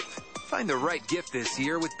give. Find the right gift this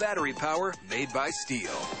year with battery power made by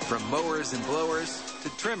Stihl. From mowers and blowers to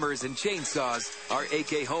trimmers and chainsaws, our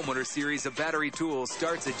AK Homeowner series of battery tools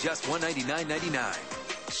starts at just $199.99.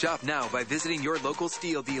 Shop now by visiting your local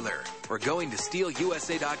Stihl dealer or going to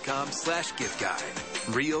stihlusa.com/gift guide.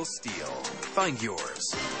 Real Stihl. Find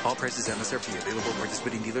yours. All prices MSRP available at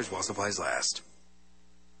participating dealers while supplies last.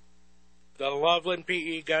 The Loveland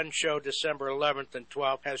PE Gun Show, December 11th and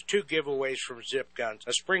 12th, has 2 giveaways from Zip Guns.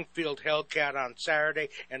 A Springfield Hellcat on Saturday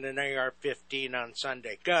and an AR-15 on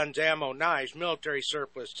Sunday. Guns, ammo, knives, military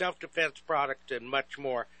surplus, self-defense product, and much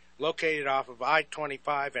more. Located off of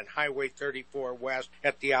I-25 and Highway 34 West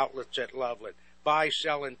at the outlets at Loveland. Buy,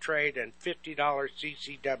 sell, and trade, and $50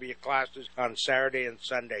 CCW classes on Saturday and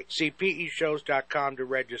Sunday. See PEShows.com to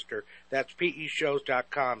register. That's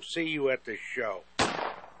PEShows.com. See you at the show.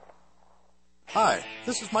 Hi,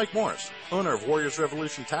 this is Mike Morris, owner of Warriors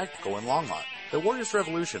Revolution Tactical in Longmont. At Warriors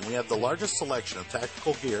Revolution, we have the largest selection of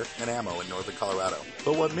tactical gear and ammo in northern Colorado.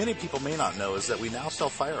 But what many people may not know is that we now sell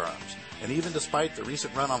firearms. And even despite the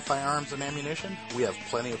recent run on firearms and ammunition, we have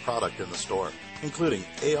plenty of product in the store, including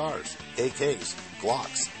ARs, AKs,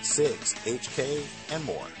 Glocks, SIGs, HK, and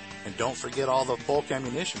more. And don't forget all the bulk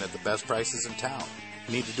ammunition at the best prices in town.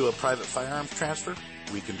 Need to do a private firearms transfer?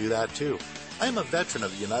 We can do that too. I am a veteran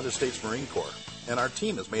of the United States Marine Corps, and our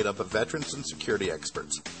team is made up of veterans and security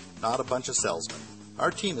experts, not a bunch of salesmen.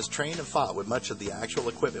 Our team is trained and fought with much of the actual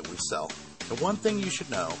equipment we sell. And one thing you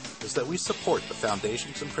should know is that we support the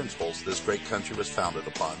foundations and principles this great country was founded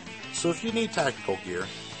upon. So if you need tactical gear,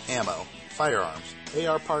 ammo, firearms,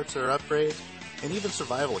 AR parts or upgrades, and even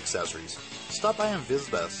survival accessories, stop by and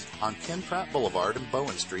visit us on Ken Pratt Boulevard and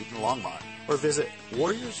Bowen Street in Longmont, or visit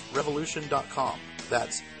warriorsrevolution.com.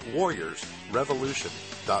 That's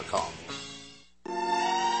warriorsrevolution.com.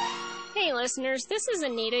 Hey, listeners, this is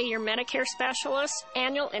Anita, your Medicare specialist.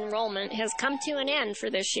 Annual enrollment has come to an end for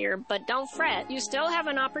this year, but don't fret. You still have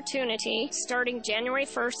an opportunity starting January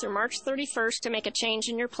 1st through March 31st to make a change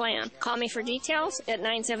in your plan. Call me for details at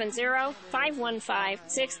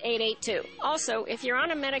 970-515-6882. Also, if you're on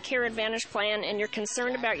a Medicare Advantage plan and you're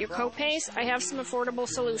concerned about your copays, I have some affordable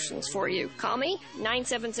solutions for you. Call me,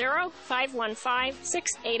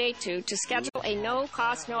 970-515-6882 to schedule a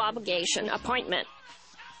no-cost, no-obligation appointment.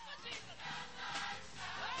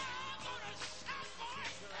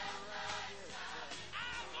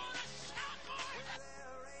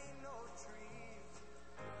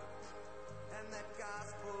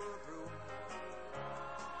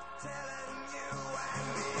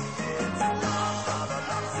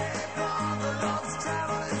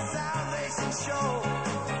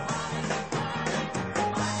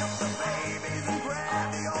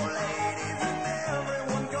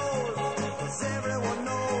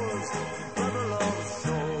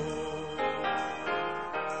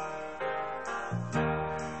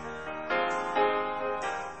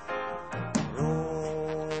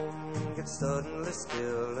 Suddenly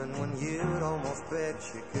still, and when you'd almost bet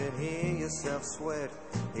you could hear yourself sweat,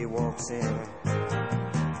 he walks in.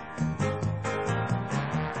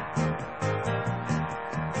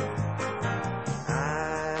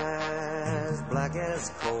 Eyes black as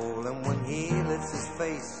coal, and when he lifts his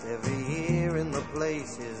face, every ear in the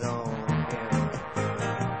place is on him.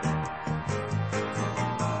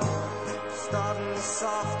 Starting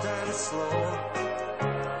soft and slow,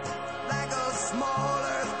 like a small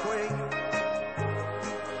earthquake.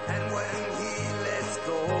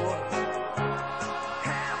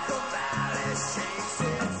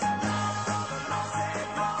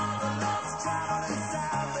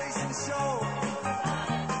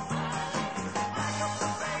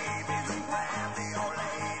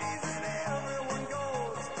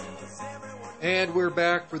 And we're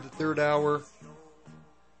back for the third hour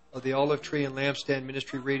of the Olive Tree and Lampstand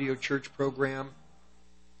Ministry Radio Church program.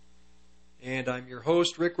 And I'm your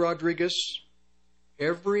host, Rick Rodriguez.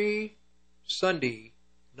 Every Sunday,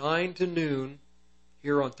 9 to noon,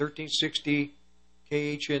 here on 1360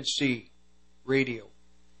 KHNC Radio.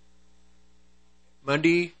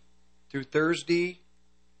 Monday through Thursday,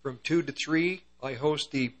 from 2 to 3, I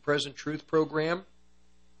host the Present Truth program.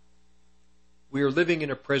 We are living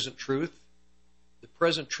in a present truth. The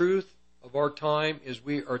present truth of our time is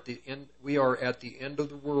we are at the end of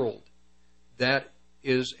the world. That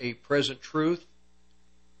is a present truth.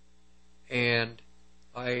 And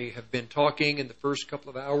I have been talking in the first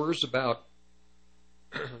couple of hours about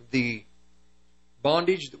the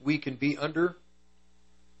bondage that we can be under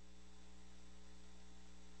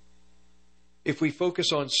if we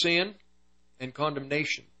focus on sin and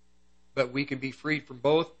condemnation. But we can be freed from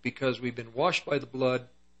both because we've been washed by the blood.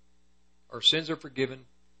 Our sins are forgiven.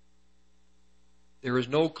 There is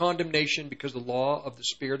no condemnation because the law of the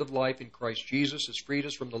Spirit of life in Christ Jesus has freed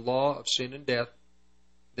us from the law of sin and death.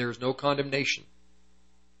 There is no condemnation.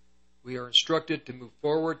 We are instructed to move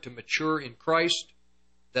forward, to mature in Christ.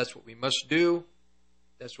 That's what we must do.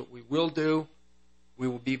 That's what we will do. We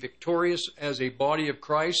will be victorious as a body of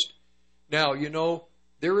Christ. Now, you know,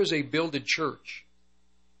 there is a builded church.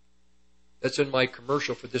 That's in my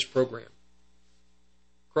commercial for this program.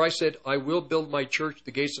 Christ said, I will build my church,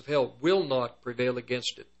 the gates of hell will not prevail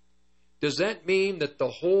against it. Does that mean that the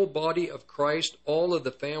whole body of Christ, all of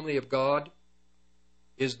the family of God,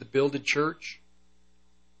 is the builded church?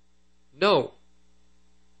 No.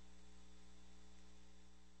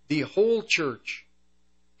 The whole church.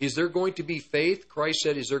 Is there going to be faith? Christ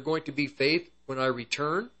said, is there going to be faith when I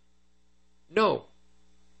return? No.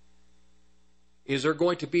 Is there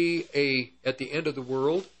going to be at the end of the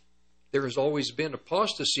world? There has always been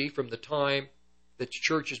apostasy from the time that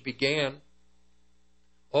churches began.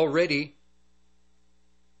 Already,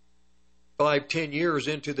 5-10 years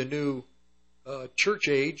into the new church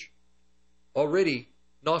age, already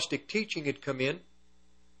Gnostic teaching had come in.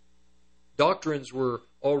 Doctrines were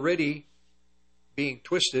already being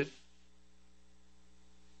twisted.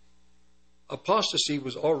 Apostasy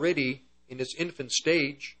was already in its infant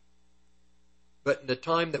stage. But in the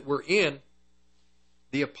time that we're in,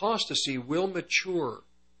 the apostasy will mature,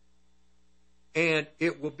 and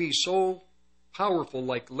it will be so powerful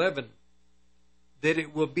like leaven that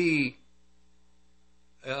it will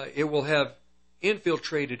have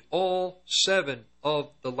infiltrated all 7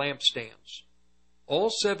 of the lampstands. All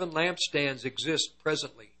 7 lampstands exist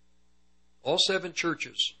presently. All 7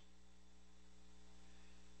 churches.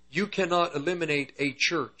 You cannot eliminate a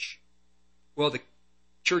church. Well, the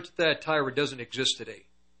church at Thyatira doesn't exist today.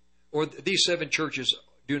 Or these 7 churches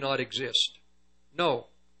do not exist. No.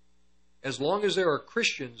 as long as there are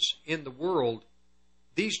Christians in the world,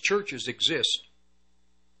 these churches exist.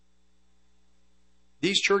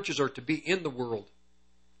 These churches are to be in the world,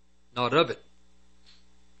 not of it.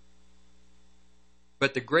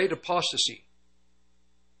 But the great apostasy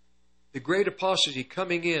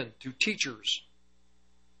coming in to teachers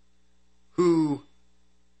who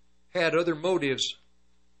had other motives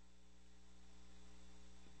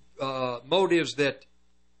that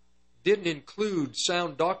didn't include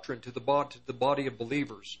sound doctrine to the body of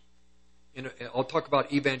believers. I'll talk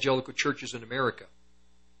about evangelical churches in America.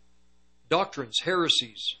 Doctrines,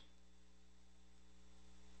 heresies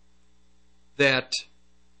that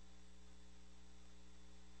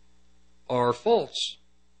are false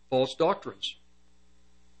doctrines.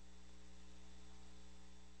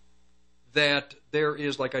 That there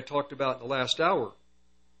is, like I talked about in the last hour,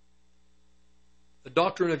 the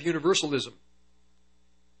doctrine of universalism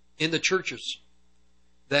in the churches,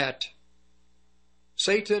 that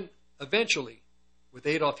Satan eventually, with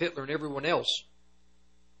Adolf Hitler and everyone else,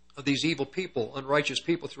 of these evil people, unrighteous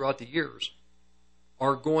people throughout the years,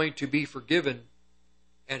 are going to be forgiven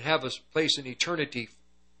and have a place in eternity.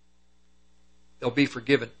 They'll be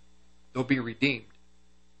forgiven. They'll be redeemed.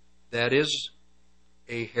 That is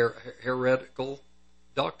a heretical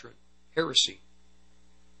doctrine, heresy.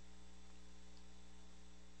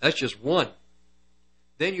 That's just one.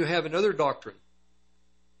 Then you have another doctrine,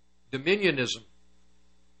 dominionism,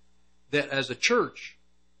 that as a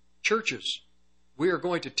churches, we are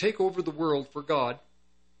going to take over the world for God,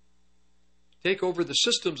 take over the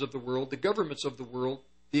systems of the world, the governments of the world,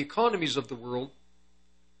 the economies of the world.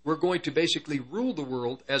 We're going to basically rule the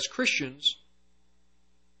world as Christians.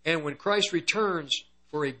 And when Christ returns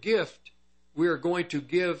for a gift, we are going to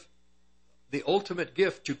give the ultimate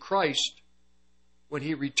gift to Christ. When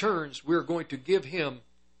He returns, we are going to give Him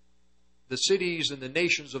the cities and the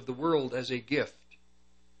nations of the world as a gift.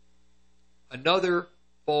 Another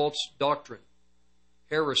false doctrine,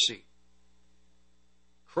 heresy.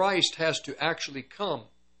 Christ has to actually come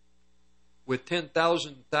with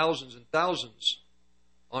 10,000, thousands and thousands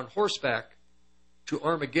on horseback to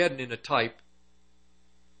Armageddon in a type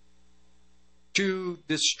to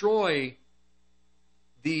destroy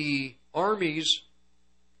the armies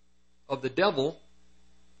of the devil.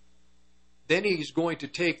 Then He's going to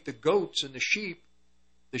take the goats and the sheep.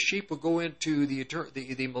 The sheep will go into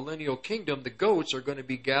the millennial kingdom. The goats are going to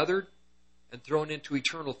be gathered and thrown into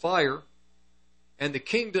eternal fire. And the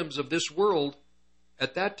kingdoms of this world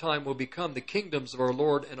at that time will become the kingdoms of our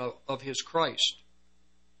Lord and of His Christ.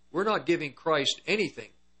 We're not giving Christ anything.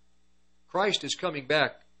 Christ is coming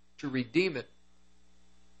back to redeem it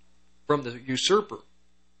from the usurper.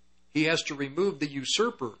 He has to remove the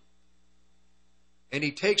usurper. And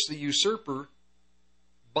He takes the usurper,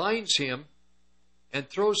 binds him, and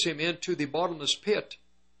throws him into the bottomless pit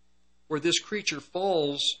where this creature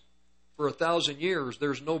falls for 1,000 years.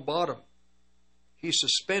 There's no bottom. He's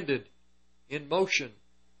suspended in motion,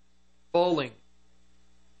 falling,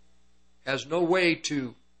 has no way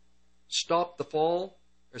to stop the fall,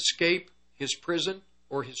 escape his prison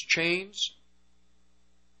or his chains.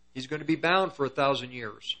 He's going to be bound for 1,000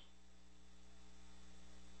 years.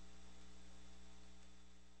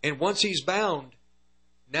 And once he's bound,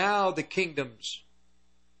 now the kingdoms.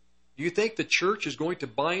 Do you think the church is going to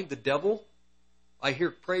bind the devil? I hear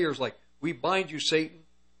prayers like, "We bind you, Satan."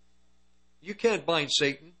 You can't bind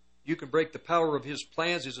Satan. You can break the power of his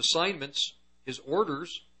plans, his assignments, his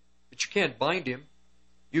orders, but you can't bind him.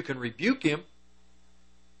 You can rebuke him.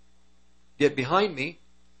 Get behind me.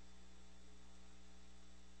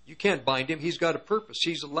 You can't bind him. He's got a purpose.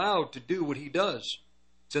 He's allowed to do what he does.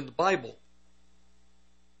 It's in the Bible.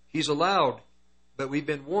 He's allowed, but we've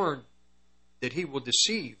been warned that he will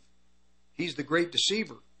deceive. He's the great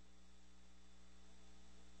deceiver.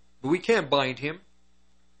 But we can't bind him.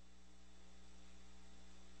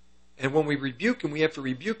 And when we rebuke him, we have to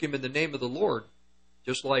rebuke him in the name of the Lord.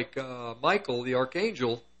 Just like Michael, the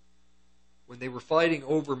archangel, when they were fighting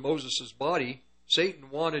over Moses' body, Satan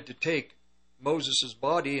wanted to take Moses'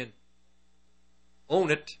 body and own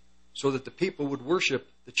it so that the people would worship,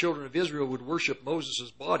 the children of Israel would worship Moses'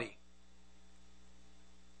 body.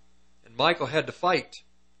 And Michael had to fight.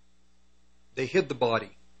 They hid the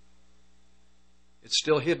body. It's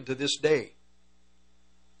still hidden to this day.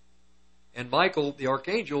 And Michael, the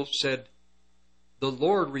archangel, said, "The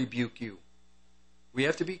Lord rebuke you." We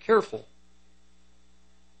have to be careful.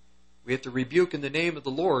 We have to rebuke in the name of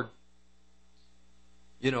the Lord.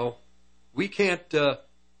 You know, we can't,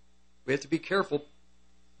 we have to be careful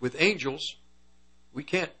with angels. We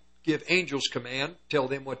can't give angels command, tell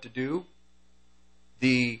them what to do.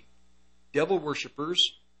 The devil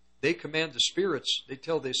worshippers, They command the spirits. They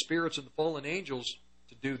tell the spirits and the fallen angels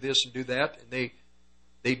to do this and do that, and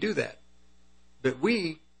they do that. But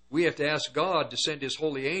we have to ask God to send His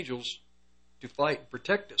holy angels to fight and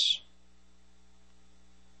protect us.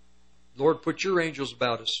 Lord, put your angels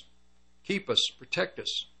about us. Keep us, protect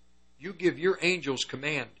us. You give your angels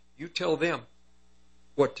command. You tell them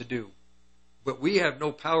what to do. But we have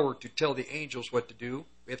no power to tell the angels what to do.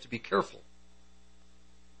 We have to be careful.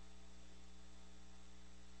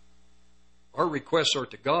 Our requests are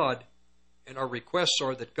to God, and our requests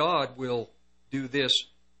are that God will do this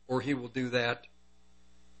or He will do that.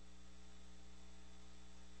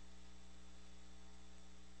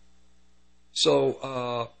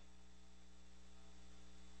 So,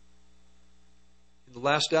 in the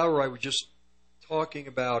last hour I was just talking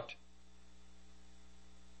about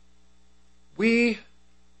we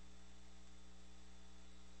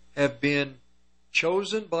have been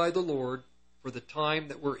chosen by the Lord for the time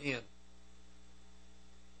that we're in.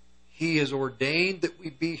 He has ordained that we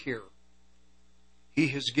be here. He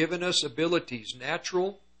has given us abilities,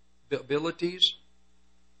 natural abilities,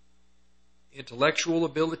 intellectual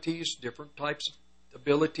abilities, different types of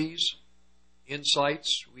abilities,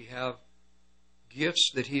 insights. We have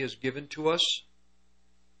gifts that He has given to us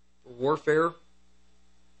for warfare.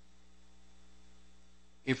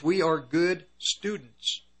 If we are good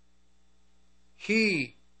students,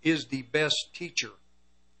 He is the best teacher.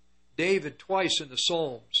 David twice in the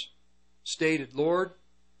Psalms stated, Lord,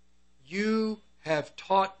 you have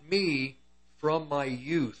taught me from my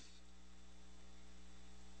youth.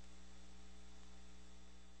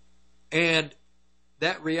 And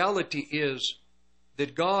that reality is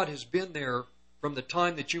that God has been there from the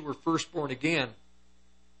time that you were first born again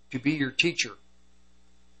to be your teacher,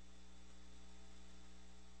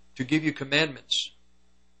 to give you commandments.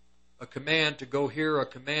 A command to go here, a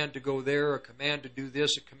command to go there, a command to do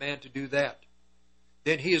this, a command to do that.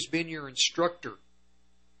 Then He has been your instructor.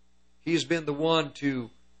 He has been the one to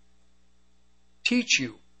teach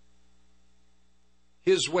you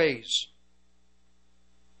His ways.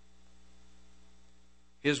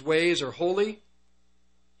 His ways are holy.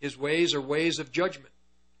 His ways are ways of judgment.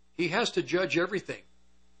 He has to judge everything.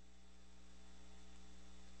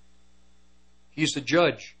 He's the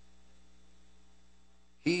judge.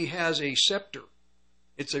 He has a scepter.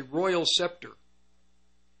 It's a royal scepter.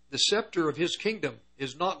 The scepter of His kingdom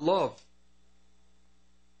is not love.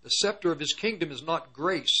 The scepter of His kingdom is not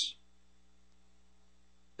grace.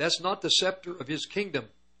 That's not the scepter of His kingdom.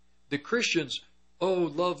 The Christians, oh,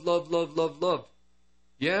 love, love, love, love, love.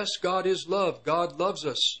 Yes, God is love. God loves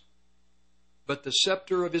us. But the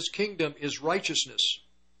scepter of His kingdom is righteousness.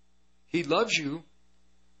 He loves you.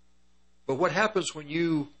 But what happens when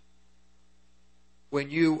you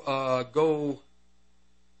go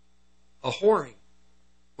a-whoring?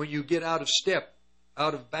 When you get out of step,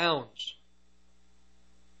 out of bounds?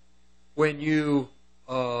 When you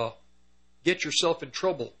get yourself in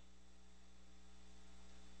trouble?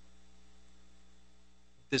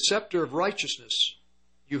 The scepter of righteousness,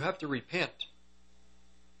 you have to repent.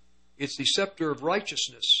 It's the scepter of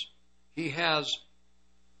righteousness. He has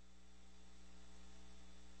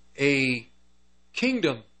a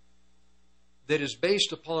kingdom that is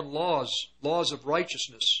based upon laws of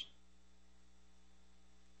righteousness.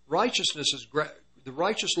 Righteousness is the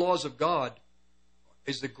righteous laws of God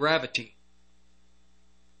is the gravity.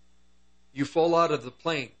 You fall out of the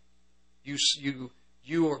plane. You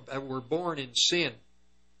were born in sin.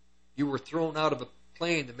 You were thrown out of a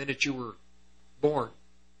plane the minute you were born.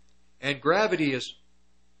 And gravity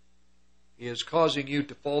is causing you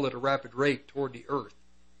to fall at a rapid rate toward the earth.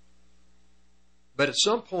 But at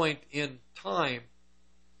some point in time,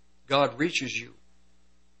 God reaches you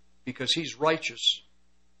because He's righteous.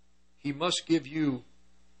 He must give you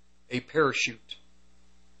a parachute.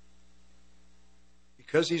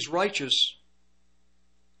 Because He's righteous,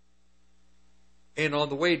 and on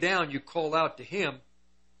the way down you call out to Him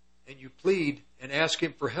and you plead and ask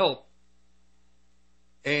Him for help.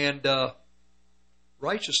 And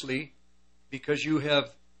righteously, because you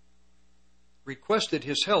have requested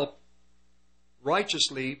His help,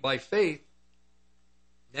 righteously by faith,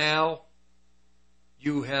 now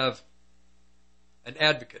you have an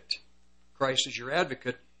advocate. Christ is your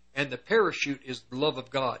advocate, and the parachute is the love of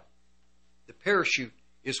God. The parachute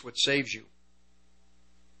is what saves you.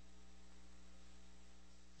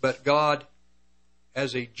 But God,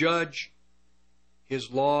 as a judge, His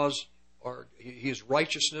laws are His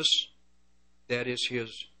righteousness, that is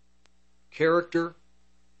His character,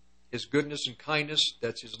 His goodness and kindness,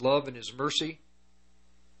 that's His love and His mercy.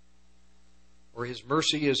 Or His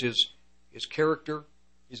mercy is His character.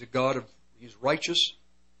 He's a God He's righteous.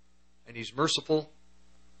 and He's merciful.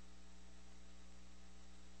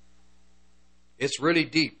 It's really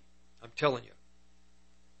deep, I'm telling you.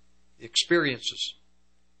 The experiences.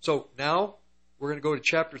 So now we're going to go to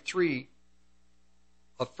chapter 3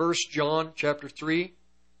 of 1 John chapter 3.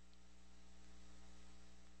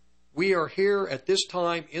 We are here at this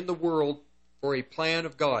time in the world for a plan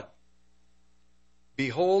of God.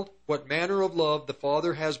 Behold, what manner of love the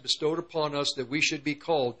Father has bestowed upon us that we should be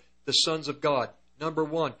called the sons of God. Number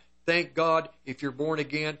one, thank God if you're born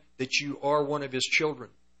again that you are one of His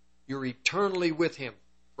children. You're eternally with Him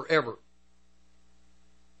forever.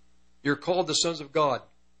 You're called the sons of God.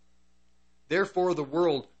 Therefore, the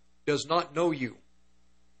world does not know you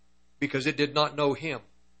because it did not know Him.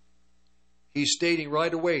 He's stating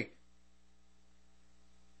right away,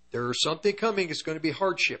 there is something coming. It's going to be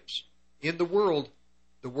hardships in the world.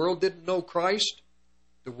 The world didn't know Christ.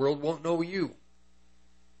 The world won't know you.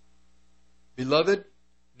 Beloved,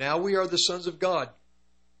 now we are the sons of God.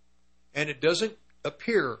 And it doesn't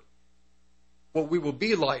appear what we will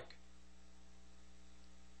be like.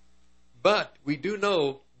 But we do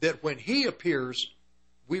know that when He appears,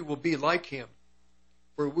 we will be like Him.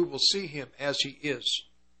 For we will see Him as He is.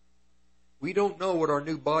 We don't know what our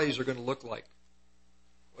new bodies are going to look like.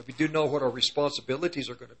 But we do know what our responsibilities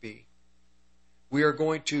are going to be. We are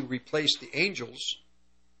going to replace the angels.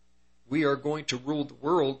 We are going to rule the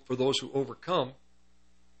world for those who overcome.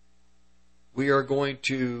 We are going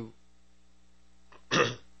to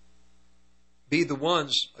be the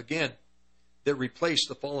ones, again, that replace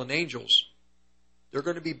the fallen angels. They're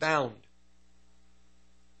going to be bound.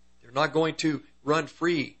 They're not going to run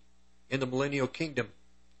free in the millennial kingdom.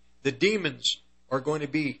 The demons are going to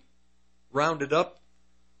be rounded up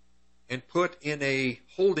and put in a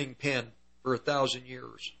holding pen for 1,000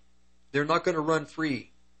 years. They're not going to run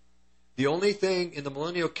free. The only thing in the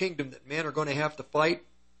millennial kingdom that men are going to have to fight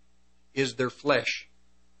is their flesh.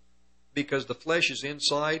 Because the flesh is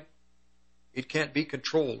inside, it can't be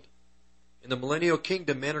controlled. In the millennial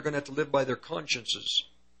kingdom, men are going to have to live by their consciences.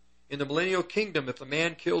 In the millennial kingdom, if a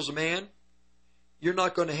man kills a man, you're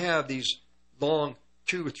not going to have these long,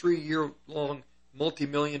 2 or 3 year long,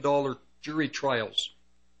 multi-million-dollar jury trials.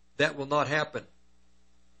 That will not happen.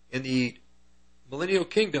 In the millennial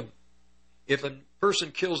kingdom, if a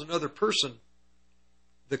person kills another person,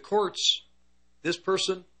 the courts, this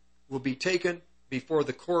person will be taken before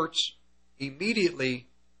the courts immediately,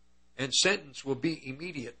 and sentence will be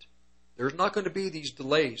immediate. There's not going to be these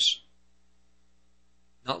delays.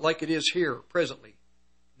 Not like it is here presently.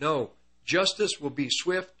 No, justice will be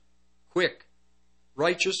swift, quick,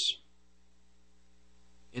 righteous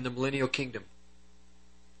in the millennial kingdom.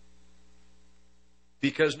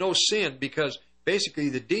 Because no sin, because basically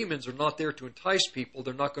the demons are not there to entice people.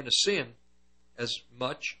 They're not going to sin as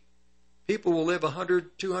much. People will live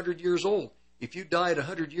 100, 200 years old. If you die at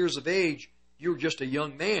 100 years of age, you're just a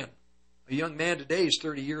young man. A young man today is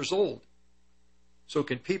 30 years old. So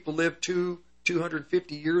can people live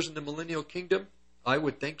 250 years in the millennial kingdom? I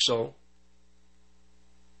would think so.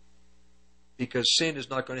 Because sin is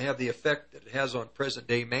not going to have the effect that it has on present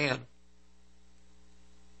day man.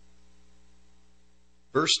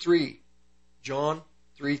 Verse 3, John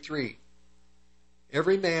 3:3.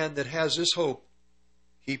 Every man that has this hope,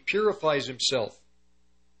 he purifies himself,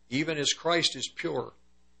 even as Christ is pure.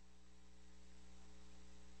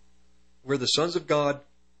 We're the sons of God.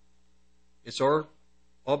 It's our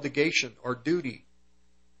obligation, our duty,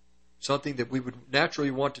 something that we would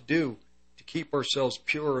naturally want to do to keep ourselves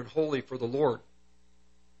pure and holy for the Lord.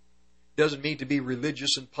 Doesn't mean to be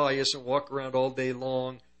religious and pious and walk around all day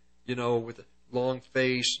long, with a long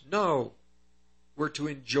face. No, we're to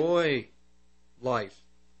enjoy life.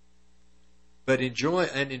 But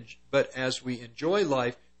as we enjoy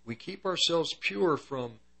life, we keep ourselves pure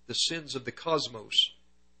from the sins of the cosmos,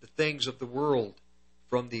 the things of the world,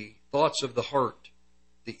 from the thoughts of the heart,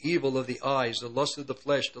 the evil of the eyes, the lust of the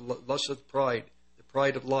flesh, the lust of the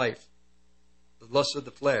pride of life, the lust of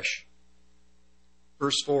the flesh.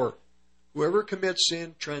 Verse 4, whoever commits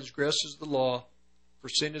sin transgresses the law, for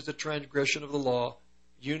sin is the transgression of the law.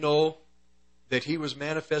 You know that He was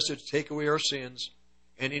manifested to take away our sins,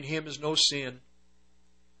 and in Him is no sin.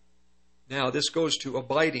 Now, this goes to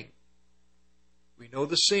abiding. We know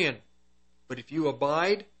the sin, but if you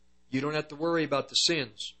abide, you don't have to worry about the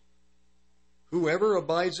sins. Whoever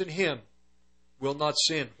abides in Him will not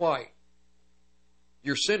sin. Why?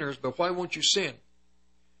 You're sinners, but why won't you sin?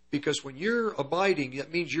 Because when you're abiding,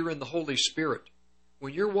 that means you're in the Holy Spirit.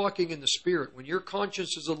 When you're walking in the Spirit, when your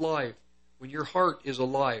conscience is alive, when your heart is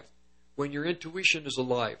alive, when your intuition is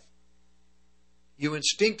alive, you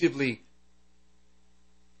instinctively,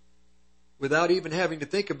 without even having to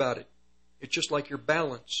think about it, It's just like your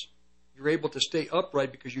balance. You're able to stay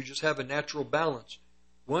upright because you just have a natural balance.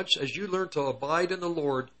 Once, as you learn to abide in the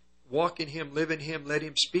Lord, walk in Him, live in Him, let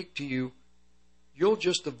Him speak to you, you'll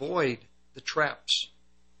just avoid the traps.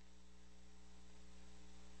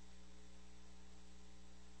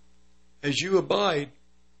 As you abide,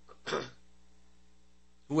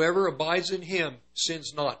 whoever abides in Him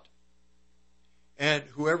sins not. And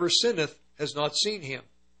whoever sinneth has not seen Him,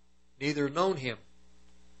 neither known Him.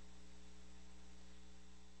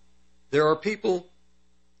 There are people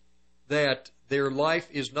that their life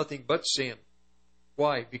is nothing but sin.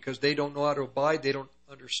 Why? Because they don't know how to abide. They don't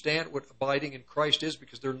understand what abiding in Christ is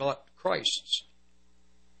because they're not Christ's.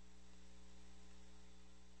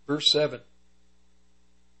 Verse 7.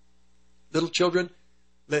 Little children,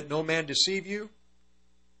 let no man deceive you.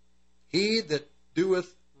 He that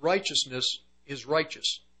doeth righteousness is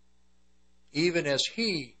righteous, even as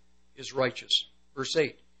He is righteous. Verse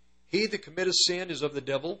 8. He that committeth sin is of the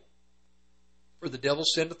devil, for the devil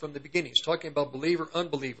sinneth from the beginning. He's talking about believer,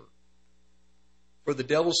 unbeliever. For the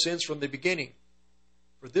devil sins from the beginning.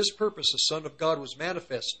 For this purpose the Son of God was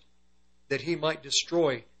manifest, that He might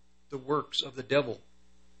destroy the works of the devil.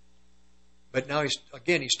 But now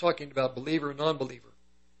he's talking about believer and non-believer.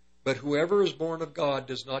 But whoever is born of God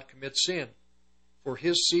does not commit sin, for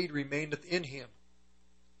his seed remaineth in him.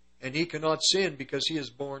 And he cannot sin because he is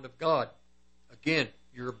born of God. Again,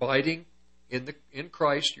 you're abiding in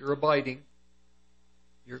Christ, you're abiding.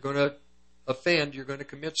 You're going to offend, you're going to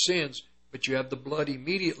commit sins, but you have the blood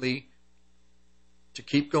immediately to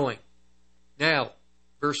keep going. Now,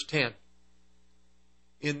 verse 10.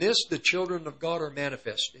 In this the children of God are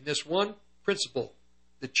manifest. In this one principle,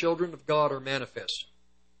 the children of God are manifest,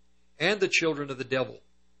 and the children of the devil.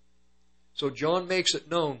 So John makes it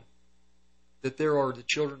known that there are the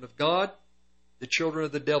children of God, the children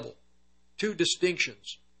of the devil. Two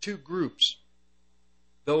distinctions, two groups.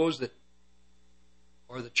 Those that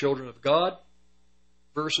are the children of God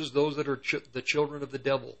versus those that are the children of the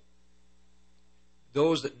devil.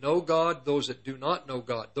 Those that know God, those that do not know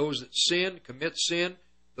God. Those that sin, commit sin,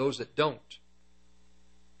 those that don't.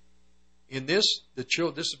 In this, this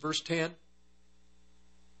is verse 10,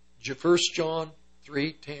 1 John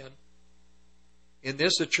 3:10. In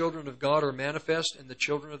this the children of God are manifest, and the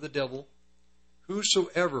children of the devil.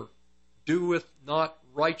 Whosoever doeth not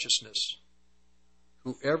righteousness,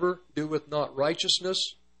 whoever doeth not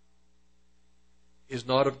righteousness is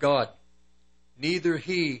not of God, neither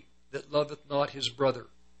he that loveth not his brother.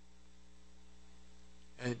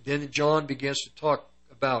 And then John begins to talk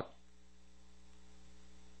about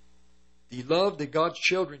the love that God's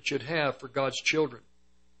children should have for God's children.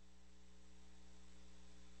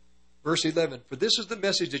 Verse 11, for this is the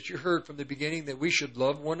message that you heard from the beginning, that we should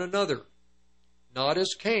love one another, not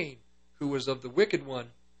as Cain, who was of the wicked one,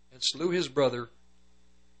 and slew his brother.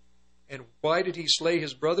 And why did he slay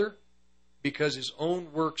his brother? Because his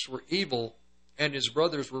own works were evil, and his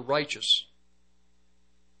brothers were righteous.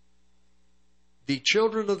 The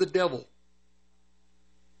children of the devil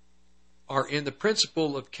are in the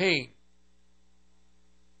principle of Cain,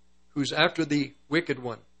 who's after the wicked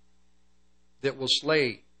one that will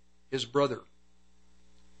slay his brother.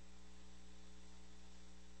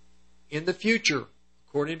 In the future,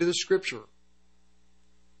 according to the Scripture,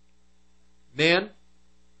 men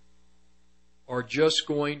are just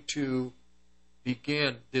going to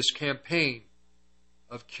begin this campaign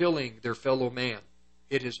of killing their fellow man.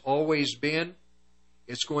 It has always been.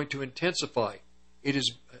 It's going to intensify. It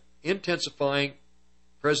is intensifying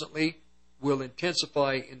presently, will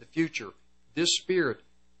intensify in the future. This spirit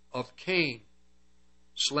of Cain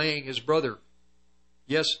slaying his brother.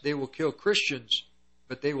 Yes, they will kill Christians,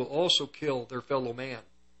 but they will also kill their fellow man.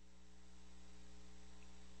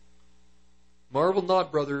 Marvel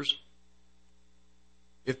not, brothers,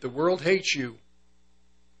 if the world hates you.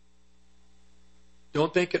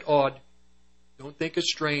 Don't think it odd. Don't think it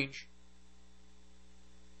strange.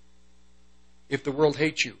 If the world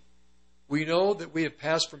hates you. We know that we have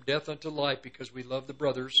passed from death unto life because we love the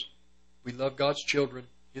brothers. We love God's children,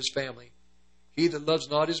 His family. He that loves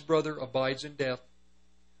not his brother abides in death.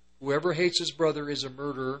 Whoever hates his brother is a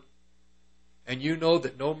murderer, and you know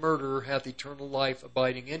that no murderer hath eternal life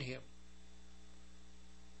abiding in him.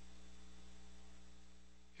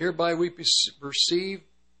 Hereby perceive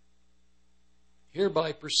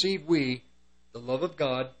we the love of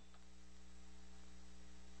God,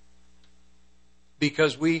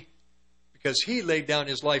 because He laid down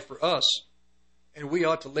His life for us, and we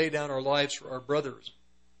ought to lay down our lives for our brothers.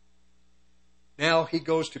 Now he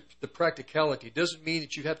goes to the practicality. It doesn't mean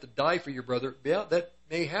that you have to die for your brother. Yeah, that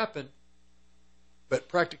may happen, but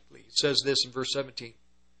practically, it says this in verse 17.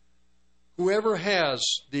 Whoever has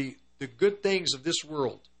the good things of this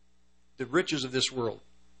world, the riches of this world,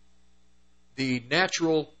 the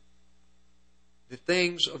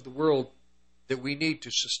things of the world that we need to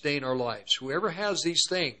sustain our lives. Whoever has these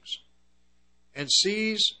things and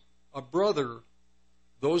sees a brother,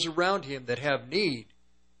 those around him that have need,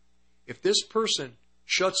 if this person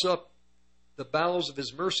shuts up the bowels of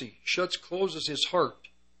his mercy, closes his heart,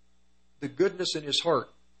 the goodness in his heart,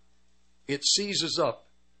 it seizes up.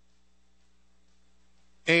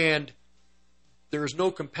 And there is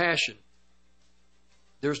no compassion.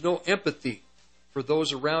 There's no empathy for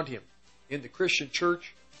those around him in the Christian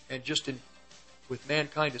church and just with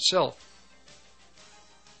mankind itself.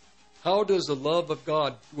 How does the love of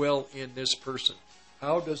God dwell in this person?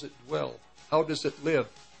 How does it dwell? How does it live?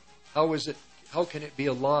 How can it be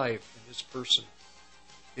alive in this person?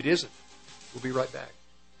 It isn't. We'll be right back.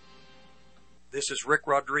 This is Rick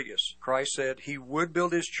Rodriguez. Christ said he would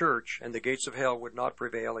build his church and the gates of hell would not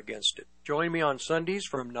prevail against it. Join me on Sundays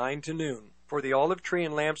from 9 to noon for the Olive Tree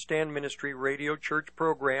and Lampstand Ministry Radio Church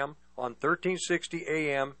program on 1360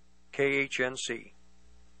 AM KHNC.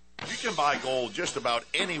 You can buy gold just about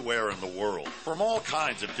anywhere in the world from all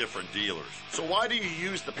kinds of different dealers. So why do you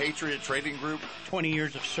use the Patriot Trading Group? 20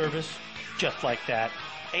 years of service, just like that.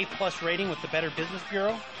 A+ rating with the Better Business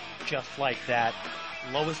Bureau, just like that.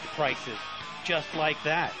 Lowest prices, just like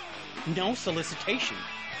that. No solicitation,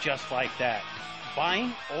 just like that.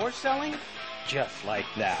 Buying or selling, just like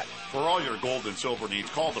that. For all your gold and silver needs,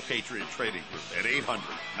 call the Patriot Trading Group at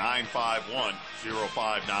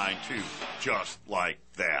 800-951-0592. Just like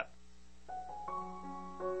that.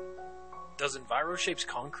 Does EnviroShapes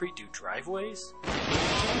Concrete do driveways?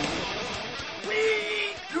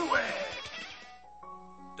 We do it!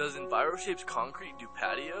 Does EnviroShapes Concrete do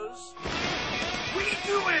patios? We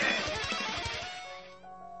do it!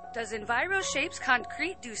 Does EnviroShapes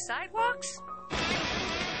Concrete do sidewalks?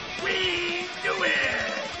 We do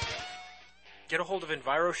it! Get a hold of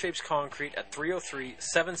EnviroShapes Concrete at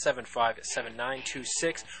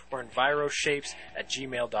 303-775-7926 or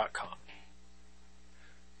EnviroShapes@gmail.com.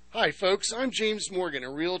 Hi, folks. I'm James Morgan,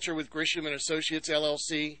 a realtor with Grisham & Associates,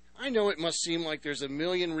 LLC. I know it must seem like there's a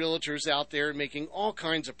million realtors out there making all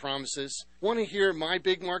kinds of promises. Want to hear my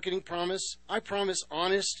big marketing promise? I promise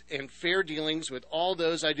honest and fair dealings with all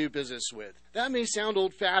those I do business with. That may sound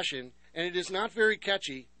old-fashioned, and it is not very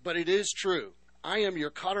catchy, but it is true. I am your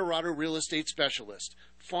Colorado real estate specialist.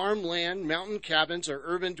 Farm land, mountain cabins, or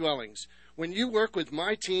urban dwellings. When you work with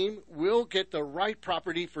my team, we'll get the right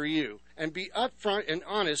property for you and be upfront and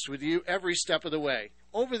honest with you every step of the way.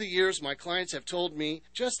 Over the years, my clients have told me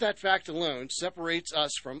just that fact alone separates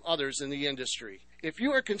us from others in the industry. If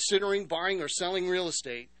you are considering buying or selling real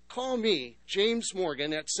estate, call me, James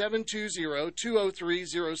Morgan, at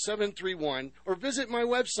 720-203-0731 or visit my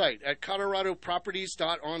website at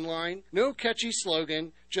coloradoproperties.online. No catchy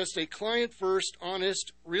slogan, just a client-first,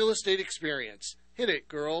 honest real estate experience. Hit it,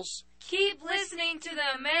 girls. Keep listening to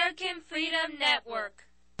the American Freedom Network.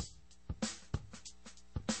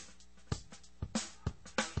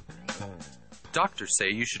 Doctors say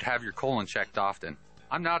you should have your colon checked often.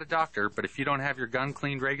 I'm not a doctor, but if you don't have your gun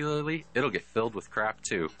cleaned regularly, it'll get filled with crap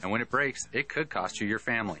too. And when it breaks, it could cost you your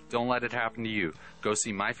family. Don't let it happen to you. Go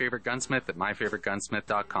see My Favorite Gunsmith at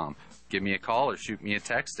myfavoritegunsmith.com. Give me a call or shoot me a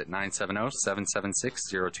text at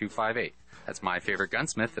 970-776-0258. That's My Favorite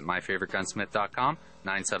Gunsmith at myfavoritegunsmith.com,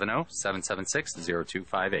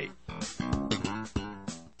 970-776-0258.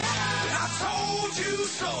 I told you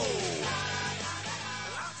so.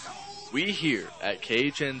 We here at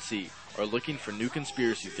KHNC are looking for new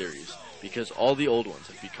conspiracy theories because all the old ones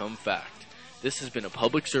have become fact. This has been a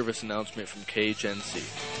public service announcement from KHNC.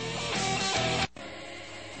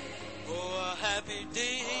 Oh, a happy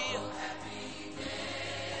day.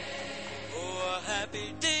 Oh, a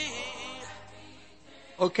happy day.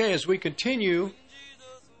 Okay, as we continue,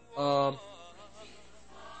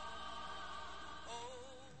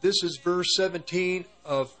 this is verse 17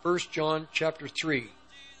 of 1 John chapter 3.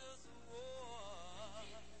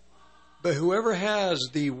 But whoever has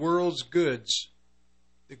the world's goods,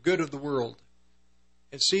 the good of the world,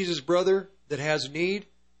 and sees his brother that has need,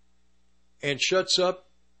 and shuts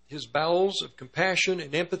up his bowels of compassion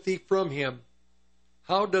and empathy from him,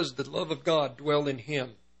 how does the love of God dwell in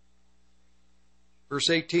him?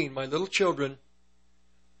 Verse 18, my little children,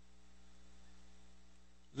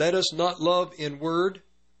 let us not love in word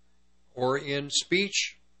or in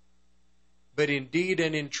speech, but in deed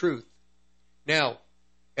and in truth. Now,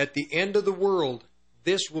 at the end of the world,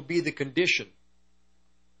 this will be the condition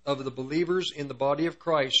of the believers in the body of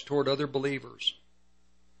Christ toward other believers.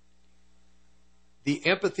 The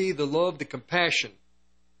empathy, the love, the compassion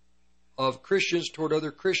of Christians toward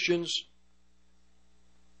other Christians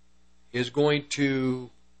is going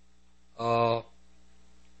to, they're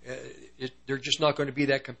just not going to be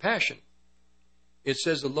that compassion. It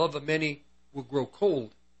says the love of many will grow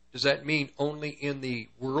cold. Does that mean only in the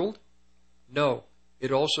world? No.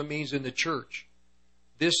 It also means in the church.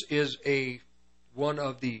 This is one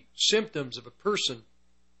of the symptoms of a person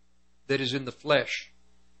that is in the flesh.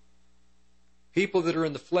 People that are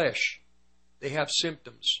in the flesh, they have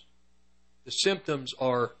symptoms. The symptoms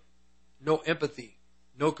are no empathy,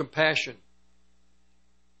 no compassion,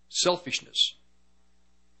 selfishness.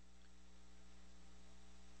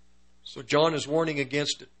 So John is warning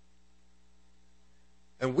against it.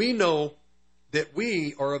 And we know that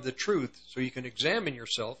we are of the truth, so you can examine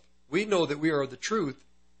yourself. We know that we are of the truth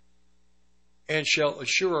and shall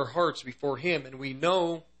assure our hearts before Him. And we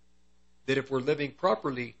know that if we're living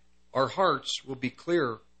properly, our hearts will be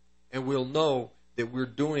clear and we'll know that we're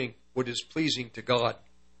doing what is pleasing to God.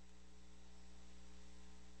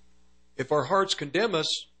 If our hearts condemn us,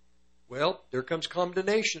 well, there comes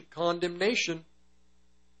condemnation.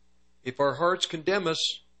 If our hearts condemn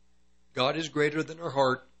us, God is greater than our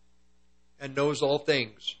heart and knows all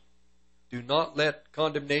things. Do not let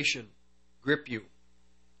condemnation grip you.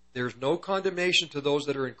 There's no condemnation to those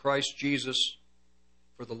that are in Christ Jesus,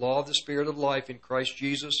 for the law of the Spirit of life in Christ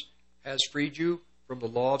Jesus has freed you from the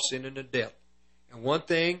law of sin and of death. And one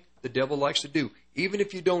thing the devil likes to do, even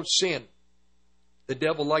if you don't sin, the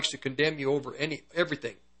devil likes to condemn you over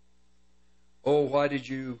everything. Oh, why did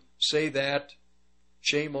you say that?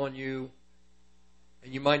 Shame on you.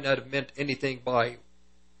 And you might not have meant anything by,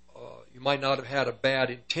 you might not have had a bad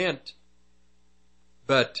intent,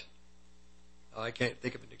 but I can't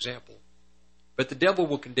think of an example. But the devil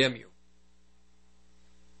will condemn you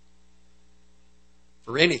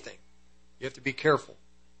for anything. You have to be careful.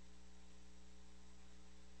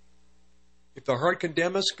 If the heart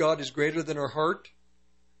condemns us, God is greater than our heart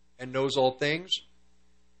and knows all things.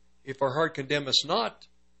 If our heart condemns us not,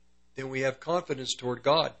 then we have confidence toward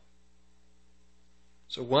God.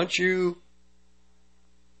 So once you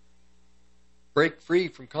break free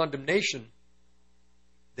from condemnation,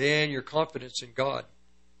 then your confidence in God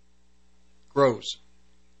grows.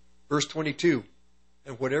 Verse 22,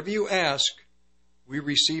 and whatever you ask, we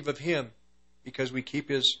receive of Him, because we keep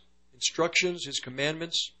His instructions, His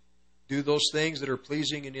commandments, do those things that are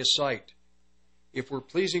pleasing in His sight. If we're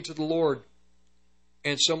pleasing to the Lord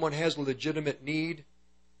and someone has a legitimate need,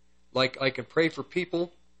 like I can pray for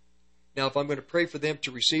people. Now, if I'm going to pray for them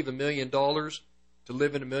to receive $1 million, to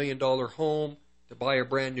live in $1 million home, to buy a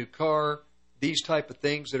brand new car, these type of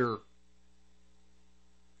things that are,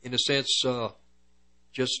 in a sense,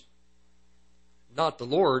 just not the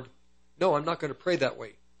Lord, no, I'm not going to pray that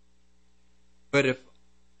way. But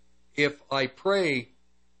if I pray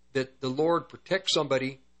that the Lord protects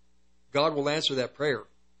somebody, God will answer that prayer.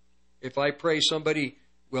 If I pray somebody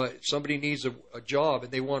needs a job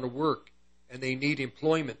and they want to work and they need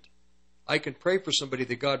employment, I can pray for somebody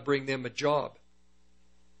that God bring them a job.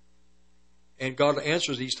 And God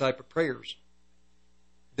answers these type of prayers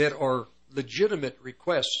that are legitimate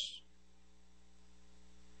requests.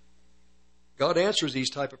 God answers these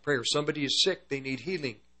type of prayers. Somebody is sick, they need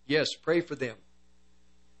healing. Yes, pray for them.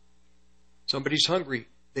 Somebody's hungry,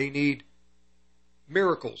 they need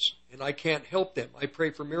miracles, and I can't help them. I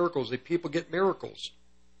pray for miracles, that people get miracles.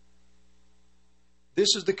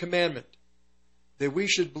 This is the commandment, that we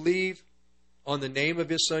should believe on the name of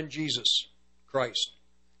His Son, Jesus Christ.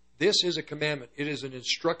 This is a commandment. It is an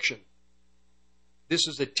instruction. This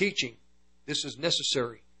is a teaching. This is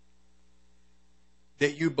necessary.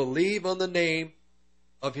 That you believe on the name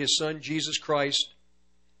of His Son, Jesus Christ.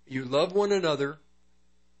 You love one another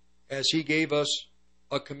as He gave us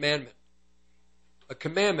a commandment. A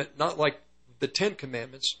commandment, not like the 10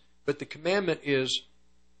 Commandments, but the commandment is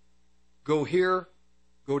go here,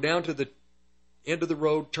 go down to the end of the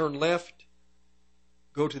road, turn left,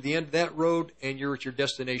 go to the end of that road, and you're at your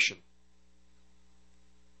destination.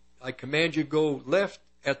 I command you go left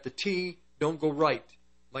at the T, don't go right.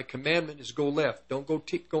 My commandment is go left, don't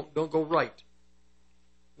go right.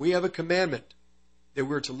 We have a commandment that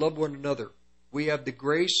we're to love one another. We have the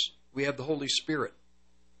grace, we have the Holy Spirit.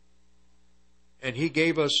 And He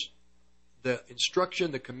gave us the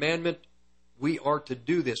instruction, the commandment. We are to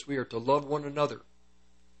do this. We are to love one another.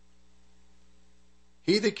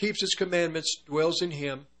 He that keeps His commandments dwells in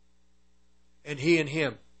Him, and He in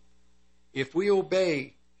him. If we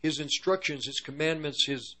obey His instructions, His commandments,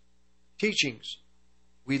 His teachings,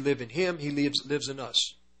 we live in Him, He lives in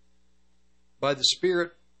us, by the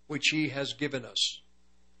Spirit which He has given us.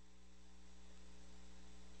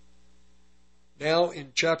 Now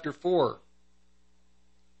in chapter 4,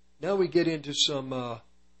 now we get into some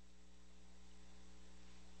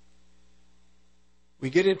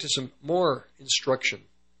more instruction.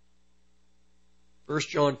 1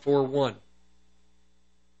 John 4:1.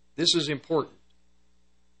 This is important.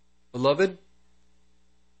 Beloved,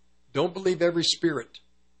 don't believe every spirit.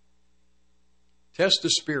 Test the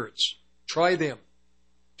spirits. Try them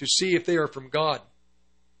to see if they are from God.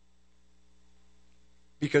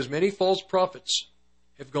 Because many false prophets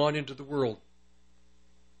have gone into the world.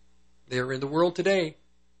 They are in the world today.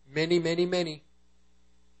 Many, many, many.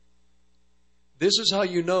 This is how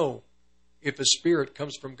you know if a spirit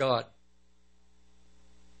comes from God.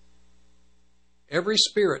 Every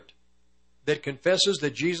spirit that confesses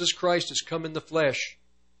that Jesus Christ has come in the flesh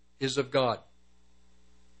is of God.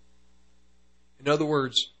 In other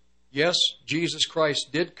words, yes, Jesus Christ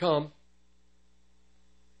did come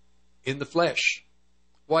in the flesh.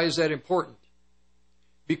 Why is that important?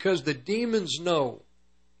 Because the demons know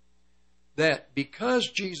that because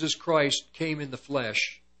Jesus Christ came in the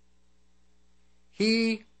flesh,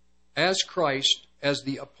 He, as Christ, as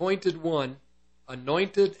the appointed one,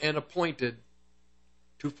 anointed and appointed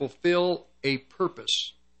to fulfill a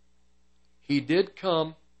purpose. He did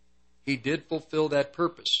come, He did fulfill that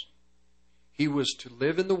purpose. He was to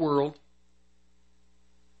live in the world.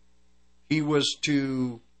 He was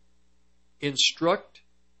to instruct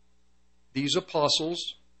these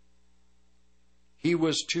apostles. He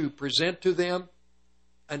was to present to them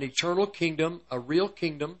an eternal kingdom, a real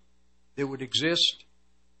kingdom that would exist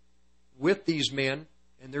with these men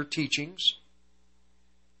and their teachings.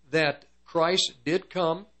 That Christ did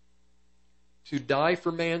come to die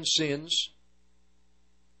for man's sins,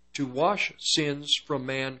 to wash sins from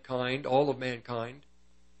mankind, all of mankind,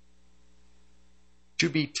 to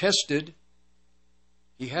be tested.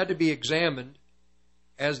 He had to be examined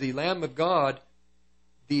as the Lamb of God.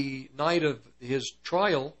 The night of His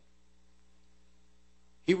trial,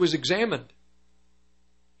 He was examined.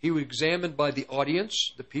 He was examined by the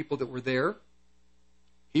audience, the people that were there.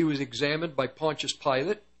 He was examined by Pontius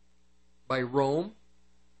Pilate, by Rome.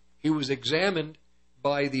 He was examined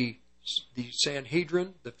by the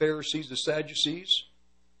Sanhedrin, the Pharisees, the Sadducees,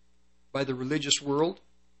 by the religious world,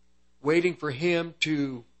 waiting for Him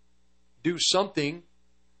to do something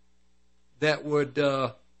that would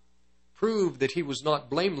prove that He was not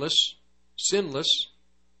blameless, sinless,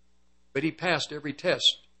 but He passed every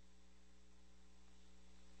test.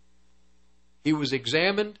 He was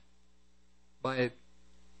examined by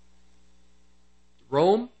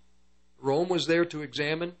Rome. Rome was there to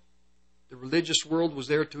examine. The religious world was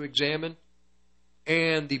there to examine.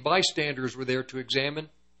 And the bystanders were there to examine.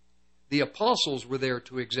 The apostles were there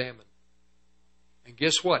to examine. And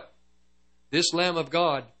guess what? This Lamb of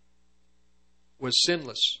God was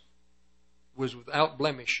sinless, was without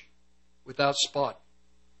blemish, without spot.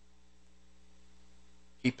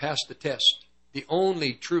 He passed the test. The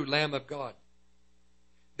only true Lamb of God.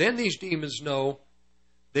 Then these demons know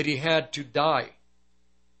that He had to die.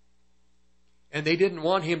 And they didn't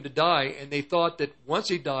want Him to die, and they thought that once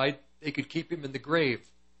He died, they could keep Him in the grave.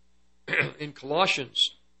 In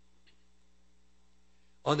Colossians,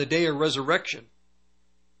 on the day of resurrection,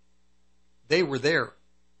 they were there.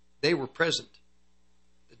 They were present.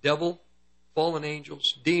 The devil, fallen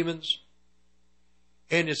angels, demons.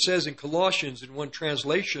 And it says in Colossians, in one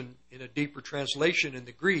translation, in a deeper translation in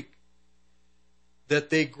the Greek, that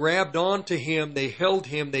they grabbed onto Him, they held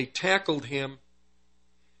Him, they tackled Him,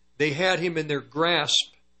 they had Him in their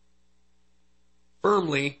grasp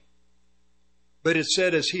firmly, but it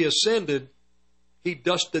said as He ascended, He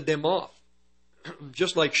dusted them off,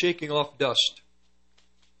 just like shaking off dust.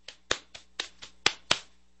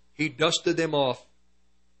 He dusted them off.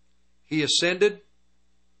 He ascended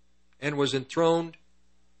and was enthroned,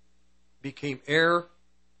 became heir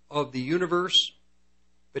of the universe,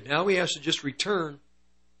 but now He has to just return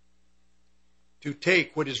to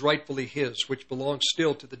take what is rightfully His, which belongs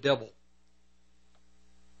still to the devil.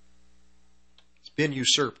 It's been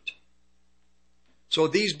usurped. So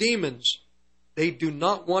these demons, they do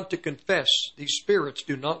not want to confess, these spirits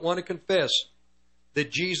do not want to confess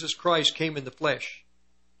that Jesus Christ came in the flesh.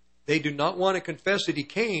 They do not want to confess that He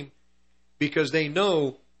came because they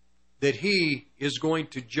know that He is going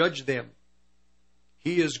to judge them.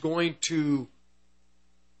 He is going to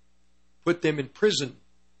put them in prison.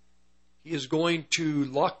 He is going to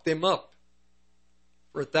lock them up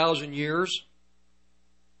for 1,000 years.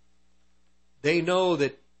 They know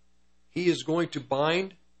that He is going to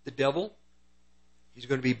bind the devil. He's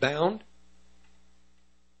going to be bound.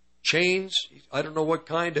 Chains. I don't know what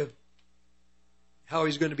kind of, how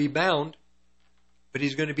He's going to be bound, but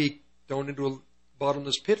He's going to be thrown into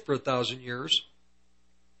bottomless pit for 1,000 years.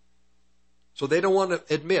 So they don't want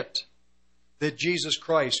to admit that Jesus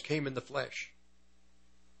Christ came in the flesh.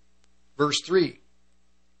 Verse 3,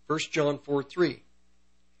 1 John 4:3.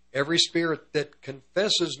 Every spirit that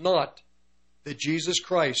confesses not that Jesus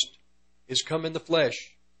Christ is come in the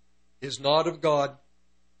flesh is not of God.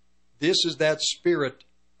 This is that spirit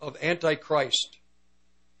of Antichrist.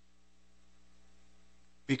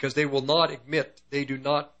 Because they will not admit,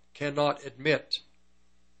 cannot admit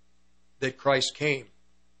that Christ came.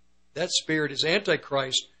 That spirit is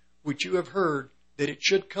Antichrist, which you have heard that it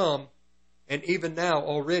should come, and even now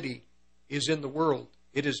already is in the world.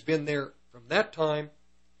 It has been there from that time.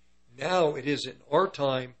 Now it is in our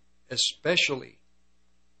time especially.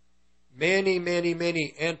 Many, many,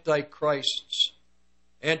 many antichrists,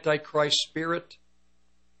 Antichrist spirit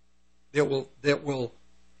that will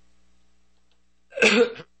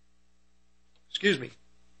excuse me,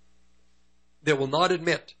 that will not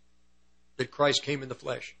admit that Christ came in the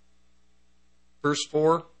flesh. Verse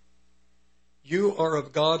 4, you are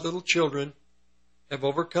of God, little children, have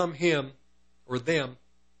overcome him or them,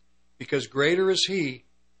 because greater is he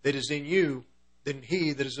that is in you than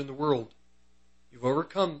he that is in the world. You've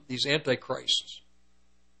overcome these antichrists.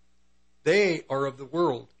 They are of the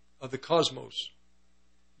world, of the cosmos.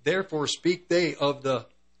 Therefore speak they of the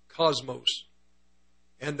cosmos.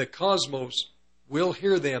 And the cosmos will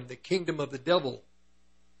hear them, the kingdom of the devil.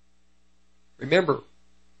 Remember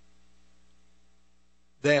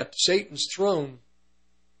that Satan's throne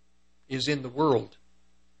is in the world.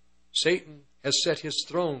 Satan has set his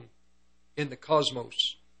throne in the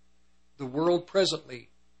cosmos. The world presently,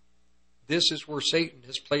 this is where Satan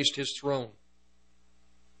has placed his throne.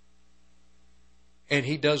 And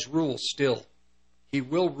he does rule still. He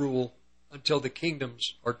will rule until the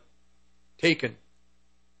kingdoms are taken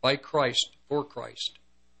by Christ, for Christ.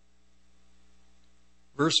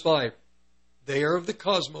 Verse 5, they are of the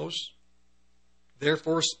cosmos,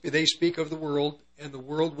 therefore they speak of the world, and the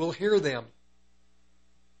world will hear them.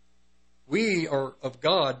 We are of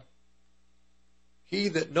God. He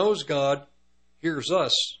that knows God hears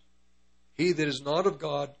us. He that is not of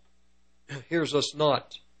God hears us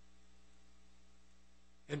not.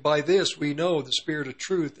 And by this we know the spirit of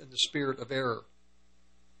truth and the spirit of error.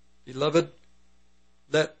 Beloved,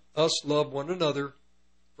 let us love one another,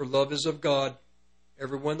 for love is of God.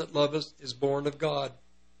 Everyone that loveth is born of God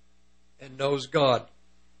and knows God.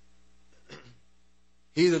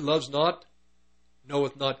 He that loves not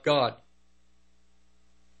knoweth not God,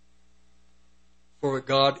 for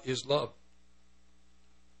God is love.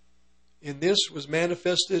 In this was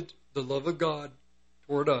manifested the love of God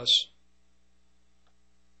toward us.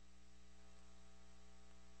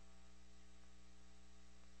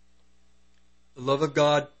 The love of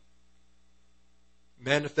God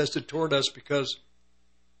manifested toward us because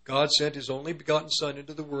God sent His only begotten Son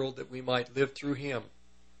into the world that we might live through Him.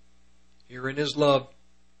 Herein is love,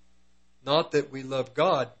 not that we love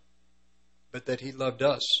God, but that He loved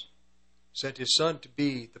us, sent His Son to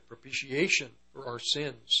be the propitiation for our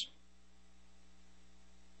sins.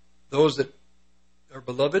 Those that are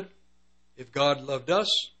beloved, if God loved us,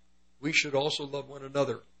 we should also love one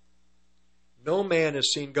another. No man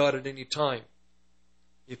has seen God at any time.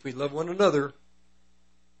 If we love one another,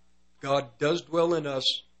 God does dwell in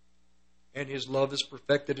us, and His love is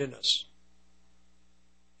perfected in us.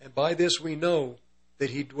 And by this we know that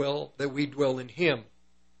we dwell in Him,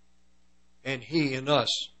 and He in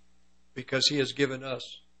us, because He has given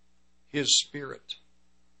us His Spirit.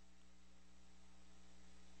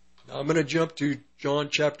 Now I'm going to jump to John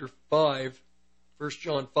chapter 5, 1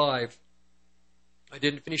 John 5. I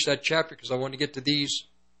didn't finish that chapter because I want to get to these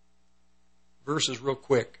verses real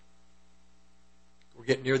quick. We're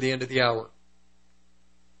getting near the end of the hour.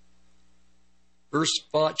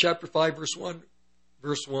 Chapter 5,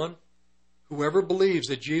 verse 1. Whoever believes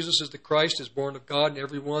that Jesus is the Christ is born of God, and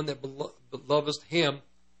everyone that loveth Him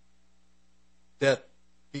that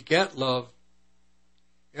begat love,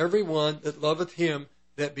 everyone that loveth Him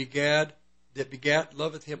that begat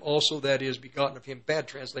loveth Him also that is begotten of Him. Bad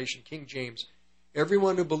translation, King James.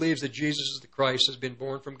 Everyone who believes that Jesus is the Christ has been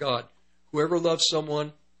born from God. Whoever loves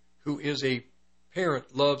someone who is a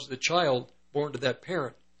parent loves the child born to that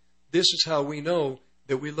parent. This is how we know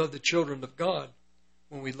that we love the children of God,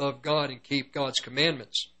 when we love God and keep God's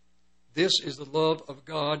commandments. This is the love of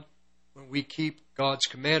God when we keep God's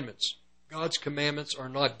commandments. God's commandments are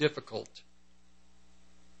not difficult.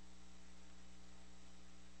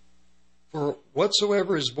 For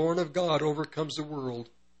whatsoever is born of God overcomes the world,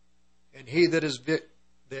 and he that is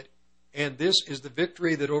and this is the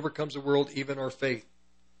victory that overcomes the world, even our faith.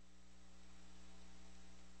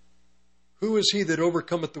 Who is he that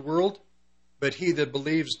overcometh the world? But he that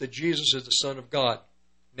believes that Jesus is the Son of God.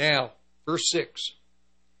 Now, verse 6.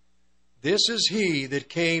 This is he that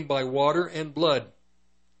came by water and blood,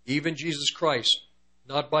 even Jesus Christ,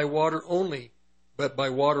 not by water only, but by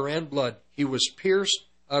water and blood. He was pierced,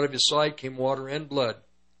 out of his side came water and blood.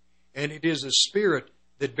 And it is the Spirit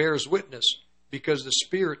that bears witness, because the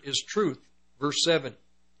Spirit is truth. Verse 7.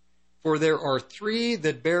 For there are three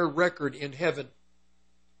that bear record in heaven.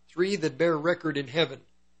 Three that bear record in heaven.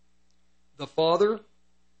 The Father,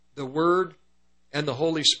 the Word, and the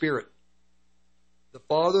Holy Spirit. The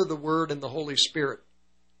Father, the Word, and the Holy Spirit.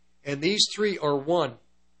 And these three are one.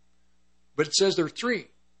 But it says they're three,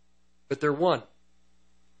 but they're one.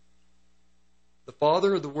 The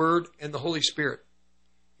Father, the Word, and the Holy Spirit.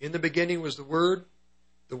 In the beginning was the Word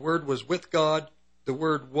was with God, the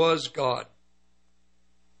Word was God.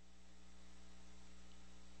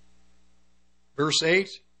 Verse 8,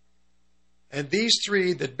 and these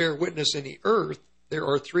three that bear witness in the earth, there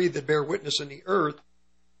are three that bear witness in the earth.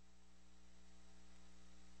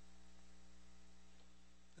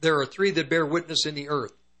 There are three that bear witness in the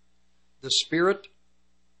earth. The Spirit,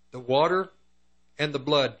 the water, and the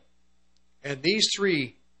blood. And these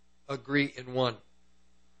three agree in one.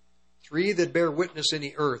 Three that bear witness in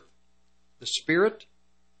the earth. The Spirit,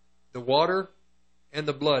 the water, and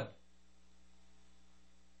the blood.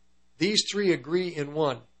 These three agree in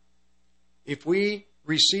one. If we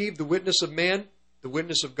receive the witness of man, the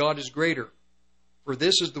witness of God is greater. For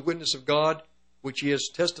this is the witness of God, which he has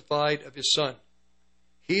testified of his Son.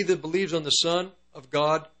 He that believes on the Son of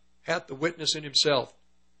God hath the witness in himself.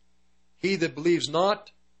 He that believes not,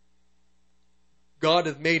 God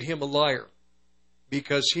hath made him a liar,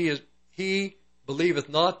 because he believeth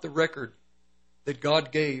not the record that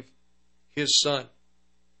God gave his Son.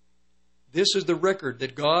 This is the record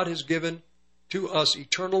that God has given to us,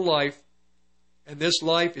 eternal life, and this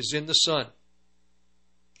life is in the Son.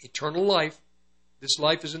 Eternal life, this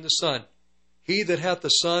life is in the Son. He that hath the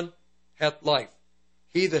Son hath life.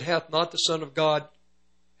 He that hath not the Son of God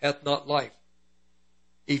hath not life.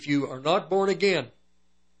 If you are not born again,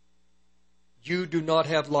 you do not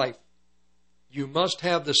have life. You must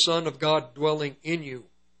have the Son of God dwelling in you.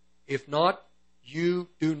 If not, you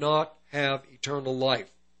do not have eternal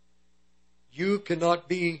life. You cannot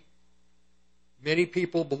be, many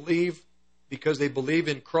people believe because they believe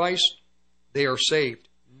in Christ, they are saved.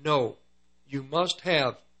 No, you must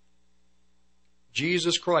have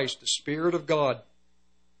Jesus Christ, the Spirit of God,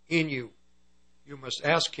 in you. You must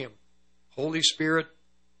ask him, Holy Spirit,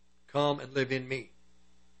 come and live in me.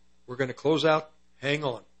 We're going to close out. Hang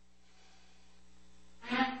on.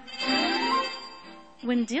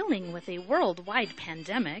 When dealing with a worldwide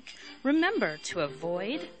pandemic, remember to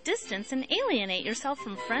avoid, distance, and alienate yourself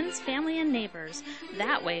from friends, family, and neighbors.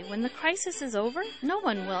 That way, when the crisis is over, no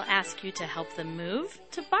one will ask you to help them move,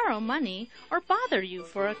 to borrow money, or bother you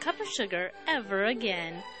for a cup of sugar ever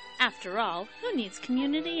again. After all, who needs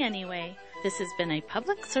community anyway? This has been a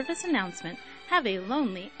public service announcement. Have a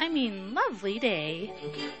lovely day.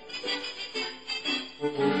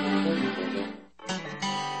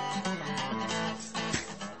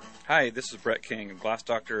 Hi, this is Brett King, Glass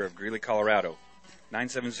Doctor of Greeley, Colorado.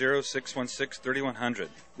 970-616-3100.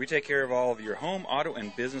 We take care of all of your home, auto,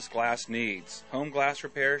 and business glass needs. Home glass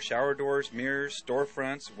repair, shower doors, mirrors,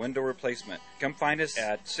 storefronts, window replacement. Come find us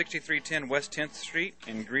at 6310 West 10th Street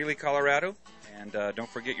in Greeley, Colorado. And don't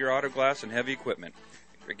forget your auto glass and heavy equipment.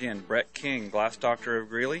 Again, Brett King, Glass Doctor of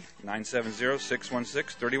Greeley,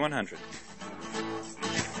 970-616-3100.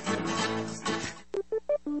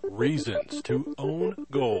 Reasons to Own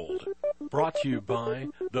Gold. Brought to you by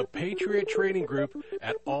the Patriot Trading Group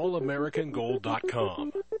at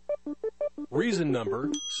allamericangold.com. Reason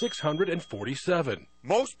number 647.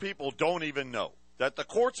 Most people don't even know that the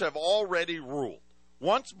courts have already ruled.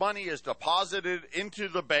 Once money is deposited into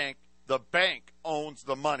the bank owns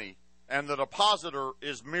the money, and the depositor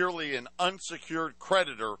is merely an unsecured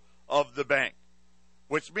creditor of the bank.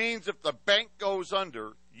 Which means if the bank goes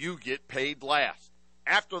under, you get paid last.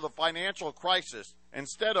 After the financial crisis,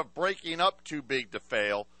 instead of breaking up too big to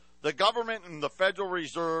fail, the government and the Federal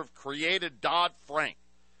Reserve created Dodd-Frank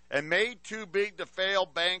and made too big to fail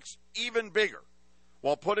banks even bigger,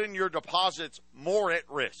 while putting your deposits more at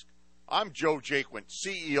risk. I'm Joe Jaquint,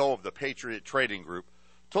 CEO of the Patriot Trading Group.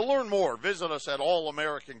 To learn more, visit us at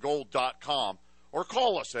allamericangold.com or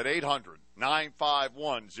call us at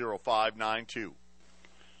 800-951-0592.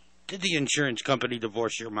 Did the insurance company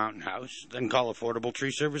divorce your mountain house? Then call Affordable Tree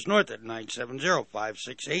Service North at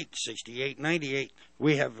 970-568-6898.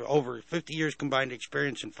 We have over 50 years combined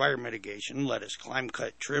experience in fire mitigation. Let us climb,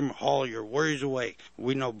 cut, trim, haul your worries away.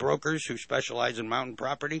 We know brokers who specialize in mountain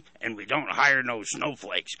property, and we don't hire no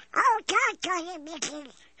snowflakes. Oh, God.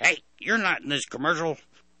 Hey, you're not in this commercial.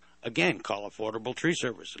 Again, call Affordable Tree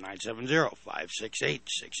Service at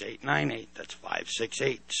 970-568-6898. That's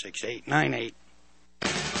 568-6898.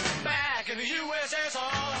 Back in the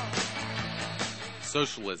USSR.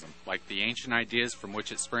 Socialism, like the ancient ideas from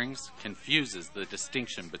which it springs, confuses the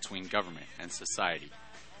distinction between government and society.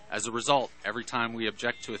 As a result, every time we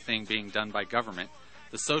object to a thing being done by government,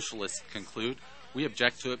 the socialists conclude we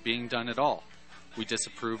object to it being done at all. We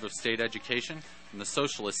disapprove of state education, and the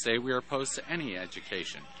socialists say we are opposed to any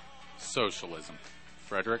education. Socialism.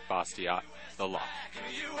 Frederick Bastiat, The Law.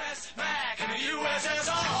 Back in the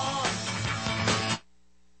USSR.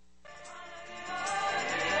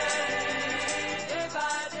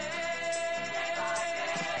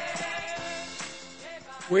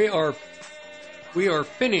 We are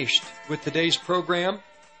finished with today's program.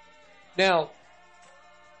 Now,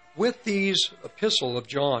 with these epistle of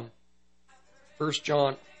John, 1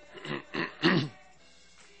 John,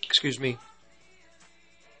 excuse me,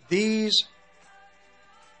 these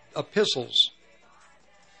epistles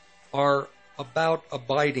are about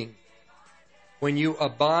abiding. When you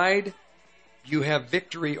abide, you have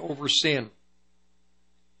victory over sin.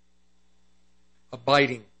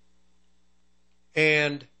 Abiding.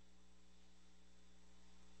 And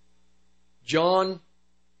John,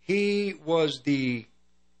 he was the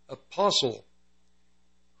apostle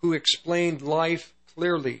who explained life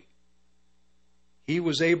clearly. He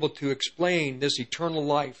was able to explain this eternal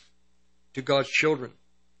life to God's children.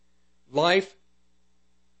 Life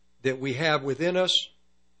that we have within us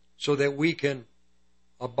so that we can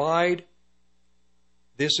abide.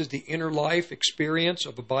 This is the inner life experience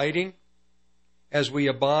of abiding. As we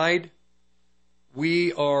abide,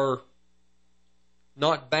 we are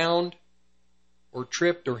not bound or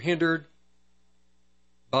tripped or hindered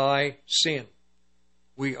by sin.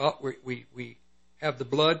 We have the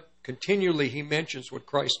blood. Continually he mentions what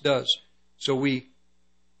Christ does. So we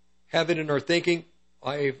have it in our thinking.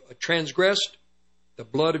 I've transgressed the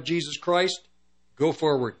blood of Jesus Christ. Go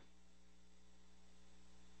forward.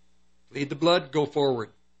 Plead the blood. Go forward.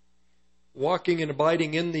 Walking and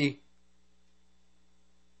abiding in the...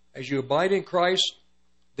 As you abide in Christ,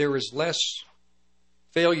 there is less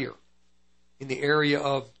failure in the area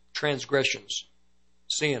of transgressions,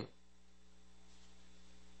 sin.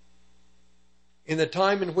 In the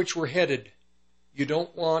time in which we're headed, you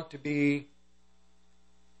don't want to be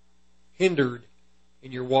hindered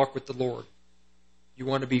in your walk with the Lord. You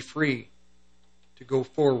want to be free to go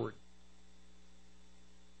forward.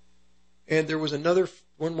 And there was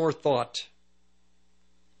one more thought.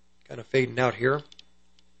 Kind of fading out here.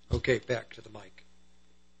 Okay, back to the mic.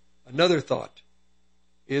 Another thought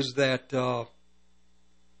is that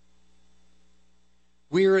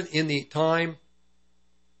we're in the time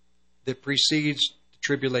that precedes the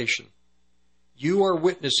tribulation. You are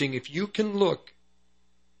witnessing, if you can look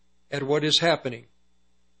at what is happening,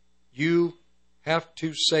 you have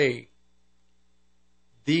to say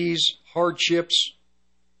these hardships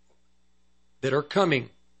that are coming,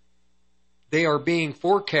 they are being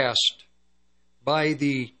forecast by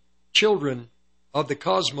the children of the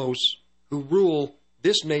cosmos who rule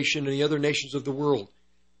this nation and the other nations of the world.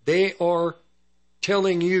 They are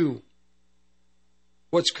telling you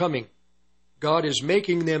what's coming. God is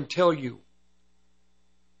making them tell you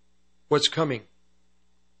what's coming.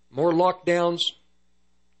 More lockdowns,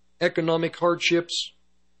 economic hardships,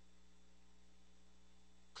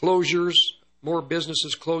 closures, more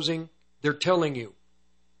businesses closing. They're telling you.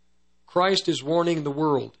 Christ is warning the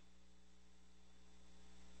world.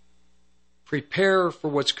 Prepare for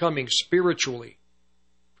what's coming spiritually.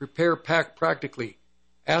 Prepare practically.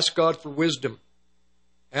 Ask God for wisdom.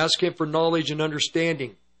 Ask Him for knowledge and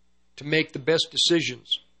understanding to make the best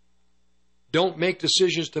decisions. Don't make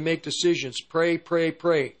decisions to make decisions. Pray, pray,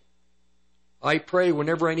 pray. I pray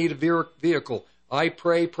whenever I need a vehicle. I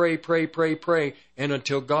pray, pray, pray, pray, pray. And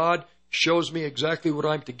until God shows me exactly what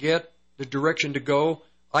I'm to get, the direction to go,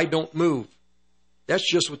 I don't move.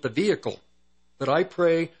 That's just with the vehicle. But I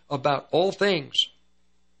pray about all things.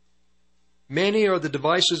 Many are the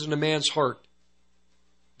devices in a man's heart.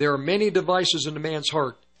 There are many devices in a man's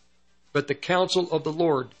heart. But the counsel of the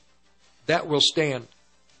Lord, that will stand.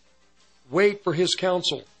 Wait for His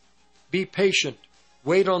counsel. Be patient.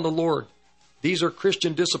 Wait on the Lord. These are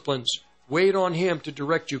Christian disciplines. Wait on Him to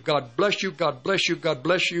direct you. God bless you. God bless you. God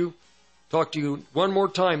bless you. Talk to you one more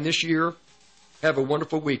time this year. Have a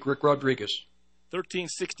wonderful week. Rick Rodriguez.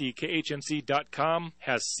 1360KHNC.com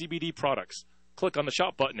has CBD products. Click on the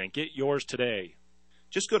shop button and get yours today.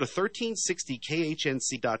 Just go to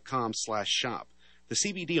 1360KHNC.com/shop. The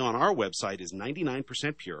CBD on our website is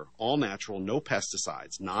 99% pure, all natural, no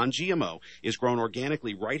pesticides, non-GMO, is grown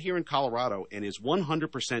organically right here in Colorado, and is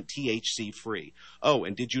 100% THC free. Oh,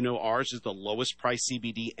 and did you know ours is the lowest price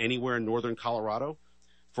CBD anywhere in northern Colorado?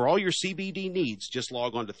 For all your CBD needs, just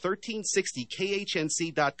log on to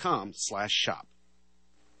 1360KHNC.com/shop.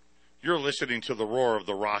 You're listening to the Roar of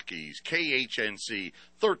the Rockies, KHNC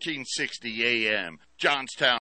 1360 AM, Johnstown.